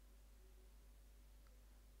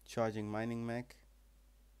 Charging mining mech.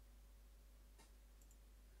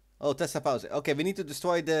 Oh, Tesla power station. Okay, we need to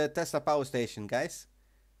destroy the Tesla power station, guys.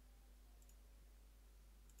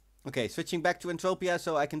 Okay, switching back to Entropia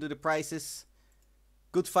so I can do the prizes.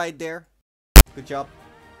 Good fight there. Good job.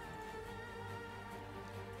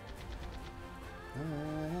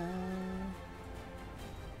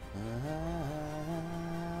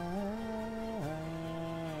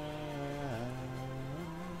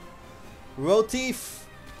 Rotif!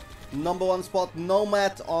 Number 1 spot,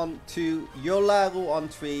 Nomad on 2, Yolaru on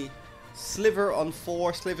 3, Sliver on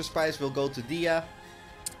 4. Sliver's prize will go to Dia.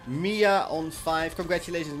 Mia on 5.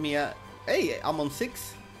 Congratulations, Mia. Hey, I'm on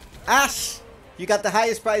 6. Ash, you got the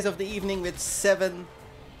highest prize of the evening with 7.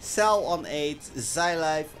 Sal on 8.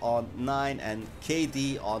 Zylife on 9. And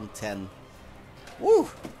KD on 10. Woo!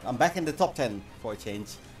 I'm back in the top 10 for a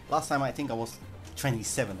change. Last time I think I was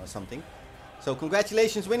 27 or something. So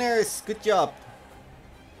congratulations, winners. Good job.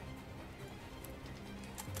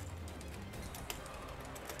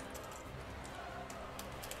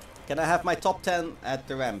 Can I have my top 10 at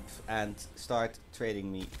the ramp and start trading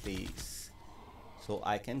me, please? So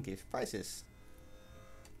I can give prizes.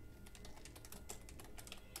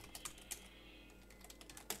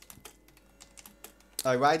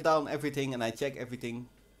 I write down everything and I check everything.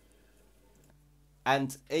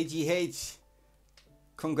 And AGH,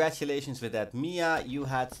 congratulations with that. Mia, you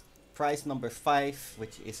had prize number 5,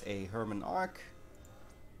 which is a Herman Arc.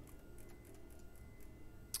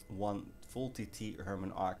 1 full TT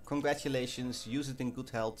Herman Arc. Congratulations, use it in good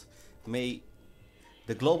health. May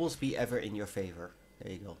the globals be ever in your favor.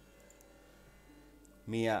 There you go.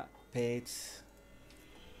 Mia paid.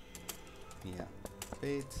 Mia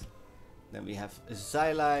paid. Then we have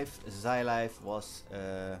Zylife. Zylife was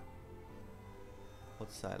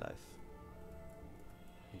what's Zylife?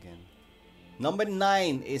 Again. Number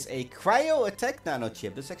 9 is a Cryo Attack Nano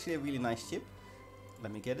chip. That's actually a really nice chip.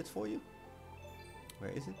 Let me get it for you.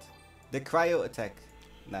 Where is it? The Cryo Attack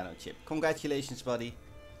Nano chip. Congratulations, buddy.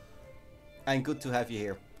 And good to have you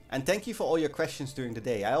here. And thank you for all your questions during the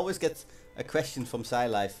day. I always get a question from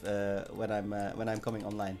Zylife when I'm coming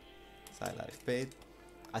online. Zylife paid.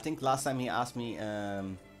 I think last time he asked me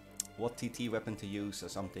what TT weapon to use or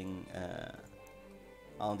something.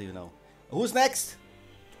 I don't even know. Who's next?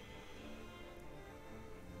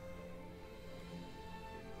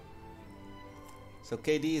 So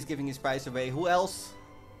KD is giving his prize away. Who else?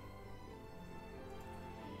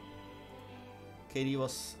 KD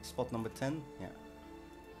was spot number 10. Yeah.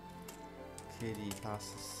 KD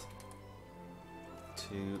passes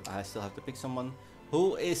to... I still have to pick someone.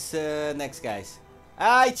 Who is next, guys?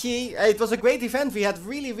 Hi, Chi. It was a great event. We had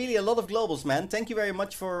really a lot of globals, man. Thank you very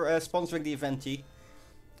much for sponsoring the event, Chi.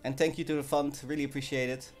 And thank you to the fund. Really appreciate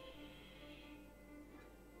it.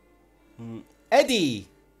 Eddie!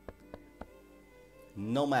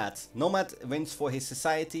 Nomad. Nomad wins for his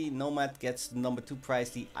society. Nomad gets the number 2 prize,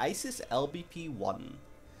 the ISIS LBP1.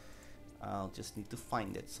 I'll just need to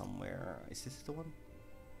find it somewhere. Is this the one?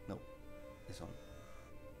 No. This one.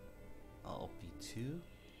 LP2.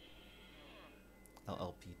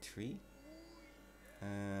 LLP3.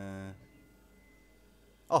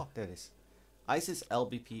 Oh, there it is. ISIS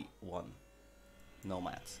LBP1.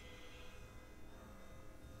 Nomad.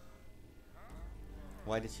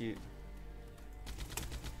 Why did you...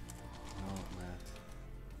 Nomad.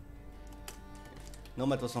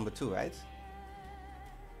 Nomad was number 2, right?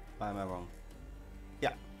 Why am I wrong?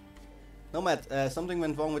 Yeah. Nomad, something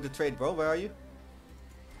went wrong with the trade, bro. Where are you?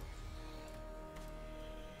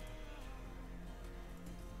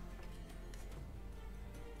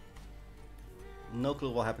 No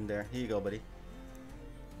clue what happened there. Here you go, buddy.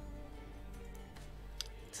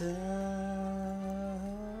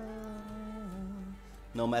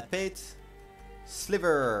 Nomad paid.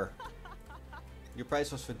 Sliver. Your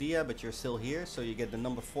prize was for Dia, but you're still here, so you get the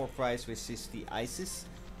number 4 prize, which is the ISIS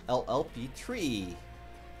LLP3.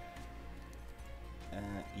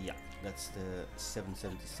 Yeah, that's the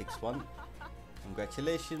 776 one.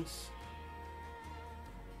 Congratulations.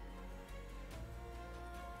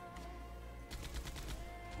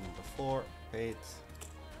 Number 4 paid.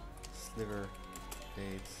 Sliver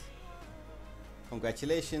paid.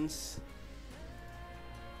 Congratulations.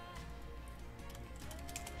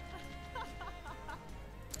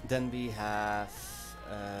 Then we have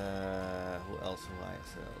who else?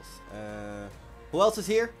 Who else is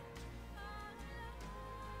here?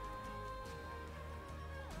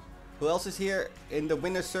 Who else is here in the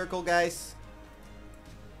winner's circle, guys?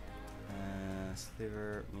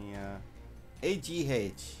 Sliver, Mia,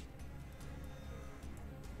 AGH.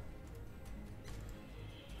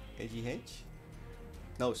 AGH?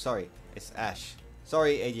 No, sorry, it's Ash.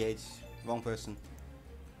 Sorry, AGH, wrong person.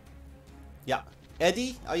 Yeah.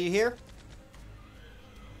 Eddie, are you here?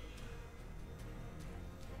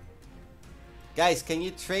 Guys, can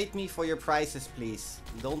you trade me for your prizes, please?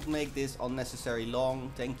 Don't make this unnecessarily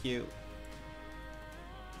long. Thank you.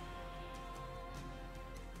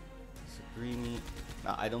 Supreme.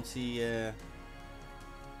 No, I don't see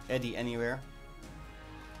Eddie anywhere.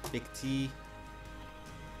 Big T.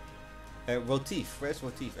 Rotif. Where's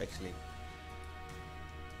Rotif, actually?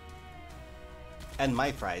 And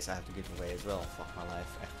my prize I have to give away as well. Fuck my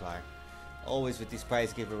life, echt waar. Always with these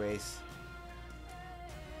prize giveaways.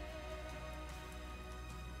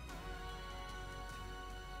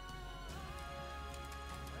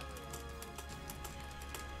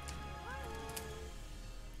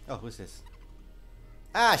 Oh, who's this?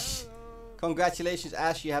 Ash! Congratulations,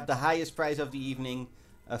 Ash. You have the highest prize of the evening.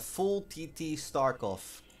 A full TT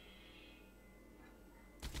Starkov.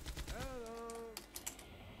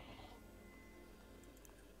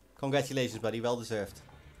 Congratulations, buddy. Well deserved.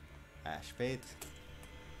 Ash paid.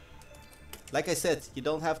 Like I said, you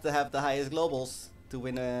don't have to have the highest globals to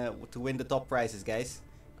win the top prizes, guys.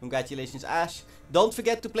 Congratulations, Ash. Don't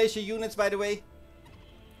forget to place your units, by the way.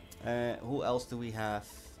 Who else do we have?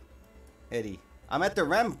 Eddie. I'm at the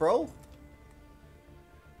ramp, bro.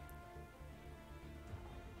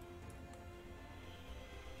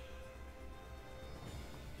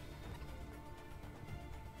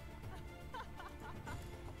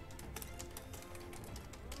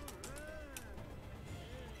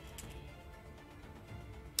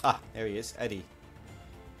 Ah, there he is, Eddie.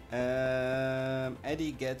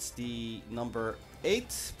 Eddie gets the number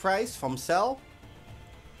 8 prize from Cell.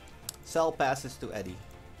 Cell passes to Eddie.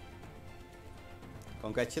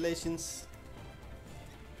 Congratulations.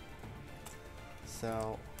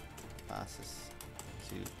 Cell passes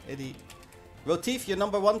to Eddie. Rotif, your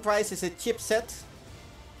number 1 prize is a chipset.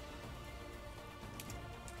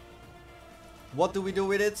 What do we do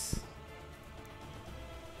with it?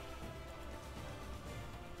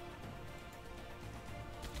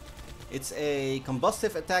 It's a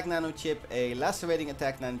combustive attack nano chip, a lacerating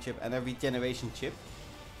attack nano chip, and a regeneration chip.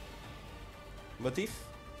 Motif?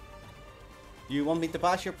 You want me to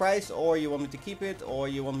pass your price, or you want me to keep it, or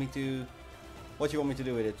you want me to... What you want me to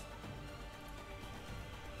do with it?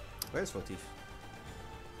 Where's Motif?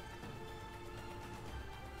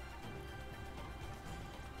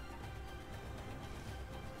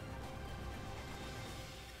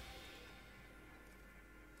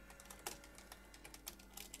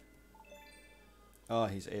 Oh,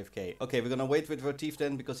 he's AFK. Okay, we're gonna wait with Rotif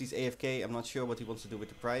then, because he's AFK. I'm not sure what he wants to do with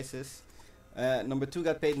the prices. Number 2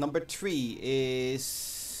 got paid. Number 3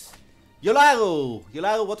 is... Yolaru!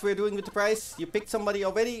 Yolaru, what we're doing with the price? You picked somebody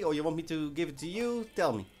already, or you want me to give it to you?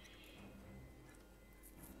 Tell me.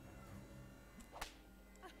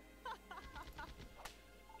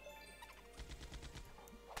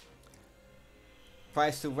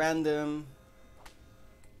 Price to random.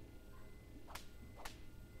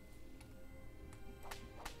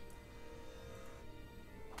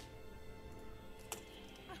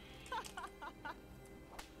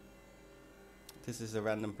 This is a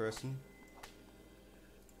random person.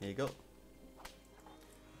 Here you go.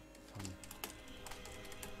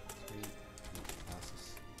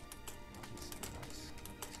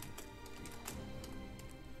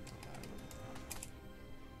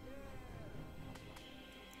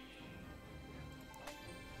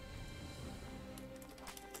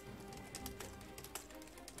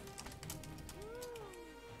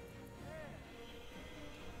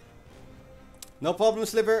 No problem,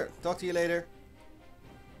 Sliver. Talk to you later.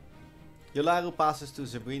 Yolaru passes to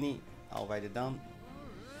Zabrini. I'll write it down.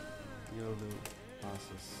 Yolaru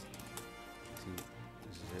passes to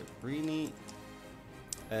Zabrini.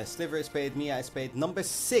 Sliver is paid. Mia is paid. Number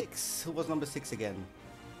 6. Who was number 6 again?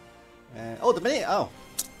 Oh, the minute. Oh,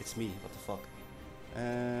 it's me. What the fuck?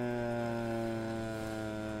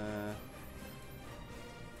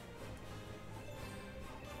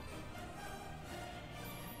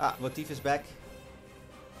 Motif is back.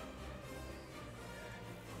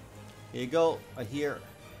 Here you go, here.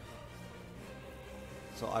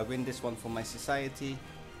 So I win this one for my society.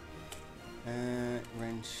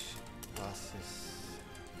 Wrench passes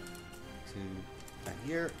to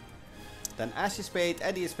here. Then Ash is paid,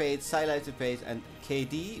 Eddie is paid, Socialize is paid, and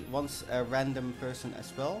KD wants a random person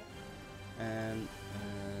as well. And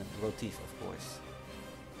Rotif, of course.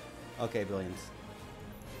 Okay, brilliant.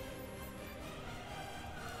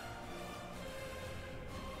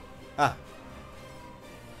 Ah.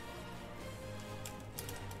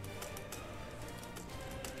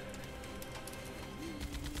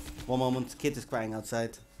 One moment, kid is crying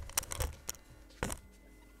outside.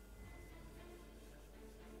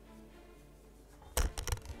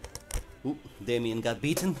 Ooh, Damien got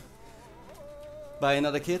beaten by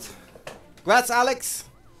another kid. Congrats, Alex!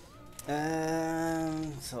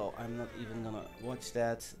 So I'm not even gonna watch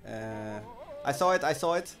that. I saw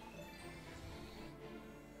it.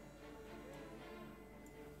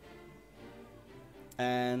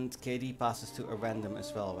 And KD passes to a random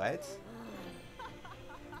as well, right?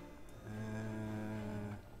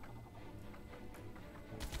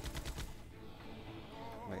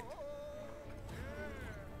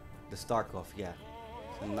 Starkov, yeah.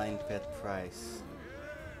 It's a 9 pet prize.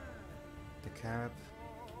 The carab.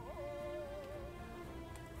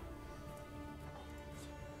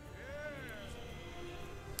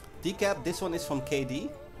 Decap, this one is from KD.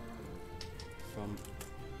 From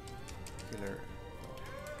Killer.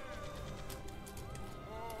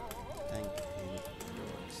 Thank you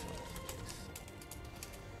yourself.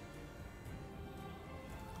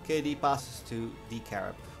 KD passes to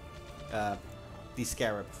Decarab.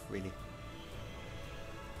 Descarab, really.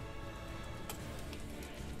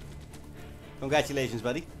 Congratulations,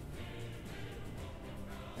 buddy.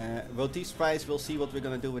 Rotief's prize, we'll see what we're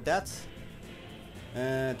gonna do with that.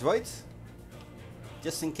 Droid,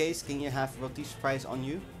 just in case, can you have Rotief's prize on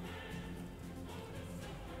you?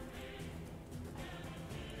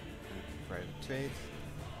 Private trade.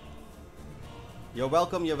 You're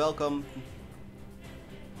welcome, you're welcome.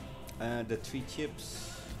 The 3 chips.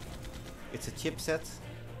 It's a chipset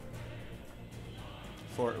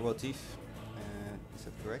for Rotief. Is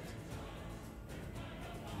that correct?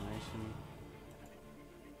 Animation.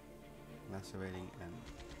 Macerating and...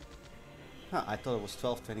 Huh, I thought it was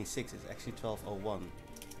 1226, it's actually 1201.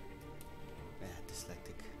 Yeah,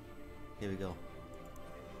 dyslexic. Here we go.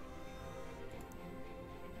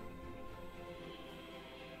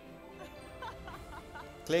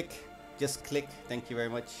 Click, just click, thank you very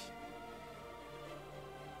much.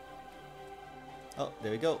 Oh,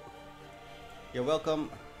 there we go. You're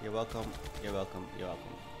welcome, you're welcome, you're welcome, you're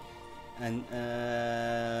welcome. And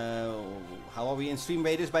how are we in Stream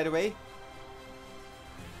Raiders, by the way?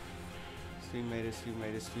 Stream Raiders, Stream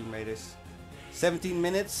Raiders, Stream Raiders. 17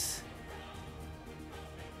 minutes.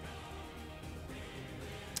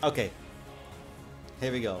 Okay.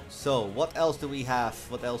 Here we go. So, what else do we have?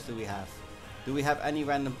 What else do we have? Do we have any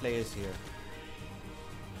random players here?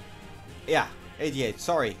 Yeah, 88.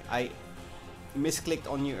 Sorry, I misclicked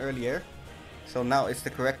on you earlier. So now it's the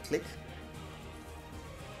correct click.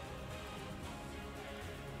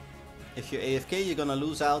 If you're AFK, you're gonna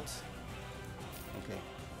lose out. Okay.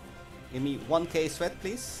 Give me 1k sweat,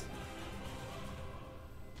 please.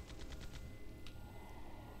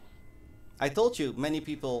 I told you, many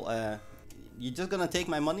people, you're just gonna take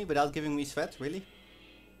my money without giving me sweat, really?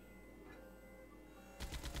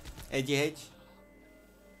 AGH?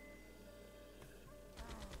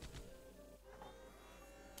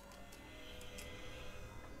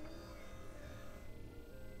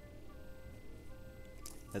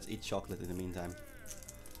 Let's eat chocolate in the meantime.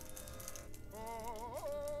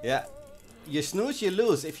 Yeah. You snooze, you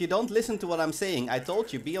lose. If you don't listen to what I'm saying, I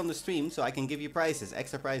told you, be on the stream so I can give you prizes,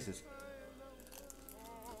 extra prizes.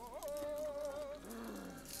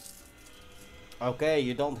 Okay,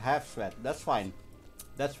 you don't have sweat. That's fine.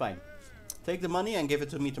 That's fine. Take the money and give it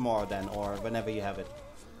to me tomorrow then, or whenever you have it.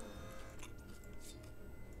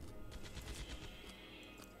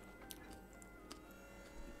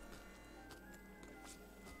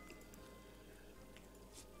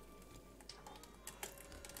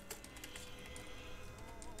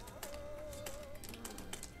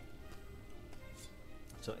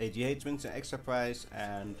 So AGH wins an extra prize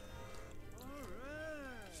and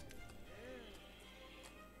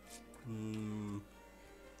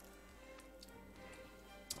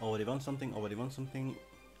already won something, already won something.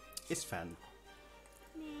 Is fan.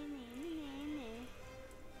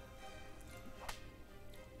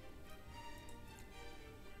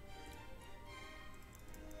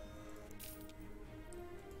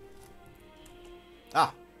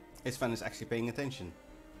 Ah, his fan is actually paying attention.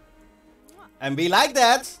 And we like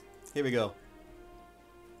that! Here we go.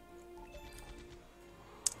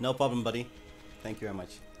 No problem, buddy. Thank you very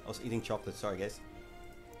much. I was eating chocolate, sorry guys.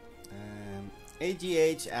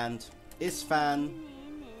 AGH and Isfan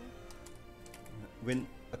win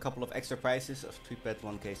a couple of extra prizes of 3 pet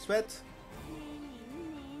 1k sweat.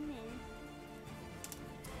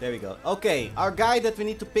 There we go. Okay, our guy that we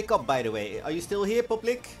need to pick up, by the way. Are you still here,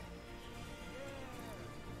 public?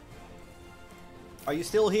 Are you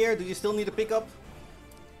still here? Do you still need a pickup?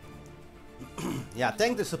 Yeah,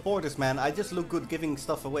 thank the supporters, man. I just look good giving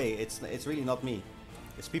stuff away. It's really not me.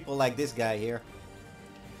 It's people like this guy here.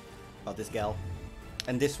 Oh, this gal.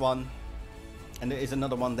 And this one. And there is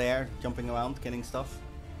another one there, jumping around, getting stuff.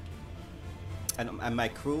 And my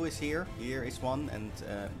crew is here. Here is one, and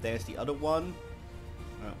there's the other one.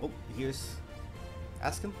 Oh, here's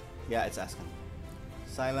Asken. Yeah, it's Asken.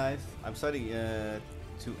 Socialize. I'm starting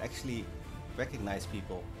to actually recognize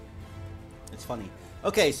people. It's funny.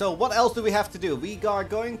 Okay, so what else do we have to do? We are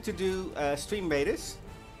going to do Stream Raiders.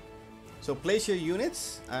 So place your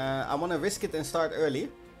units. I want to risk it and start early.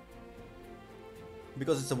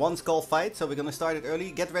 Because it's a one skull fight, so we're gonna start it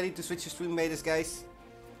early. Get ready to switch your Stream Raiders, guys.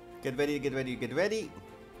 Get ready, get ready, get ready.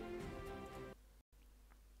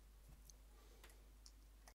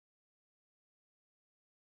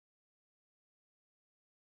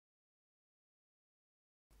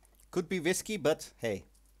 Could be risky, but hey.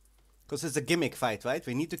 Because it's a gimmick fight, right?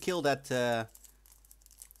 We need to kill that...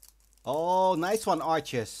 Oh, nice one,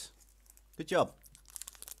 Arches. Good job.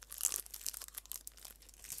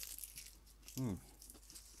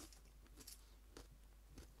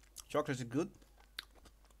 Chocolate is good.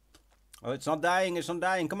 Oh, it's not dying, it's not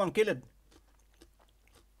dying. Come on, kill it.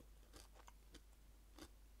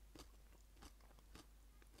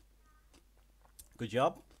 Good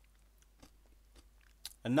job.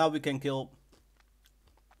 And now we can kill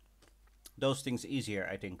those things easier,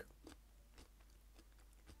 I think.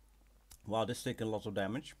 Wow, this is taking lots of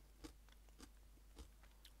damage.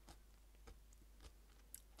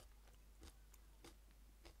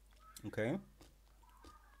 Okay.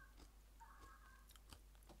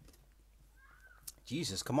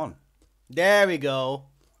 Jesus, come on. There we go.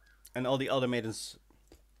 And all the other maidens.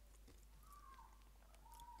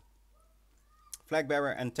 Flag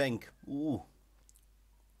bearer and tank. Ooh.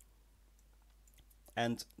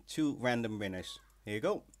 And 2 random winners. Here you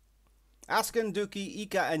go. Asken, Dookie,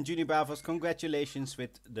 Ika and Juni Bravos, congratulations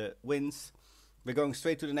with the wins. We're going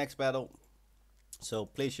straight to the next battle. So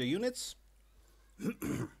place your units.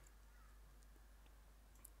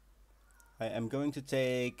 I am going to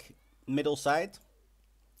take middle side.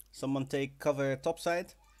 Someone take cover top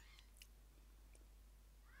side.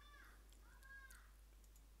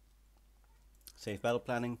 Safe battle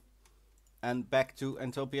planning. And back to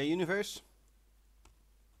Entropia Universe.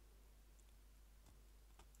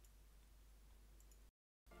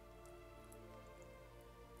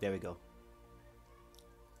 There we go.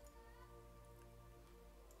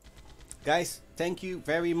 Guys, thank you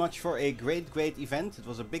very much for a great event. It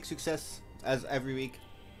was a big success, as every week.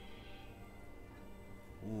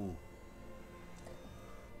 Ooh.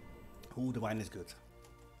 Ooh, the wine is good.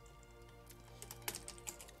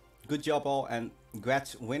 Good job all, and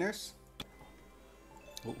congrats winners.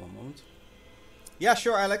 Oh, one moment. Yeah,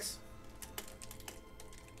 sure, Alex.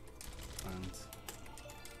 And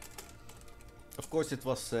of course it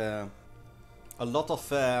was a lot of,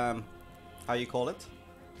 how you call it?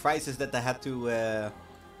 Prizes that I had to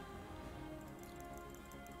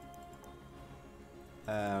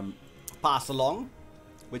pass along,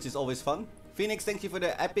 which is always fun. Phoenix, thank you for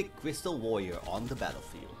the epic crystal warrior on the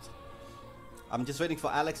battlefield. I'm just waiting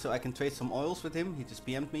for Alex so I can trade some oils with him. He just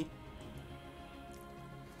PM'd me.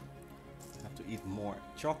 I have to eat more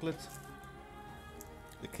chocolate.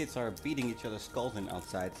 The kids are beating each other's skulls in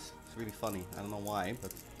outside. It's really funny. I don't know why,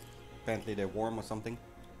 but apparently they're warm or something.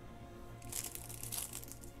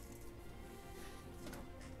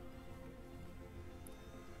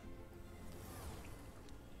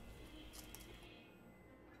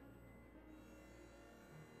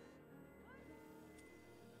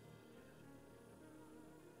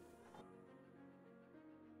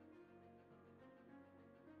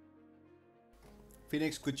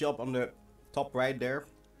 Phoenix, good job on the top right there.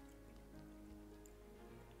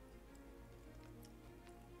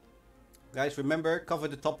 Guys, remember, cover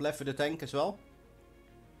the top left with the tank as well.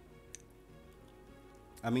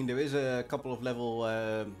 I mean, there is a couple of level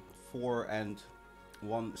 4 and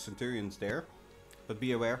 1 Centurions there, but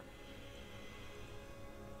be aware.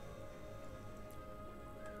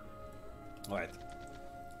 Alright,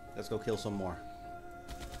 let's go kill some more.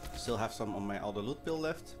 Still have some on my other loot pill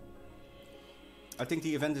left. I think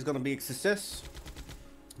the event is going to be a success.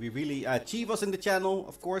 We really... Chi was in the channel,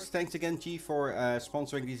 of course. Thanks again, Chi, for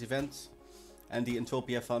sponsoring these events. And the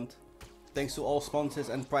Entropia Fund. Thanks to all sponsors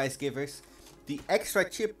and prize givers. The extra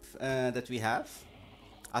chip that we have,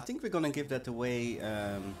 I think we're going to give that away...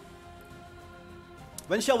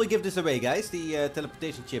 When shall we give this away, guys? The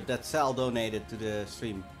teleportation chip that Sal donated to the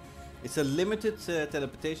stream. It's a limited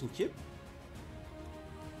teleportation chip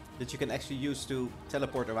that you can actually use to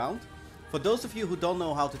teleport around. For those of you who don't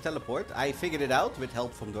know how to teleport, I figured it out with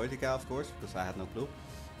help from Deutika, of course, because I had no clue.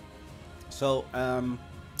 So,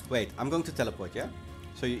 wait, I'm going to teleport, yeah?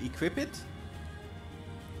 So you equip it,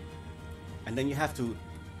 and then you have to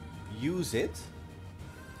use it,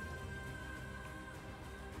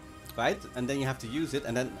 right? And then you have to use it,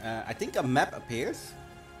 and then I think a map appears.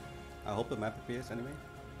 I hope a map appears anyway.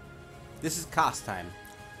 This is cast time.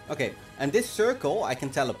 Okay, and this circle I can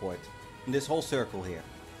teleport. In this whole circle here.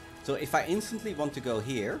 So if I instantly want to go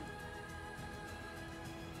here,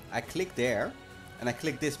 I click there, and I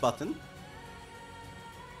click this button.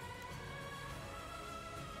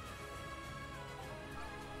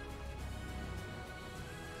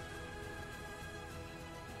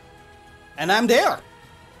 And I'm there!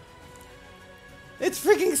 It's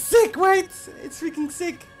freaking sick, right? It's freaking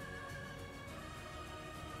sick.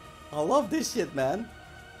 I love this shit, man.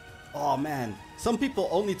 Oh, man. Some people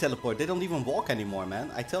only teleport. They don't even walk anymore, man.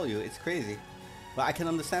 I tell you, it's crazy. But I can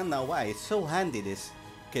understand now why. It's so handy, this.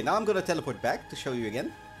 Okay, now I'm gonna teleport back to show you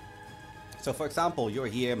again. So, for example, you're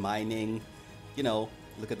here mining. You know,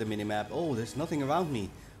 look at the minimap. Oh, there's nothing around me.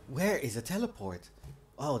 Where is a teleport?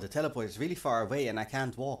 Oh, the teleport is really far away and I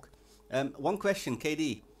can't walk. One question,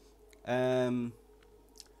 KD.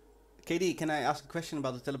 KD, can I ask a question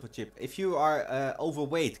about the teleport chip? If you are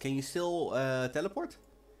overweight, can you still teleport?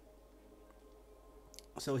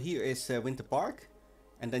 So here is Winter Park.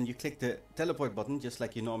 And then you click the teleport button just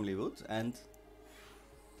like you normally would. And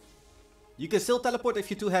you can still teleport if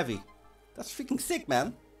you're too heavy. That's freaking sick,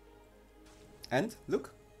 man. And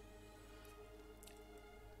look.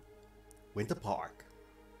 Winter Park.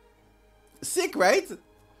 Sick, right?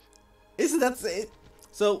 Isn't that it?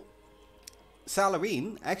 So,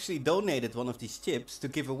 Salarine actually donated one of these chips to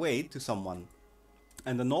give away to someone.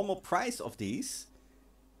 And the normal price of these,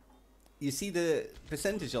 you see the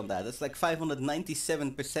percentage on that. It's like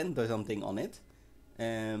 597% or something on it.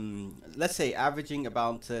 Let's say averaging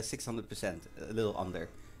about 600%, a little under.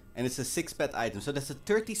 And it's a 6-pet item. So that's a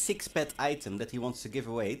 36-pet item that he wants to give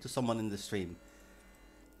away to someone in the stream.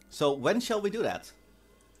 So when shall we do that?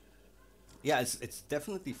 Yeah, it's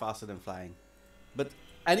definitely faster than flying. But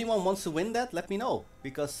anyone wants to win that, let me know.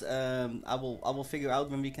 Because I will figure out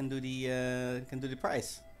when we can do the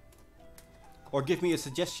prize. Or give me a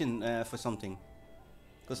suggestion for something.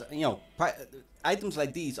 Because, you know, items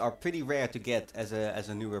like these are pretty rare to get as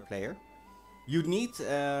a newer player. You need,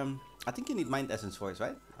 I think you need Mind Essence for it,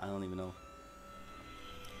 right? I don't even know.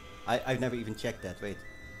 I've never even checked that, wait.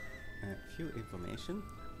 View information.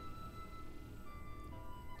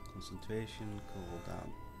 Concentration, cooldown.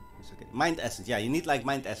 It's okay. Mind Essence, yeah, you need like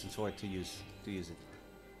Mind Essence for it to use it.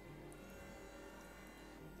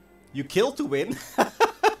 You kill to win?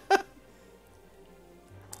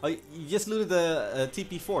 Oh, you just looted the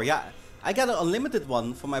TP4. Yeah, I got an unlimited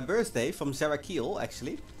one for my birthday from Zarakeel,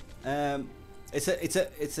 actually.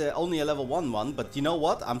 It's only a level 1 one, but you know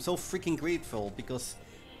what? I'm so freaking grateful because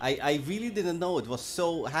I really didn't know it was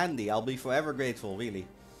so handy. I'll be forever grateful, really.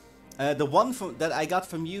 The one that I got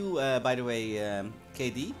from you, by the way,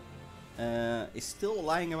 KD, is still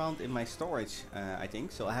lying around in my storage, I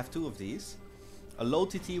think. So I have 2 of these. A low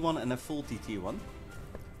TT one and a full TT one.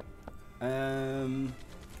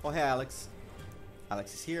 Oh, hey, Alex.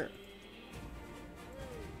 Alex is here.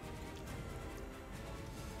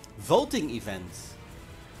 Voting events.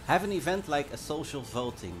 Have an event like a social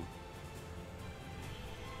voting.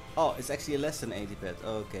 Oh, it's actually less than 80 pet.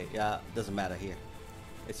 Okay, yeah, doesn't matter here.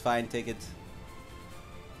 It's fine, take it.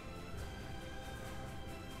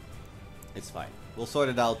 It's fine. We'll sort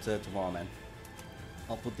it out tomorrow, man.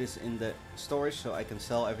 I'll put this in the storage so I can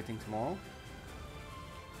sell everything tomorrow.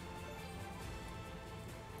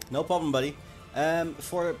 No problem, buddy.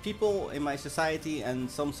 For people in my society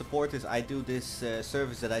and some supporters, I do this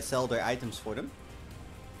service that I sell their items for them.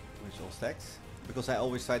 Visual stacks. Because I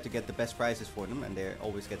always try to get the best prices for them and they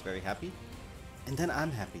always get very happy. And then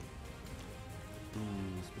I'm happy.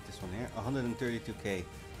 Let's put this one here. 132k.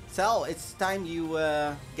 Sal, it's time you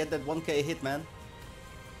get that 1k hit, man.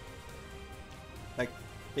 Like,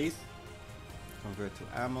 please. Convert to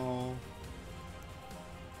ammo.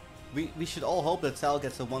 We should all hope that Sal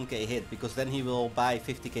gets a 1k hit, because then he will buy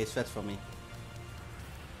 50k sweat from me.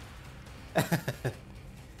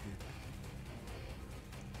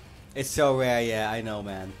 It's so rare, yeah, I know,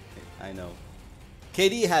 man. I know.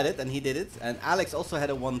 KD had it, and he did it. And Alex also had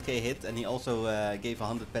a 1k hit, and he also gave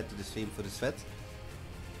 100 pet to the stream for the sweat.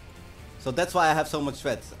 So that's why I have so much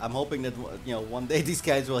sweat. I'm hoping that, you know, one day these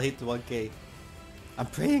guys will hit the 1k. I'm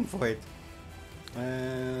praying for it.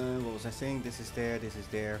 What was I saying? This is there, this is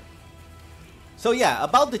there. So yeah,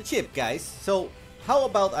 about the chip, guys. So how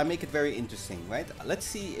about I make it very interesting, right? Let's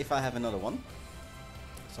see if I have another one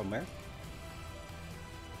somewhere.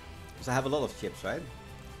 Because I have a lot of chips, right?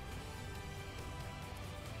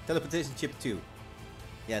 Teleportation chip 2.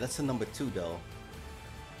 Yeah, that's the number 2 though.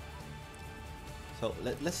 So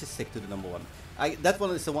let's just stick to the number 1. That one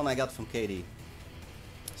is the one I got from KD.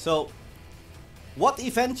 So what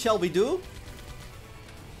event shall we do?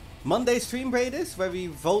 Monday stream raiders where we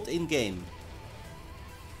vote in game.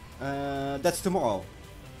 That's tomorrow.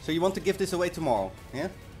 So you want to give this away tomorrow, yeah?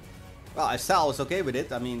 Well, if Sal is okay with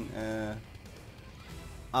it, I mean,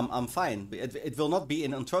 I'm fine. It will not be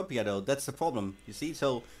in Entropia though. That's the problem. You see,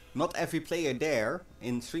 so not every player there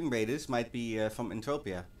in stream raiders might be from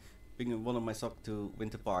Entropia. Bring one of my sock to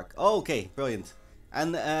Winter Park. Oh, okay, brilliant.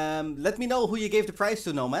 And let me know who you gave the prize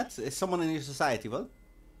to, Nomad. Is someone in your society, what?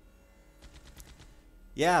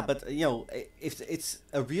 Yeah, but you know, if it's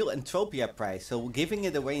a real Entropia prize, so giving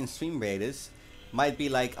it away in Stream Raiders might be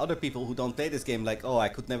like other people who don't play this game, like, oh, I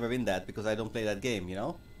could never win that because I don't play that game, you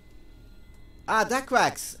know? Ah,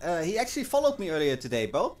 Dakrax! He actually followed me earlier today,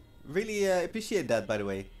 bro. Really appreciate that, by the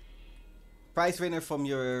way. Prize winner from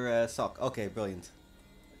your sock. Okay, brilliant.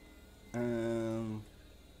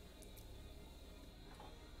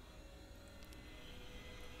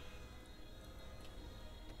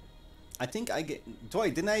 I think I get...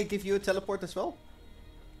 Droid, didn't I give you a teleport as well?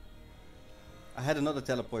 I had another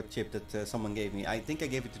teleport chip that someone gave me. I think I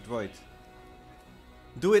gave it to Droid.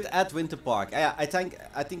 Do it at Winter Park. I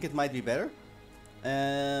think it might be better.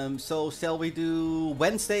 So shall we do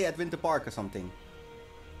Wednesday at Winter Park or something?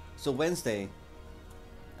 So Wednesday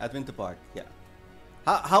at Winter Park, yeah.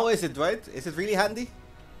 How is it, Droid? Is it really handy?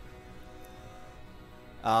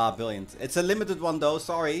 Ah, brilliant. It's a limited one though,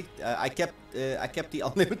 sorry. I kept the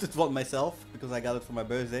unlimited one myself because I got it for my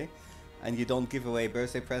birthday. And you don't give away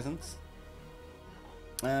birthday presents.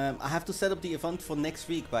 I have to set up the event for next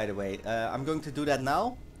week, by the way. I'm going to do that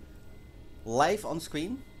now. Live on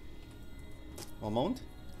screen. One moment.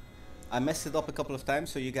 I messed it up a couple of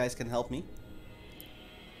times so you guys can help me.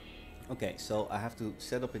 Okay, so I have to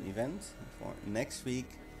set up an event for next week,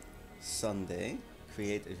 Sunday.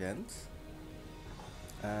 Create event.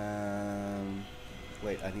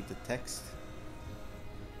 Wait, I need the text.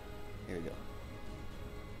 Here we go.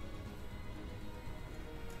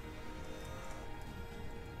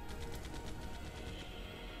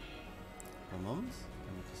 One moment.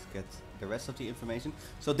 Let me just get the rest of the information.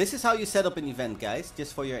 So this is how you set up an event, guys,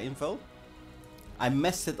 just for your info. I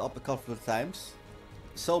messed it up a couple of times.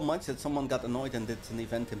 So much that someone got annoyed and did an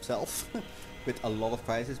event himself. With a lot of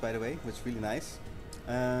prizes, by the way, which is really nice.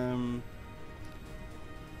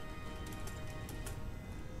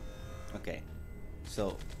 Okay,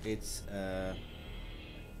 so it's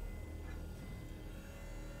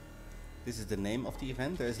this is the name of the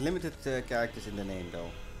event. There's limited characters in the name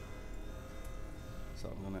though, so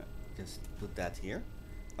I'm gonna just put that here.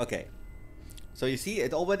 Okay, so you see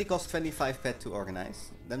it already costs 25 pet to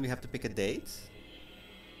organize. Then we have to pick a date,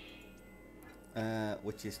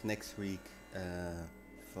 which is next week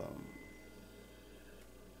from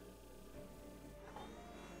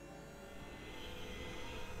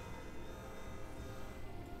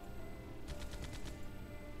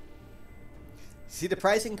see the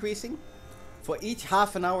price increasing? For each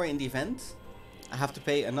half an hour in the event, I have to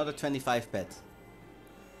pay another 25 pet.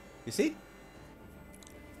 You see?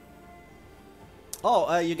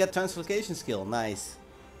 Oh, you get translocation skill. Nice.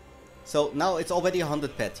 So now it's already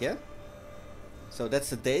 100 pet, yeah? So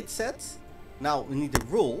that's the date set. Now we need the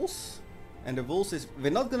rules. And the rules is,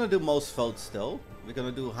 we're not gonna do most votes though. We're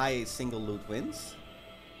gonna do high single loot wins.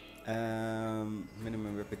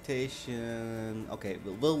 Minimum reputation. Okay,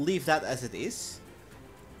 we'll leave that as it is.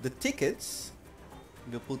 The tickets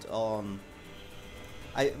we'll put on.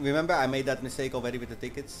 I remember I made that mistake already with the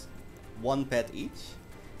tickets. 1 pet each.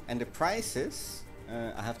 And the prices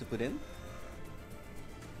I have to put in.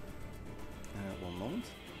 One moment.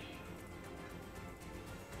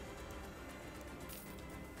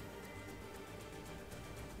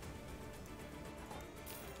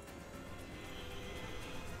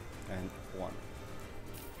 And 1.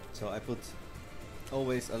 So I put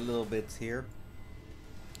always a little bit here.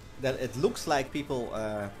 That it looks like people,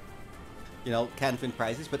 you know, can't win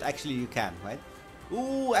prizes, but actually you can, right?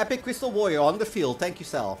 Ooh, Epic Crystal Warrior on the field. Thank you,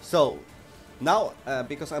 Sal. So now,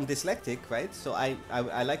 because I'm dyslexic, right? So I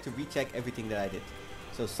like to recheck everything that I did.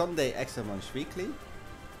 So Sunday Exomunch weekly.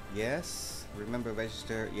 Yes. Remember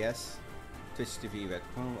register. Yes. Twitch TV Red.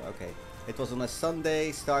 Oh, okay. It was on a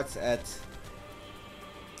Sunday. Starts at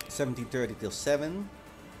 17:30 till 7.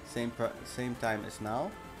 Same time as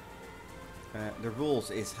now. The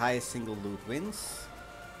rules is highest single loot wins.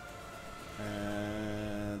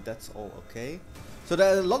 That's all okay. So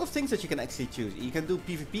there are a lot of things that you can actually choose. You can do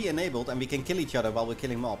PvP enabled and we can kill each other while we're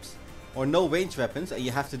killing mobs. Or no range weapons and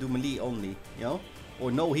you have to do melee only, you know?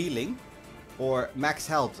 Or no healing. Or max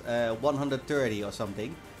health 130 or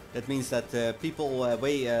something. That means that people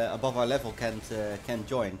way above our level can't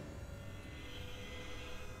join.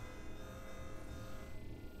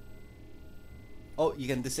 Oh, you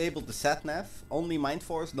can disable the sat-nav. Only Mind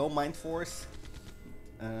Force, no Mind Force.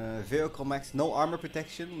 Vehicle max, no armor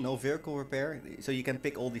protection, no vehicle repair. So you can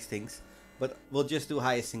pick all these things. But we'll just do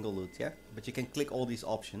highest single loot, yeah? But you can click all these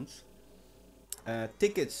options.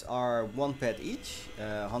 Tickets are 1 pet each.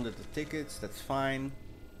 100 of tickets, that's fine.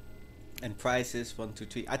 And prices, 1, 2,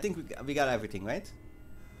 3. I think we got everything, right?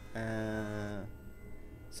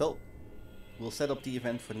 So we'll set up the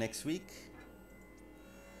event for next week.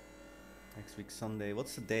 Next week Sunday.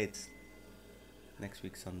 What's the date? Next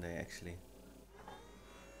week Sunday actually.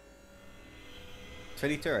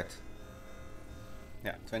 23rd.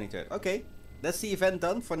 Yeah, 23rd. Okay. That's the event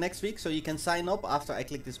done for next week, so you can sign up after I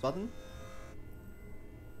click this button.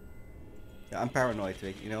 Yeah, I'm paranoid,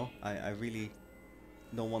 you know. I really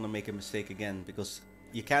don't want to make a mistake again, because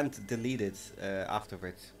you can't delete it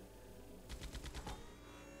afterwards.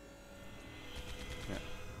 Yeah,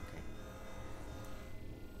 okay.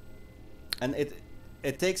 And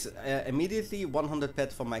it takes immediately 100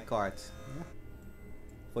 pet from my card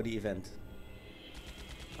for the event.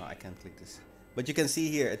 Oh, I can't click this. But you can see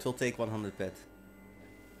here, it will take 100 pet.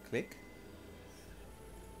 Click.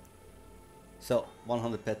 So,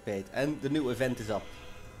 100 pet paid. And the new event is up.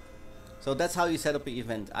 So that's how you set up an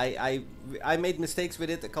event. I made mistakes with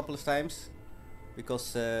it a couple of times.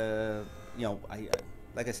 Because, you know,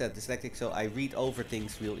 like I said, dyslexic, so I read over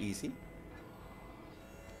things real easy.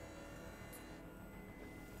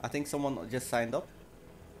 I think someone just signed up.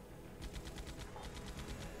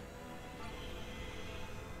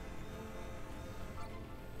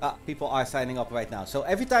 Ah, people are signing up right now. So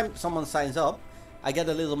every time someone signs up, I get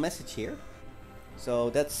a little message here. So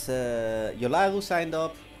that's Yola who signed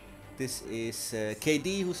up. This is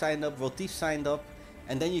KD who signed up. Rotif signed up.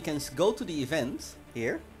 And then you can go to the event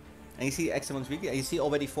here. And you see Exomunch Weekly. And you see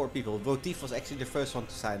already 4 people. Rotif was actually the first one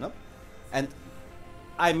to sign up. And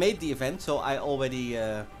I made the event, so I already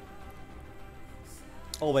am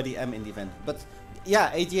in the event. But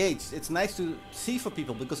yeah, AGH, it's nice to see for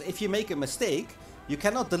people. Because if you make a mistake, you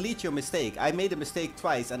cannot delete your mistake. I made a mistake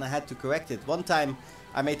twice and I had to correct it. One time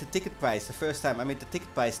I made the ticket price. The first time I made the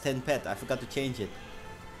ticket price 10 pet. I forgot to change it.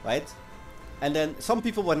 Right? And then some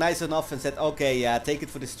people were nice enough and said, okay, yeah, take it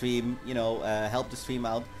for the stream. You know, help the stream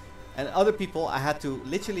out. And other people, I had to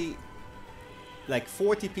literally, like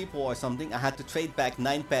 40 people or something, I had to trade back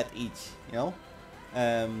 9 pet each. You know?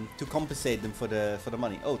 To compensate them for the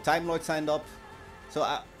money. Oh, Time Lord signed up. So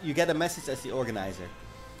you get a message as the organizer.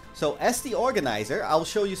 So as the organizer, I'll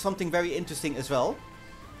show you something very interesting as well.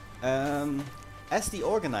 As the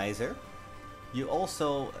organizer, you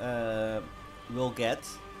also will get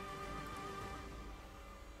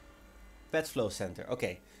Pet Flow Center.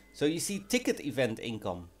 Okay, so you see ticket event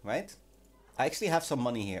income, right? I actually have some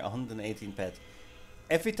money here, 118 pet.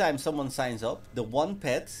 Every time someone signs up, the 1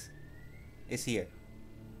 pet is here.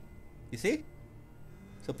 You see?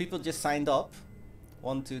 So people just signed up.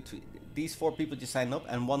 1, 2, 3. These 4 people just signed up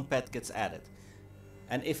and 1 pet gets added.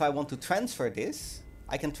 And if I want to transfer this,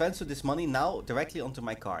 I can transfer this money now directly onto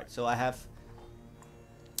my card. So I have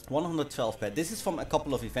 112 pet. This is from a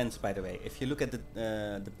couple of events, by the way. If you look at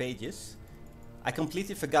the pages, I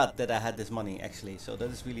completely forgot that I had this money actually. So that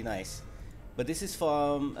is really nice. But this is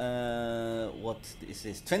from, what is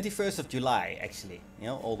this? 21st of July actually. You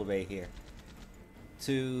know, all the way here.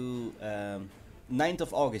 To 9th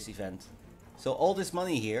of August event. So all this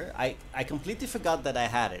money here, I completely forgot that I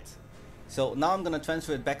had it. So now I'm gonna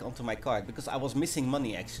transfer it back onto my card because I was missing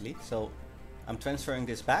money actually. So I'm transferring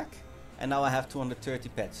this back and now I have 230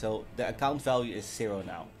 pets. So the account value is 0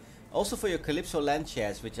 now. Also for your Calypso land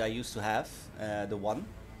shares, which I used to have, the one,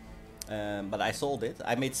 but I sold it.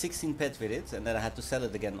 I made 16 pets with it and then I had to sell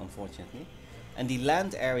it again unfortunately. And the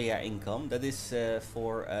land area income, that is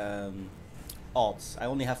for odds. I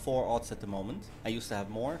only have 4 odds at the moment. I used to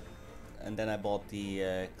have more. And then I bought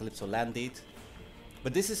the Calypso land deed.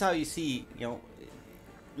 But this is how you see, you know,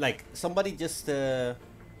 like somebody just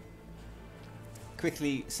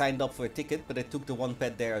quickly signed up for a ticket, but they took the 1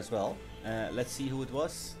 pet there as well. Let's see who it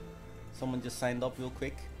was. Someone just signed up real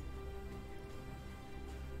quick.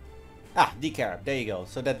 Ah, D-Carab, there you go.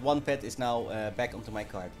 So that 1 pet is now back onto my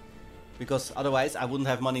card. Because otherwise I wouldn't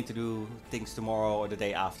have money to do things tomorrow or the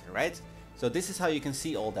day after, right? So this is how you can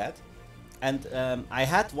see all that. And I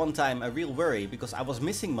had one time a real worry because I was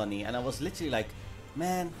missing money and I was literally like,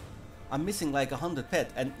 man, I'm missing like 100 pet.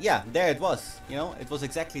 And yeah, there it was, you know, it was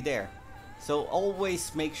exactly there. So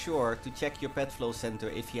always make sure to check your Pet Flow Center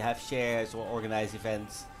if you have shares or organize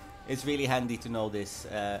events. It's really handy to know this.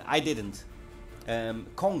 I didn't.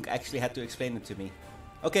 Kong actually had to explain it to me.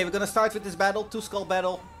 Okay, we're gonna start with this battle, 2 skull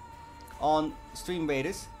battle on Stream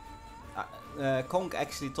Raiders. Kong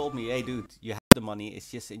actually told me, hey dude, you have the money, it's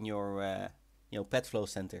just in your you know, Pet Flow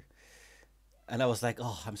Center. And I was like,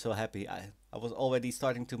 oh, I'm so happy. I was already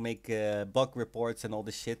starting to make bug reports and all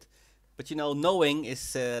this shit. But you know, knowing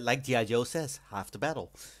is, like G.I. Joe says, half the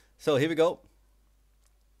battle. So here we go.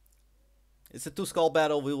 It's a 2 skull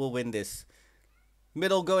battle, we will win this.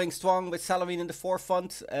 Middle going strong with Salarine in the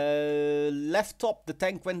forefront. Left top, the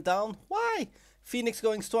tank went down. Why? Phoenix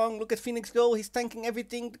going strong. Look at Phoenix go. He's tanking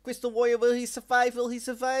everything. The Crystal Warrior, will he survive? Will he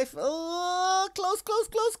survive? Oh, close, close,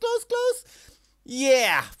 close, close, close.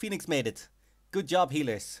 Yeah, Phoenix made it. Good job,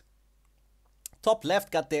 healers. Top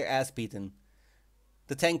left got their ass beaten.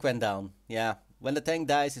 The tank went down. Yeah, when the tank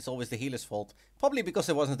dies, it's always the healer's fault. Probably because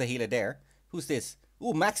there wasn't a healer there. Who's this?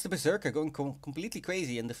 Ooh, Max the Berserker going completely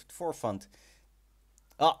crazy in the forefront.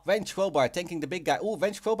 Oh, Venge Crowbar tanking the big guy. Ooh,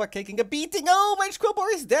 Venge Crowbar taking a beating. Oh, Venge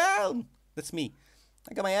Crowbar is down. That's me.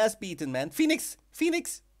 I got my ass beaten, man. Phoenix!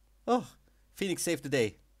 Phoenix! Oh, Phoenix saved the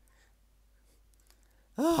day.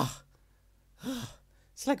 Oh.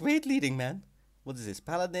 It's like raid leading, man. What is this?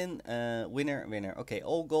 Paladin, winner, winner. Okay,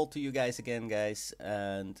 all gold to you guys again, guys.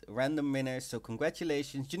 And random winners. So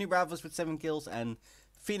congratulations. Juni Bravos with 7 kills and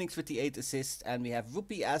Phoenix with the 8 assists. And we have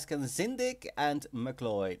Rupi, Askan, Zindik and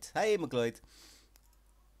McLeod. Hey, McLeod.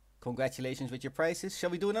 Congratulations with your prizes.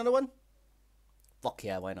 Shall we do another one? Fuck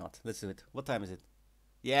yeah, why not? Let's do it. What time is it?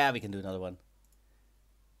 Yeah, we can do another one.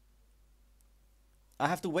 I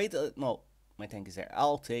have to wait. No, my tank is there.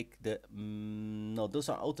 I'll take the... no, those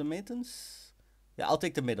are automatons. Yeah, I'll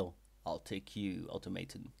take the middle. I'll take you,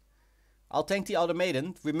 automaton. I'll tank the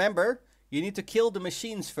automaton. Remember, you need to kill the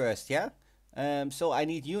machines first, yeah? So I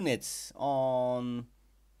need units on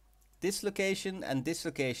this location and this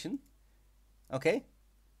location. Okay?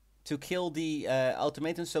 To kill the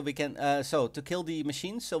automatons so we can... to kill the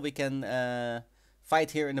machines so we can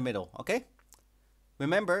fight here in the middle, okay?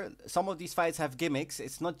 Remember, some of these fights have gimmicks.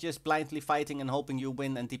 It's not just blindly fighting and hoping you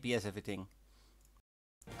win and DPS everything.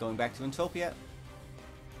 Going back to Entropia.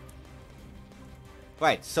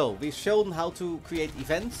 Right, so we've shown how to create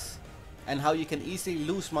events and how you can easily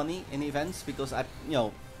lose money in events because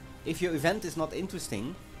if your event is not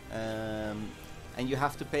interesting and you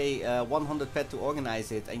have to pay 100 pet to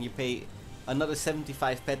organize it and you pay another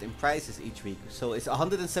 75 pet in prizes each week, so it's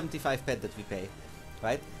 175 pet that we pay,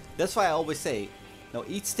 right? That's why I always say, now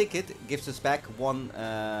each ticket gives us back €1,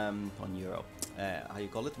 how you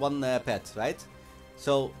call it, 1 pet, right?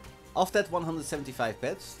 So of that 175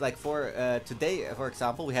 pets, like for today, for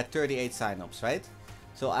example, we had 38 signups, right?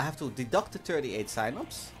 So I have to deduct the 38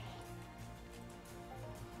 signups.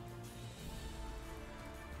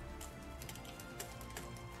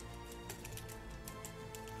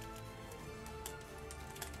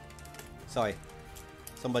 Sorry,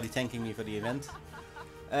 somebody thanking me for the event.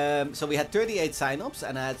 So we had 38 signups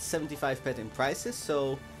and I had 75 pet in prices.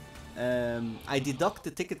 So I deduct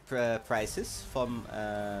the ticket prices from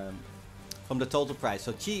the total price.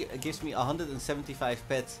 So Chi gives me 175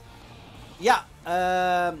 pet. Yeah,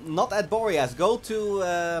 not at Boreas. Go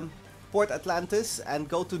to Port Atlantis and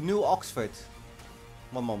go to New Oxford.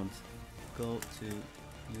 One moment. Go to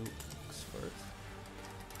New Oxford.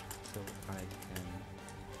 So I can...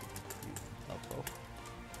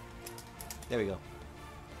 There we go.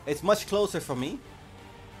 It's much closer for me.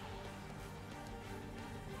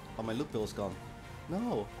 Oh, my loot bill is gone.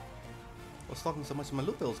 No. I was talking so much, my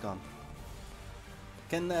loot bill is gone.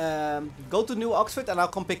 Can go to New Oxford and I'll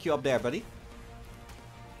come pick you up there, buddy.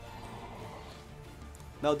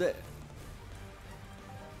 No, the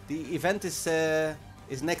event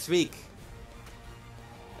is next week.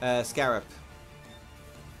 Scarab.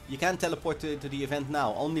 You can't teleport to the event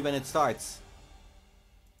now, only when it starts.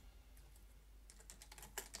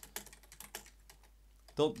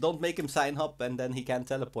 Don't make him sign up and then he can't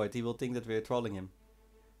teleport. He will think that we're trolling him.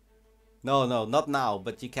 No, not now,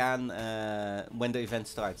 but you can when the event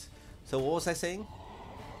starts. So what was I saying?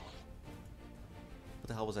 What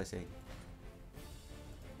the hell was I saying?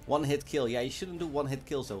 One hit kill. Yeah, you shouldn't do one hit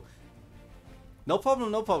kills though. No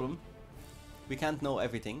problem, no problem. We can't know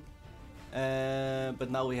everything.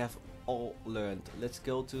 But now we have all learned. Let's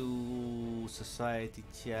go to society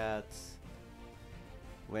chat.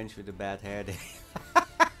 Wench with the bad hair day.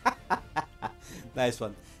 Nice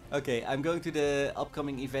one. Okay, I'm going to the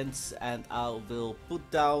upcoming events and I will put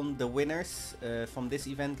down the winners from this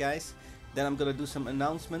event, guys. Then I'm gonna do some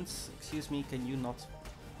announcements. Excuse me, can you not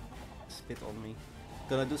spit on me?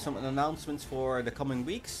 Gonna do some announcements for the coming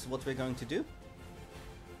weeks, what we're going to do.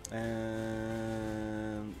 ADA,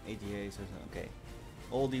 okay.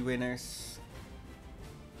 All the winners.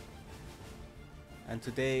 And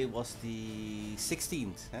today was the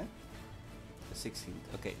 16th, huh? The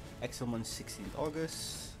 16th, okay. Exomunch 16th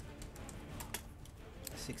August.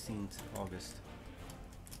 16th August.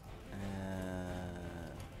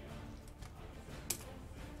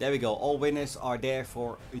 There we go. All winners are there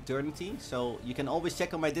for eternity. So you can always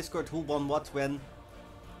check on my Discord who won what when.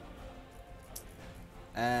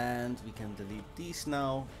 And we can delete these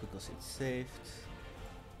now because it's saved.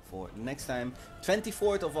 for next time.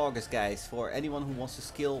 24th of August, guys. For anyone who wants to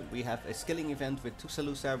skill, we have a skilling event with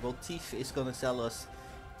Tusalusa. Rotif is gonna sell us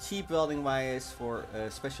cheap welding wires for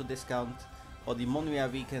a special discount. Well, the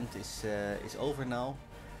Monria weekend is over now,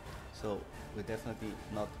 so we're definitely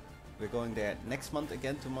not. We're going there next month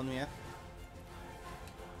again to Monria.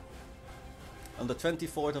 On the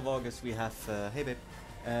 24th of August, we have hey babe,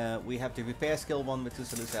 we have the repair skill one with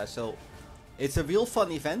Tusalusa. So it's a real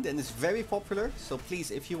fun event and it's very popular. So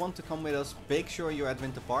please, if you want to come with us, make sure you're at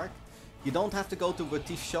Winter Park. You don't have to go to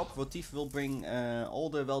Rotif's shop. Rotif will bring all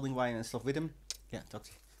the welding wire and stuff with him. Yeah, talk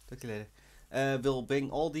to you later. We'll bring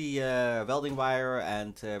all the welding wire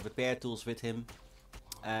and repair tools with him.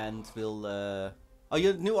 And we'll... Oh,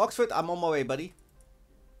 you're New Oxford? I'm on my way, buddy.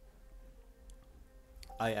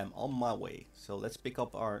 I am on my way. So let's pick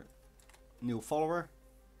up our new follower.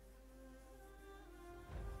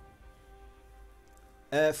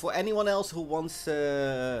 For anyone else who wants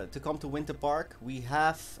to come to Winter Park, we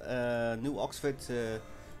have New Oxford...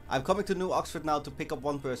 I'm coming to New Oxford now to pick up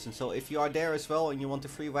one person, so if you are there as well and you want a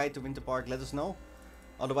free ride to Winter Park, let us know.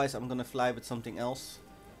 Otherwise, I'm gonna fly with something else.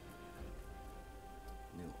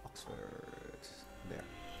 New Oxford. There.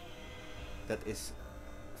 That is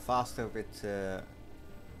faster with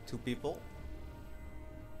 2 people.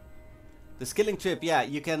 The skilling trip, yeah,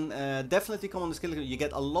 you can definitely come on the skilling trip. You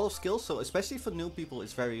get a lot of skills, so especially for new people,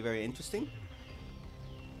 it's very, very interesting.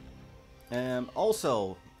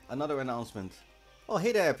 Also, another announcement. Oh,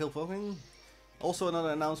 hey there, Pilpoking. Also,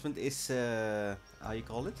 another announcement is, how you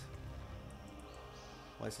call it?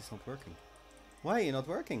 Why is this not working? Why are you not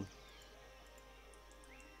working?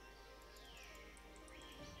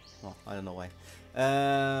 Oh, I don't know why.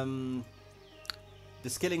 The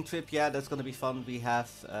skilling trip, yeah, that's gonna be fun. We have,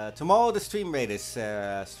 tomorrow the Stream Raiders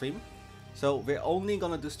stream. So we're only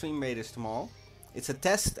gonna do Stream Raiders tomorrow. It's a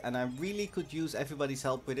test and I really could use everybody's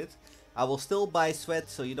help with it. I will still buy sweat,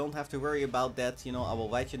 so you don't have to worry about that. You know, I will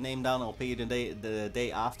write your name down. I'll pay you the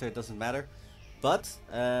day after. It doesn't matter. But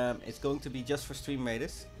it's going to be just for Stream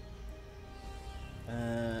Raiders.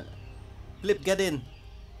 Blip, get in.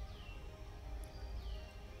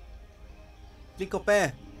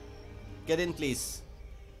 Flicopin, get in, please.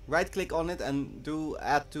 Right-click on it and do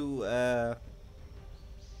add to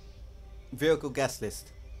vehicle guest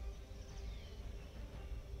list.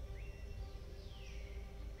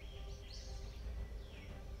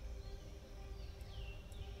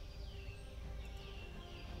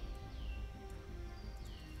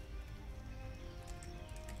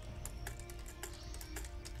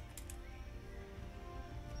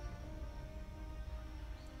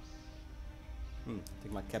 I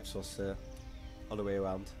think my caps was all the way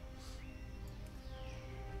around.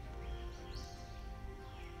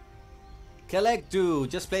 Kelekdu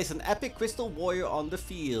just placed an epic crystal warrior on the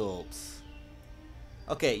field.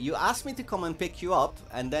 Okay, you asked me to come and pick you up,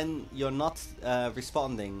 and then you're not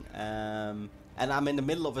responding. And I'm in the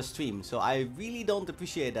middle of a stream, so I really don't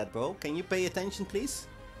appreciate that, bro. Can you pay attention, please?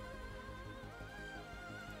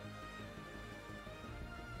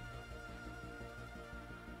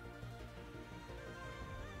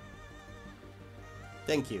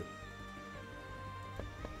 Thank you.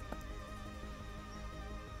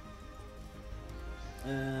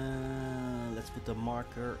 Let's put the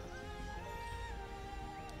marker.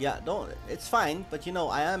 Yeah, don't. It's fine, but you know,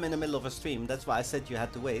 I am in the middle of a stream. That's why I said you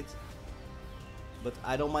had to wait. But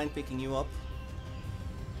I don't mind picking you up.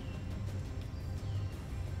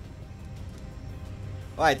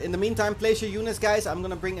 Alright, in the meantime, place your units, guys. I'm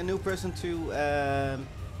gonna bring a new person to,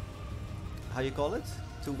 how you call it?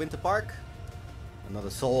 To Winter Park. Another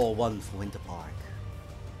soul one for Winter Park.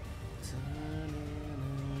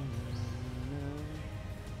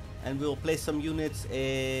 And we'll place some units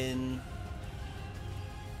in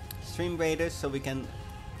Stream Raiders so we can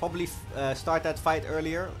probably start that fight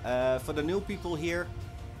earlier. For the new people here,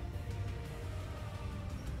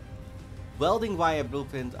 welding wire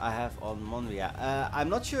blueprint I have on Monria. I'm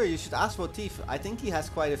not sure, you should ask Rotif. I think he has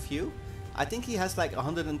quite a few. I think he has like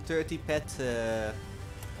 130 pet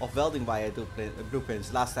of welding wire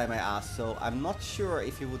blueprints last time I asked, so I'm not sure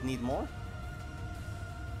if you would need more.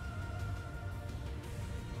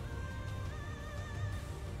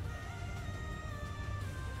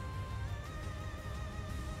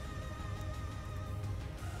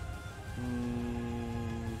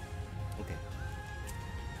 Okay.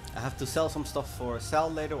 I have to sell some stuff for sale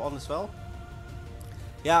later on as well.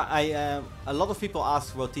 Yeah, a lot of people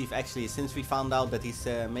ask Rotif actually, since we found out that he's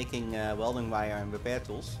making welding wire and repair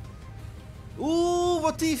tools. Ooh,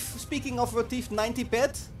 Rotif! Speaking of Rotif, 90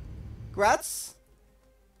 pet. Grats.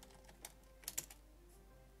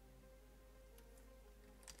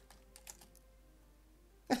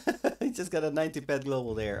 He just got a 90 pet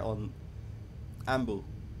global there on Ambu.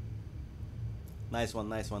 Nice one,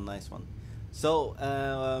 nice one, nice one. So,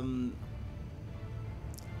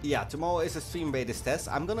 yeah, tomorrow is a stream raiders test.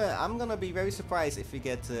 I'm gonna be very surprised if we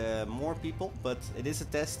get more people, but it is a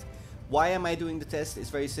test. Why am I doing the test? It's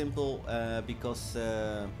very simple, because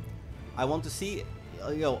I want to see,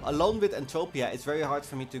 you know, alone with Entropia, it's very hard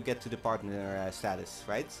for me to get to the partner status,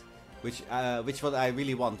 right? Which what I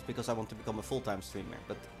really want, because I want to become a full-time streamer.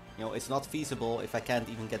 But you know, it's not feasible if I can't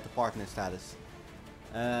even get the partner status.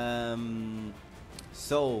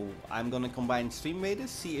 So I'm gonna combine stream raiders,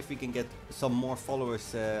 see if we can get some more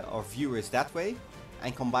followers or viewers that way,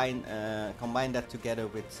 and combine that together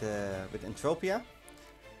with Entropia.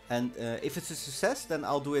 And if it's a success, then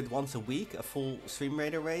I'll do it once a week, a full stream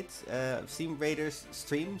raiders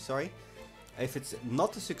stream. Sorry. If it's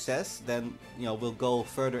not a success, then you know we'll go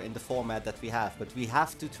further in the format that we have. But we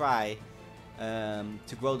have to try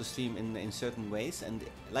to grow the stream in certain ways. And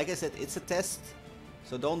like I said, it's a test.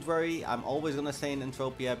 So don't worry, I'm always gonna stay in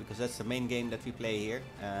Entropia because that's the main game that we play here.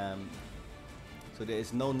 So there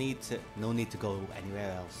is no need to go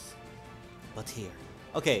anywhere else, but here.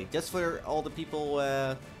 Okay, just for all the people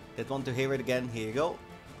that want to hear it again, here you go.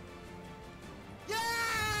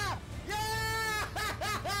 Yeah! Yeah!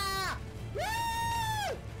 Woo!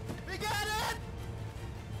 We got it!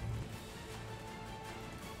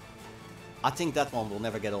 I think that one will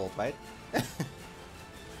never get old, right?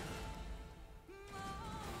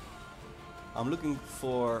 I'm looking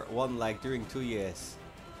for one like during 2 years.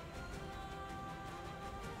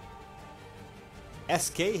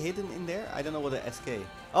 SK hidden in there? I don't know what the SK.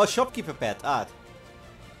 Oh, shopkeeper pet. Ah.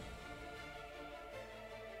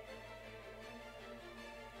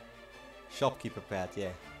 Shopkeeper pet,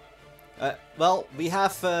 yeah. Well, we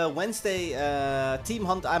have Wednesday Team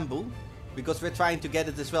Hunt Ambu, because we're trying to get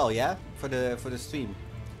it as well, yeah, for the stream.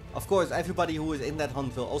 Of course, everybody who is in that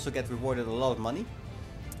hunt will also get rewarded a lot of money.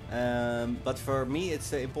 But for me,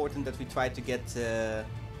 it's important that we try to get the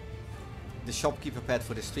shopkeeper pet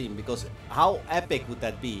for the stream, because how epic would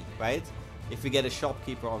that be, right? If we get a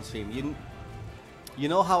shopkeeper on stream, you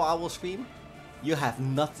know how I will scream? You have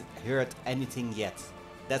not heard anything yet.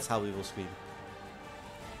 That's how we will scream.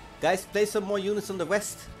 Guys, play some more units on the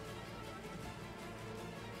west.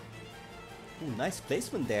 Ooh, nice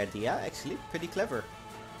placement there, Dia. Actually, pretty clever.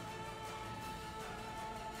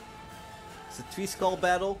 It's a 3-skull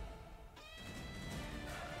battle.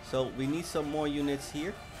 So we need some more units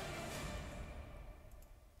here.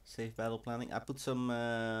 Safe battle planning. I put some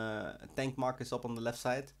tank markers up on the left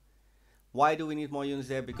side. Why do we need more units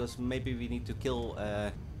there? Because maybe we need to kill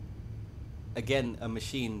again a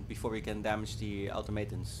machine before we can damage the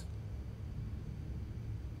automatons.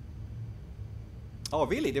 Oh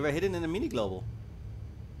really? They were hidden in a mini global.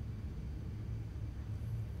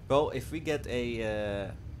 Bro, if we get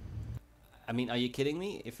a I mean, are you kidding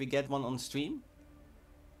me? If we get one on stream?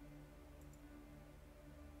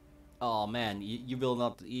 Oh man, you will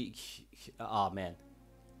not. Oh man.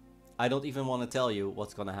 I don't even want to tell you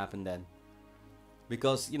what's gonna happen then.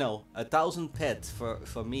 Because, you know, 1,000 pets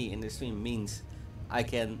for me in the stream means I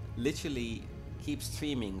can literally keep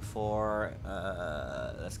streaming for,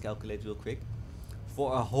 let's calculate real quick,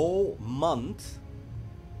 for a whole month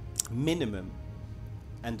minimum,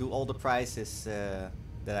 and do all the prizes that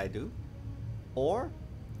I do. Or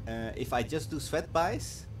if I just do sweat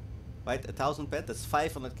buys, right, 1,000 pet, that's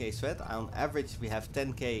 500k sweat. On average we have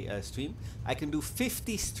 10k stream. I can do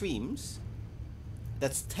 50 streams.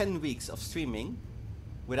 That's 10 weeks of streaming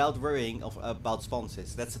without worrying about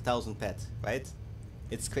sponsors. That's 1,000 pet, right?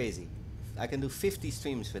 It's crazy. I can do 50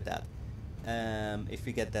 streams with that if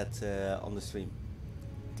we get that on the stream.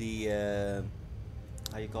 The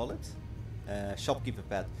how you call it? Shopkeeper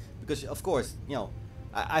pet. Because of course, you know,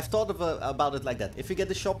 I've thought about it like that. If we get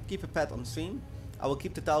the shopkeeper pet on stream, I will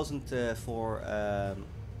keep the 1,000 for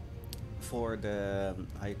the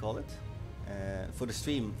how you call it, for the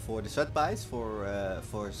stream, for the sweat buys,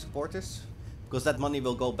 for supporters, because that money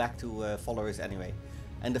will go back to followers anyway.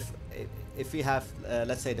 And if we have,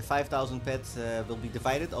 let's say, the 5,000 pets will be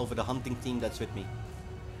divided over the hunting team that's with me.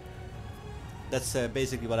 That's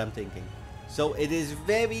basically what I'm thinking. So it is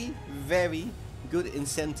very, very good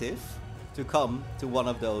incentive to come to one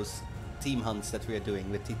of those team hunts that we are doing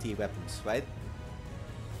with TT weapons, right?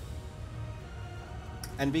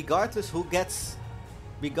 And regardless who gets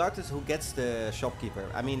the shopkeeper,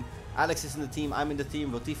 I mean, Alex is in the team, I'm in the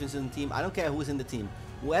team, Rotif is in the team, I don't care who's in the team.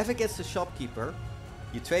 Whoever gets the shopkeeper,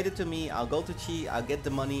 you trade it to me, I'll go to Chi, I'll get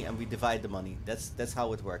the money, and we divide the money. That's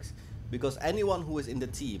how it works. Because anyone who is in the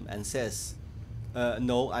team and says,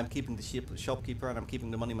 no, I'm keeping the shopkeeper and I'm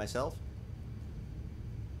keeping the money myself,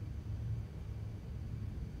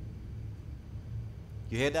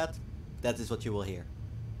 You hear that? That is what you will hear.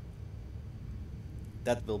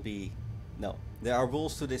 That will be... No. There are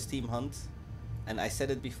rules to this team hunt. And I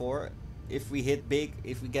said it before. If we hit big,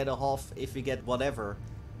 if we get a half, if we get whatever,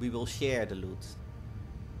 we will share the loot.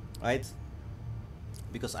 Right?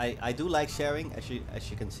 Because I do like sharing, as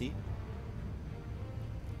you can see.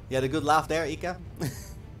 Yeah, the good laugh there, Ika.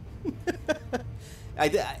 I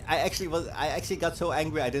actually got so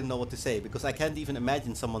angry I didn't know what to say, because I can't even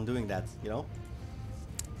imagine someone doing that, you know?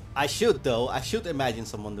 I should though, I should imagine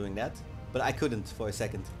someone doing that, but I couldn't for a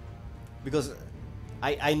second. Because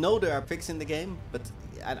I know there are pigs in the game, but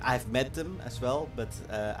and I've met them as well, but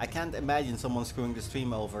I can't imagine someone screwing the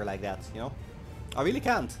stream over like that, you know? I really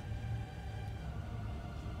can't.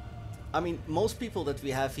 I mean, most people that we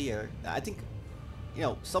have here, I think, you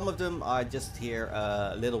know, some of them are just here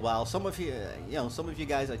a little while. Some of you, some of you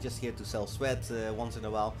guys are just here to sell sweat once in a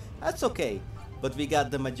while. That's okay. But we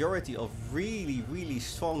got the majority of really, really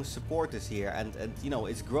strong supporters here, and you know,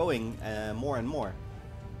 it's growing more and more.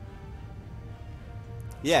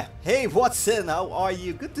 Yeah. Hey, Watson, how are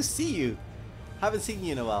you? Good to see you. Haven't seen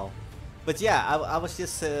you in a while. But yeah, I was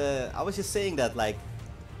just saying that, like,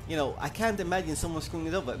 you know, I can't imagine someone screwing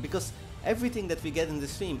it over, because everything that we get in the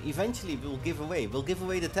stream, eventually we'll give away. We'll give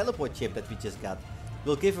away the teleport chip that we just got.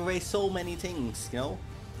 We'll give away so many things, you know.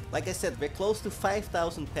 Like I said, we're close to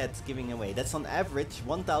 5,000 pets giving away. That's on average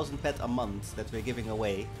 1,000 pet a month that we're giving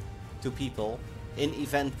away to people in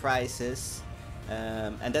event prices.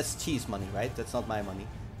 And that's cheese money, right? That's not my money.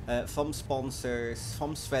 From sponsors,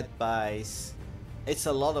 from sweat buys. It's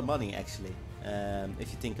a lot of money, actually,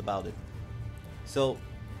 if you think about it. So,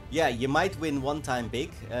 yeah, you might win one time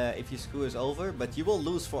big if you screw us over, but you will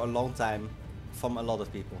lose for a long time from a lot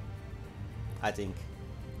of people. I think.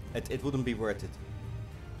 It wouldn't be worth it.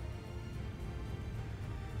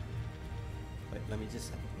 Wait, let me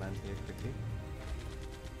just land here quickly.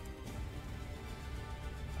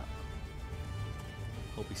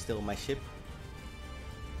 Hope he's still on my ship.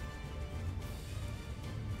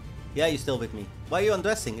 Yeah, you're still with me. Why are you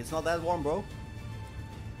undressing? It's not that warm, bro.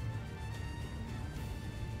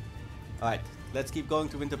 Alright, let's keep going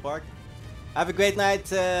to Winter Park. Have a great night,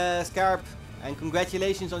 Scarp. And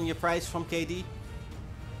congratulations on your prize from KD.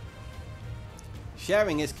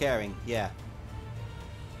 Sharing is caring, yeah.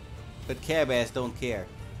 But Care Bears don't care.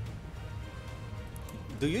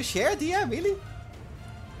 Do you share, Dia? Really?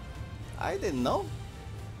 I didn't know.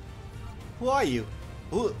 Who are you?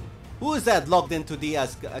 Who is that logged into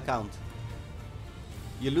Dia's account?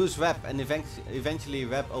 You lose rep and eventually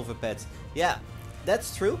rep over pets. Yeah,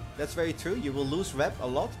 that's true. That's very true. You will lose rep a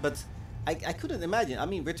lot, but I couldn't imagine. I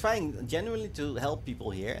mean, we're trying genuinely to help people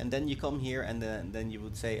here, and then you come here and then you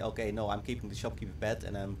would say, okay, no, I'm keeping the shopkeeper pet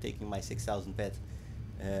and I'm taking my 6,000 pet.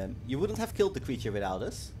 You wouldn't have killed the creature without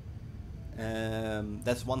us.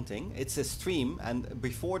 That's one thing. It's a stream, and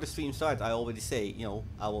before the stream starts, I already say, you know,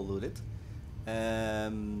 I will loot it.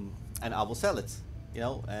 And I will sell it, you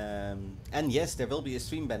know, and yes, there will be a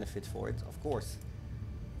stream benefit for it, of course,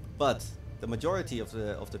 but the majority of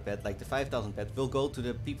the pet, like the 5,000 pet, will go to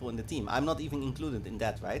the people in the team. I'm not even included in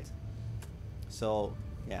that, right? So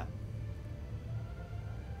yeah,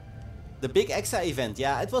 the big EXA event,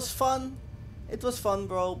 yeah, it was fun,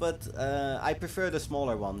 bro, but I prefer the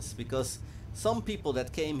smaller ones, because some people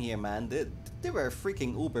that came here, man, they were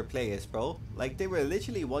freaking uber players, bro. Like, they were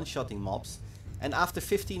literally one-shotting mobs. And after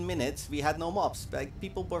 15 minutes, we had no mobs. Like,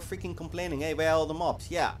 people were freaking complaining, hey, where are all the mobs?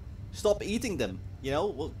 Yeah, stop eating them, you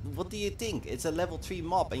know? What do you think? It's a level 3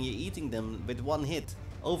 mob and you're eating them with one hit.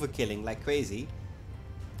 Overkilling like crazy.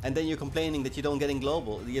 And then you're complaining that you don't getting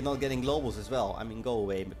global. You're not getting globals as well. I mean, go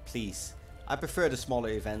away, please. I prefer the smaller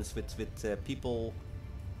events with people,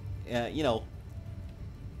 you know.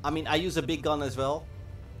 I mean, I use a big gun as well.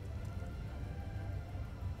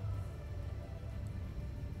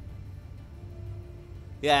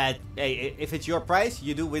 Yeah, hey, if it's your prize,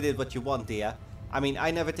 you do with it what you want, Dia. I mean,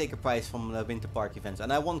 I never take a prize from the Winter Park events,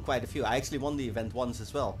 and I won quite a few. I actually won the event once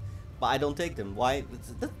as well, but I don't take them. Why?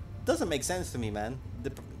 That doesn't make sense to me, man.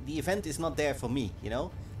 The event is not there for me, you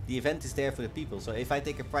know? The event is there for the people, so if I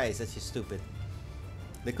take a prize, that's just stupid.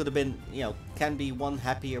 There could have been, you know, can be one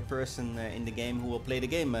happier person in the game who will play the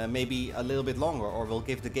game maybe a little bit longer, or will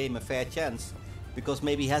give the game a fair chance, because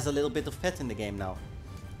maybe he has a little bit of pet in the game now.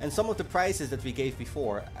 And some of the prizes that we gave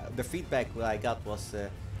before, the feedback that I got was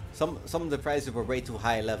some of the prizes were way too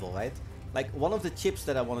high level, right? Like, one of the chips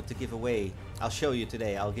that I wanted to give away, I'll show you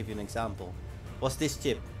today, I'll give you an example, was this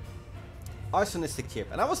chip. Arsonistic chip.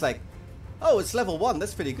 And I was like, oh, it's level 1,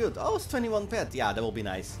 that's pretty good. Oh, it's 21 pet, yeah, that will be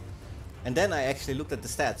nice. And then I actually looked at the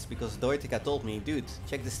stats, because Doitica told me, dude,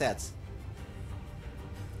 check the stats.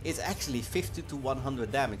 It's actually 50 to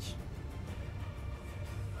 100 damage.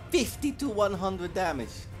 50 to 100 damage.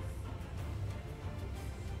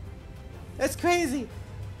 That's crazy.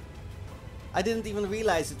 I didn't even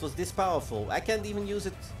realize it was this powerful. I can't even use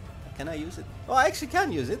it. Can I use it? Oh, I actually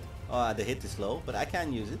can use it. Oh, the hit is low, but I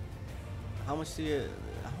can use it. How much do you...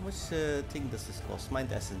 How much thing does this cost?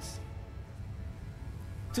 Mind Essence.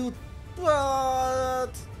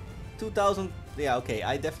 What? 2000. Yeah, okay.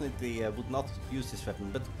 I definitely would not use this weapon,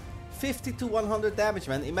 but 50 to 100 damage,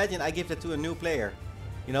 man. Imagine I give that to a new player,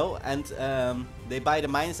 you know, and they buy the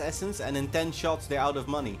Mind Essence, and in 10 shots they're out of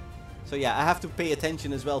money. So yeah, I have to pay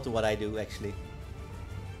attention as well to what I do, actually.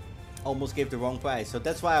 Almost gave the wrong price. So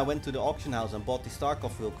that's why I went to the auction house and bought the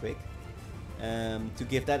Starkov real quick. To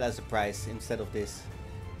give that as a price instead of this.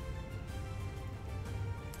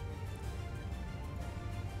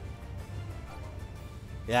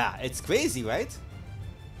 Yeah, it's crazy, right?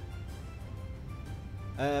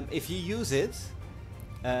 If you use it,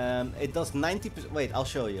 it does 90%. Wait, I'll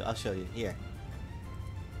show you. I'll show you. Here.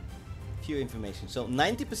 Few information. So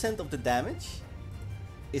 90% of the damage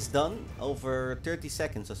is done over 30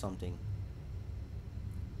 seconds or something.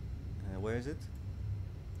 Where is it?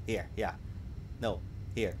 Here, yeah. No,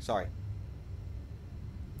 here, sorry.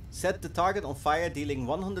 Set the target on fire, dealing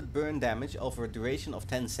 100 burn damage over a duration of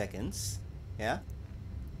 10 seconds. Yeah?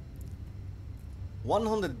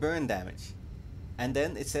 100 burn damage. And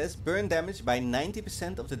then it says burn damage by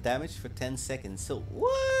 90% of the damage for 10 seconds. So,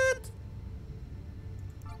 what?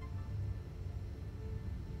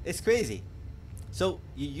 It's crazy. So,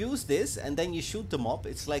 you use this and then you shoot the mob.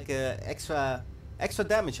 It's like extra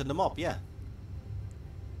damage on the mob, yeah.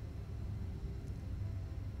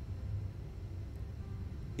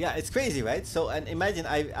 Yeah, it's crazy, right? So, and imagine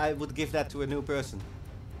I would give that to a new person.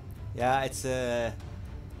 Yeah, it's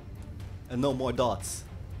no more dots.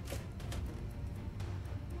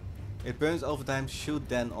 It burns over time, shoot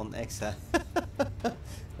then on Exa.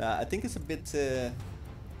 I think it's a bit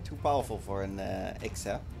too powerful for an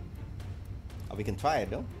Exa. Oh, we can try it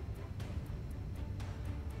though.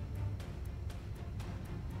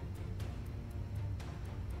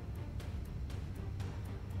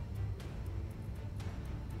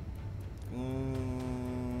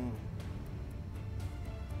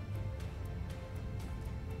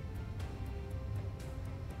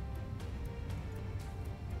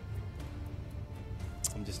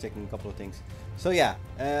 I'm just checking a couple of things. So yeah,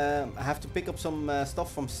 I have to pick up some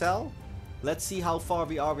stuff from Cell. Let's see how far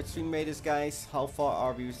we are with Stream Raiders, guys. How far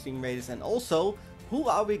are we with Stream Raiders? And also, who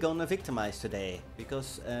are we gonna victimize today?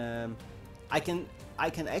 Because I can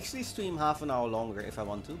actually stream half an hour longer if I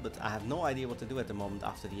want to, but I have no idea what to do at the moment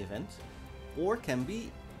after the event. Or can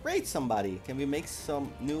we raid somebody? Can we make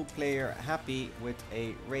some new player happy with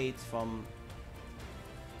a raid from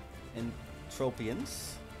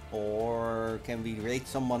Entropians? Or can we raid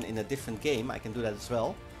someone in a different game? I can do that as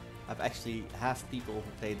well. I've actually have people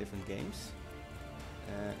who play different games.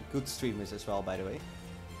 Good streamers as well, by the way.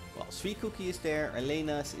 Well, Sweet Cookie is there,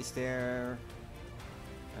 Elena's is there.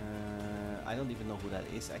 I don't even know who that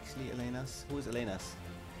is actually, Elena's. Who is Elena's?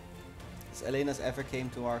 Has Elena's ever came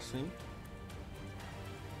to our stream?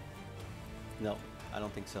 No, I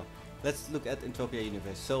don't think so. Let's look at Entropia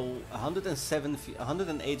Universe. So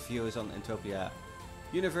 108 viewers on Entropia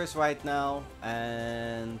Universe right now,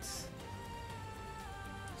 and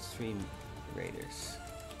Stream Raiders.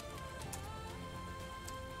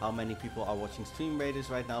 How many people are watching Stream Raiders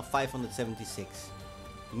right now? 576.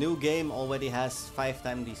 New game already has 5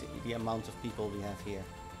 times the amount of people we have here.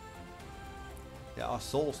 There are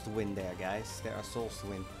souls to win there, guys. There are souls to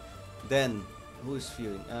win. Then, who is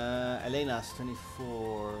viewing? Elena's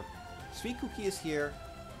 24. Sweet Cookie is here.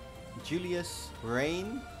 Julius,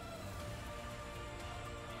 Rain,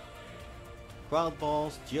 Wild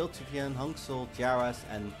Balls, Jiltivian, Hangsel, Jaras,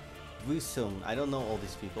 and Wusung. I don't know all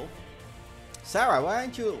these people. Sarah, why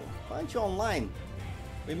aren't you online?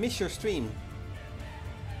 We miss your stream.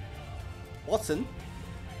 Watson?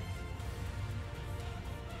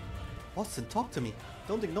 Watson, talk to me.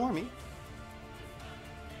 Don't ignore me.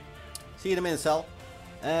 See you in a minute, Cell.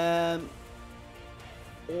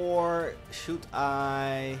 Or should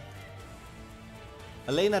I...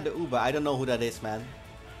 Elena the Uber, I don't know who that is, man.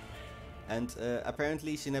 And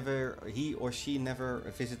apparently he or she never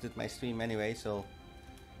visited my stream anyway, so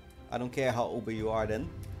I don't care how Uber you are then.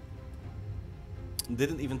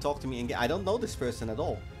 Didn't even talk to me in game. I don't know this person at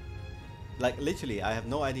all. Like literally, I have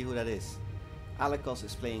no idea who that is. Alakos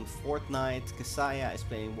is playing Fortnite, Kasaya is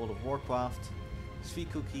playing World of Warcraft, Sweet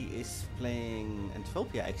Cookie is playing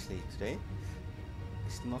Entropia actually today.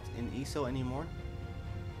 It's not in ESO anymore.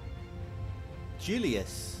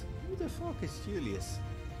 Julius. Who the fuck is Julius?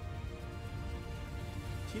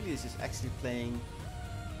 Julius is actually playing.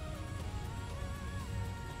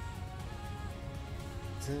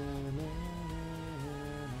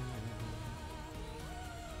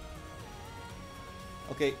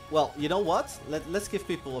 Okay, well, you know what? Let's give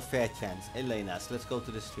people a fair chance. Elena's, let's go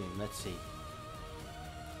to the stream. Let's see.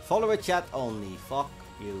 Follower chat only. Fuck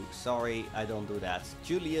you. Sorry, I don't do that.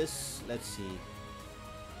 Julius, let's see.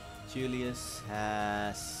 Julius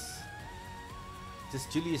has... Does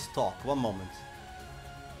Julius talk? One moment.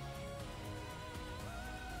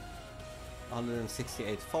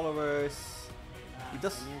 168 followers. He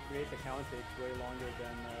does... When you create the account, it takes way longer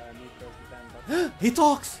than me press the 10 buttons. He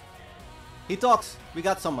talks! He talks! We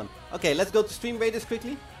got someone. Okay, let's go to Stream Raiders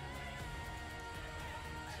quickly.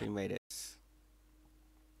 Stream Raiders.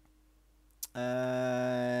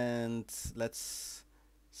 And let's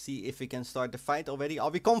see if we can start the fight already. Are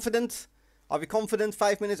we confident? Are we confident?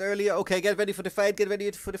 5 minutes earlier. Okay, get ready for the fight. Get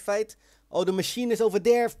ready for the fight. Oh, the machine is over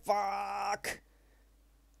there. Fuck!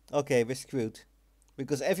 Okay, we're screwed.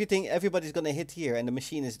 Because everybody's gonna hit here and the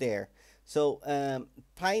machine is there. So,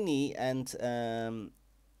 Piney and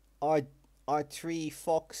R3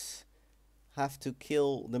 Fox have to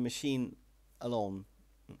kill the machine alone.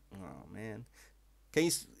 Oh, man. Can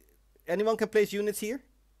you... Anyone can place units here?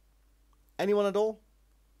 Anyone at all?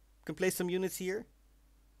 Can place some units here?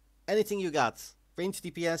 Anything you got? Range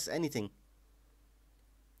DPS, anything.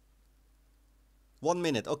 1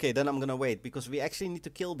 minute. Okay, then I'm gonna wait. Because we actually need to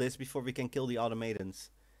kill this before we can kill the automatons.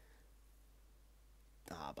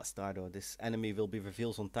 Ah, bastardo. This enemy will be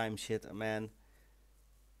revealed on time. Shit, man.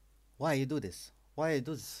 Why you do this? Why you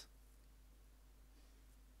do this?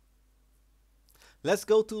 Let's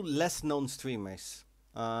go to less known streamers.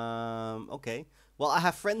 Okay. Well, I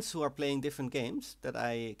have friends who are playing different games that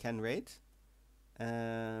I can rate.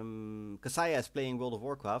 Kasaya is playing World of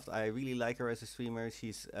Warcraft. I really like her as a streamer.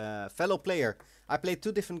 She's a fellow player. I played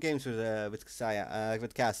 2 different games with Kasaya,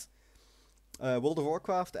 with Cass. World of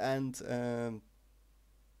Warcraft and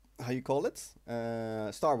how you call it?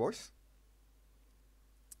 Star Wars.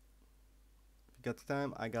 If you got the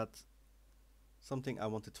time, I got something I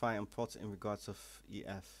want to try and prot in regards of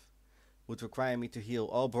EF. Would require me to heal.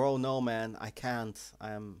 Oh, bro, no, man, I can't.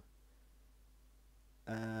 I'm.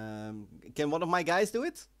 Can one of my guys do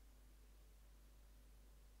it?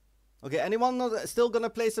 Okay, anyone not still gonna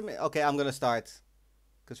play some? Okay, I'm gonna start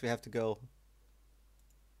because we have to go.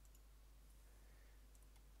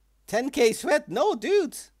 10k sweat? No,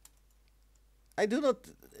 dude. I do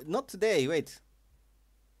not today. Wait.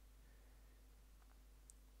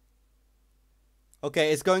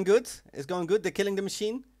 Okay, it's going good. It's going good. They're killing the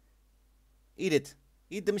machine. Eat it.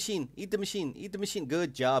 Eat the machine. Eat the machine. Eat the machine.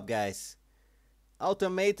 Good job, guys.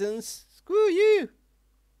 Automatons. Screw you.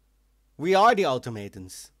 We are the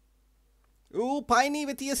automatons. Ooh, Piney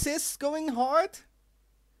with the assists. Going hard.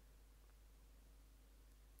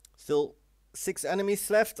 Still 6 enemies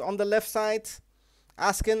left on the left side.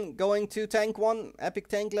 Asken going to tank 1. Epic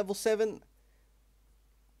tank level 7.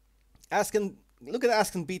 Asken. Look at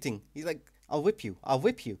Asken beating. He's like, I'll whip you. I'll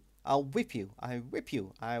whip you. I'll whip you. I whip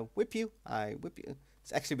you. I whip you. I whip you.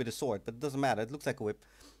 It's actually with a sword, but it doesn't matter. It looks like a whip.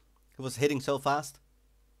 It was hitting so fast.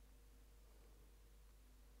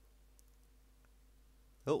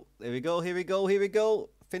 Oh, there we go. Here we go. Here we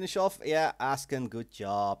go. Finish off. Yeah, Asken. Good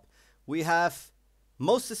job. We have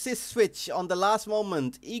most assist switch on the last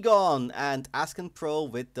moment. Egon and Asken Pro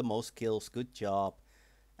with the most kills. Good job.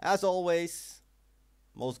 As always,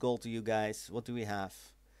 most gold to you guys. What do we have?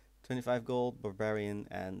 25 gold, Barbarian,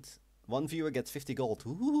 and 1 viewer gets 50 gold.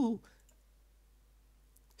 Ooh.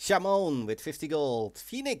 Shamon with 50 gold.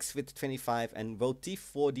 Phoenix with 25 and Votif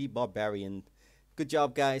for the Barbarian. Good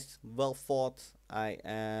job, guys. Well fought. I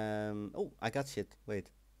am... Oh, I got shit. Wait.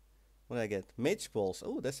 What did I get? Mage Balls.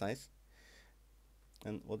 Oh, that's nice.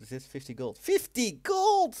 And what is this? 50 gold. 50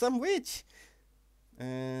 gold! I'm rich!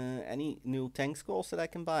 Any new tank scrolls that I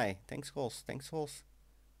can buy? Tank scrolls. Tank scrolls.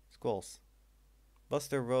 Scrolls.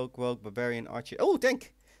 Buster, Rogue, Barbarian, Archer. Oh,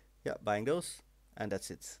 tank! Yeah, buying those. And that's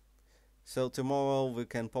it. So tomorrow we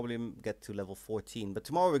can probably get to level 14. But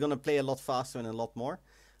tomorrow we're going to play a lot faster and a lot more.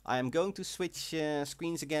 I am going to switch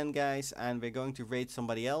screens again, guys. And we're going to raid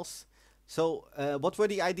somebody else. So, what were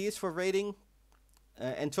the ideas for raiding?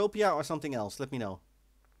 Entropia or something else? Let me know.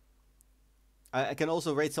 I can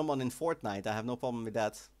also raid someone in Fortnite. I have no problem with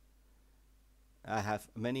that. I have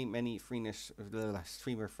many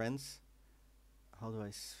streamer friends. How do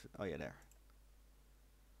I... Oh, yeah, there.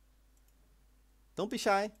 Don't be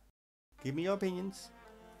shy. Give me your opinions.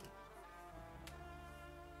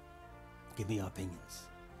 Give me your opinions.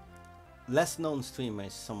 Less known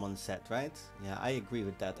streamers, someone said, right? Yeah, I agree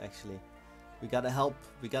with that, actually. We gotta help.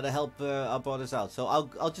 We gotta help our brothers out. So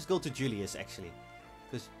I'll just go to Julius actually,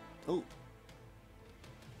 because oh,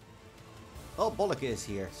 Bollock is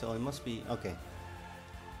here, so it must be okay.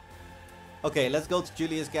 Okay, let's go to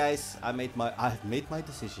Julius, guys. I've made my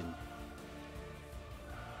decision.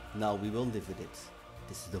 Now we will live with it.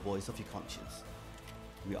 This is the voice of your conscience.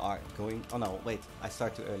 We are going. Oh no, wait! I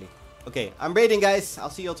start too early. Okay, I'm raiding, guys. I'll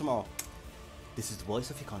see you all tomorrow. This is the voice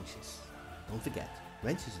of your conscience. Don't forget,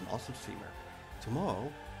 Wrench is an awesome streamer.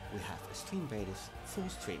 Tomorrow we have a Stream Raiders full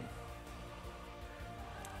stream.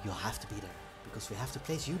 You'll have to be there because we have to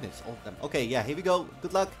place units, all of them. Okay, yeah, here we go.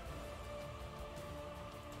 Good luck.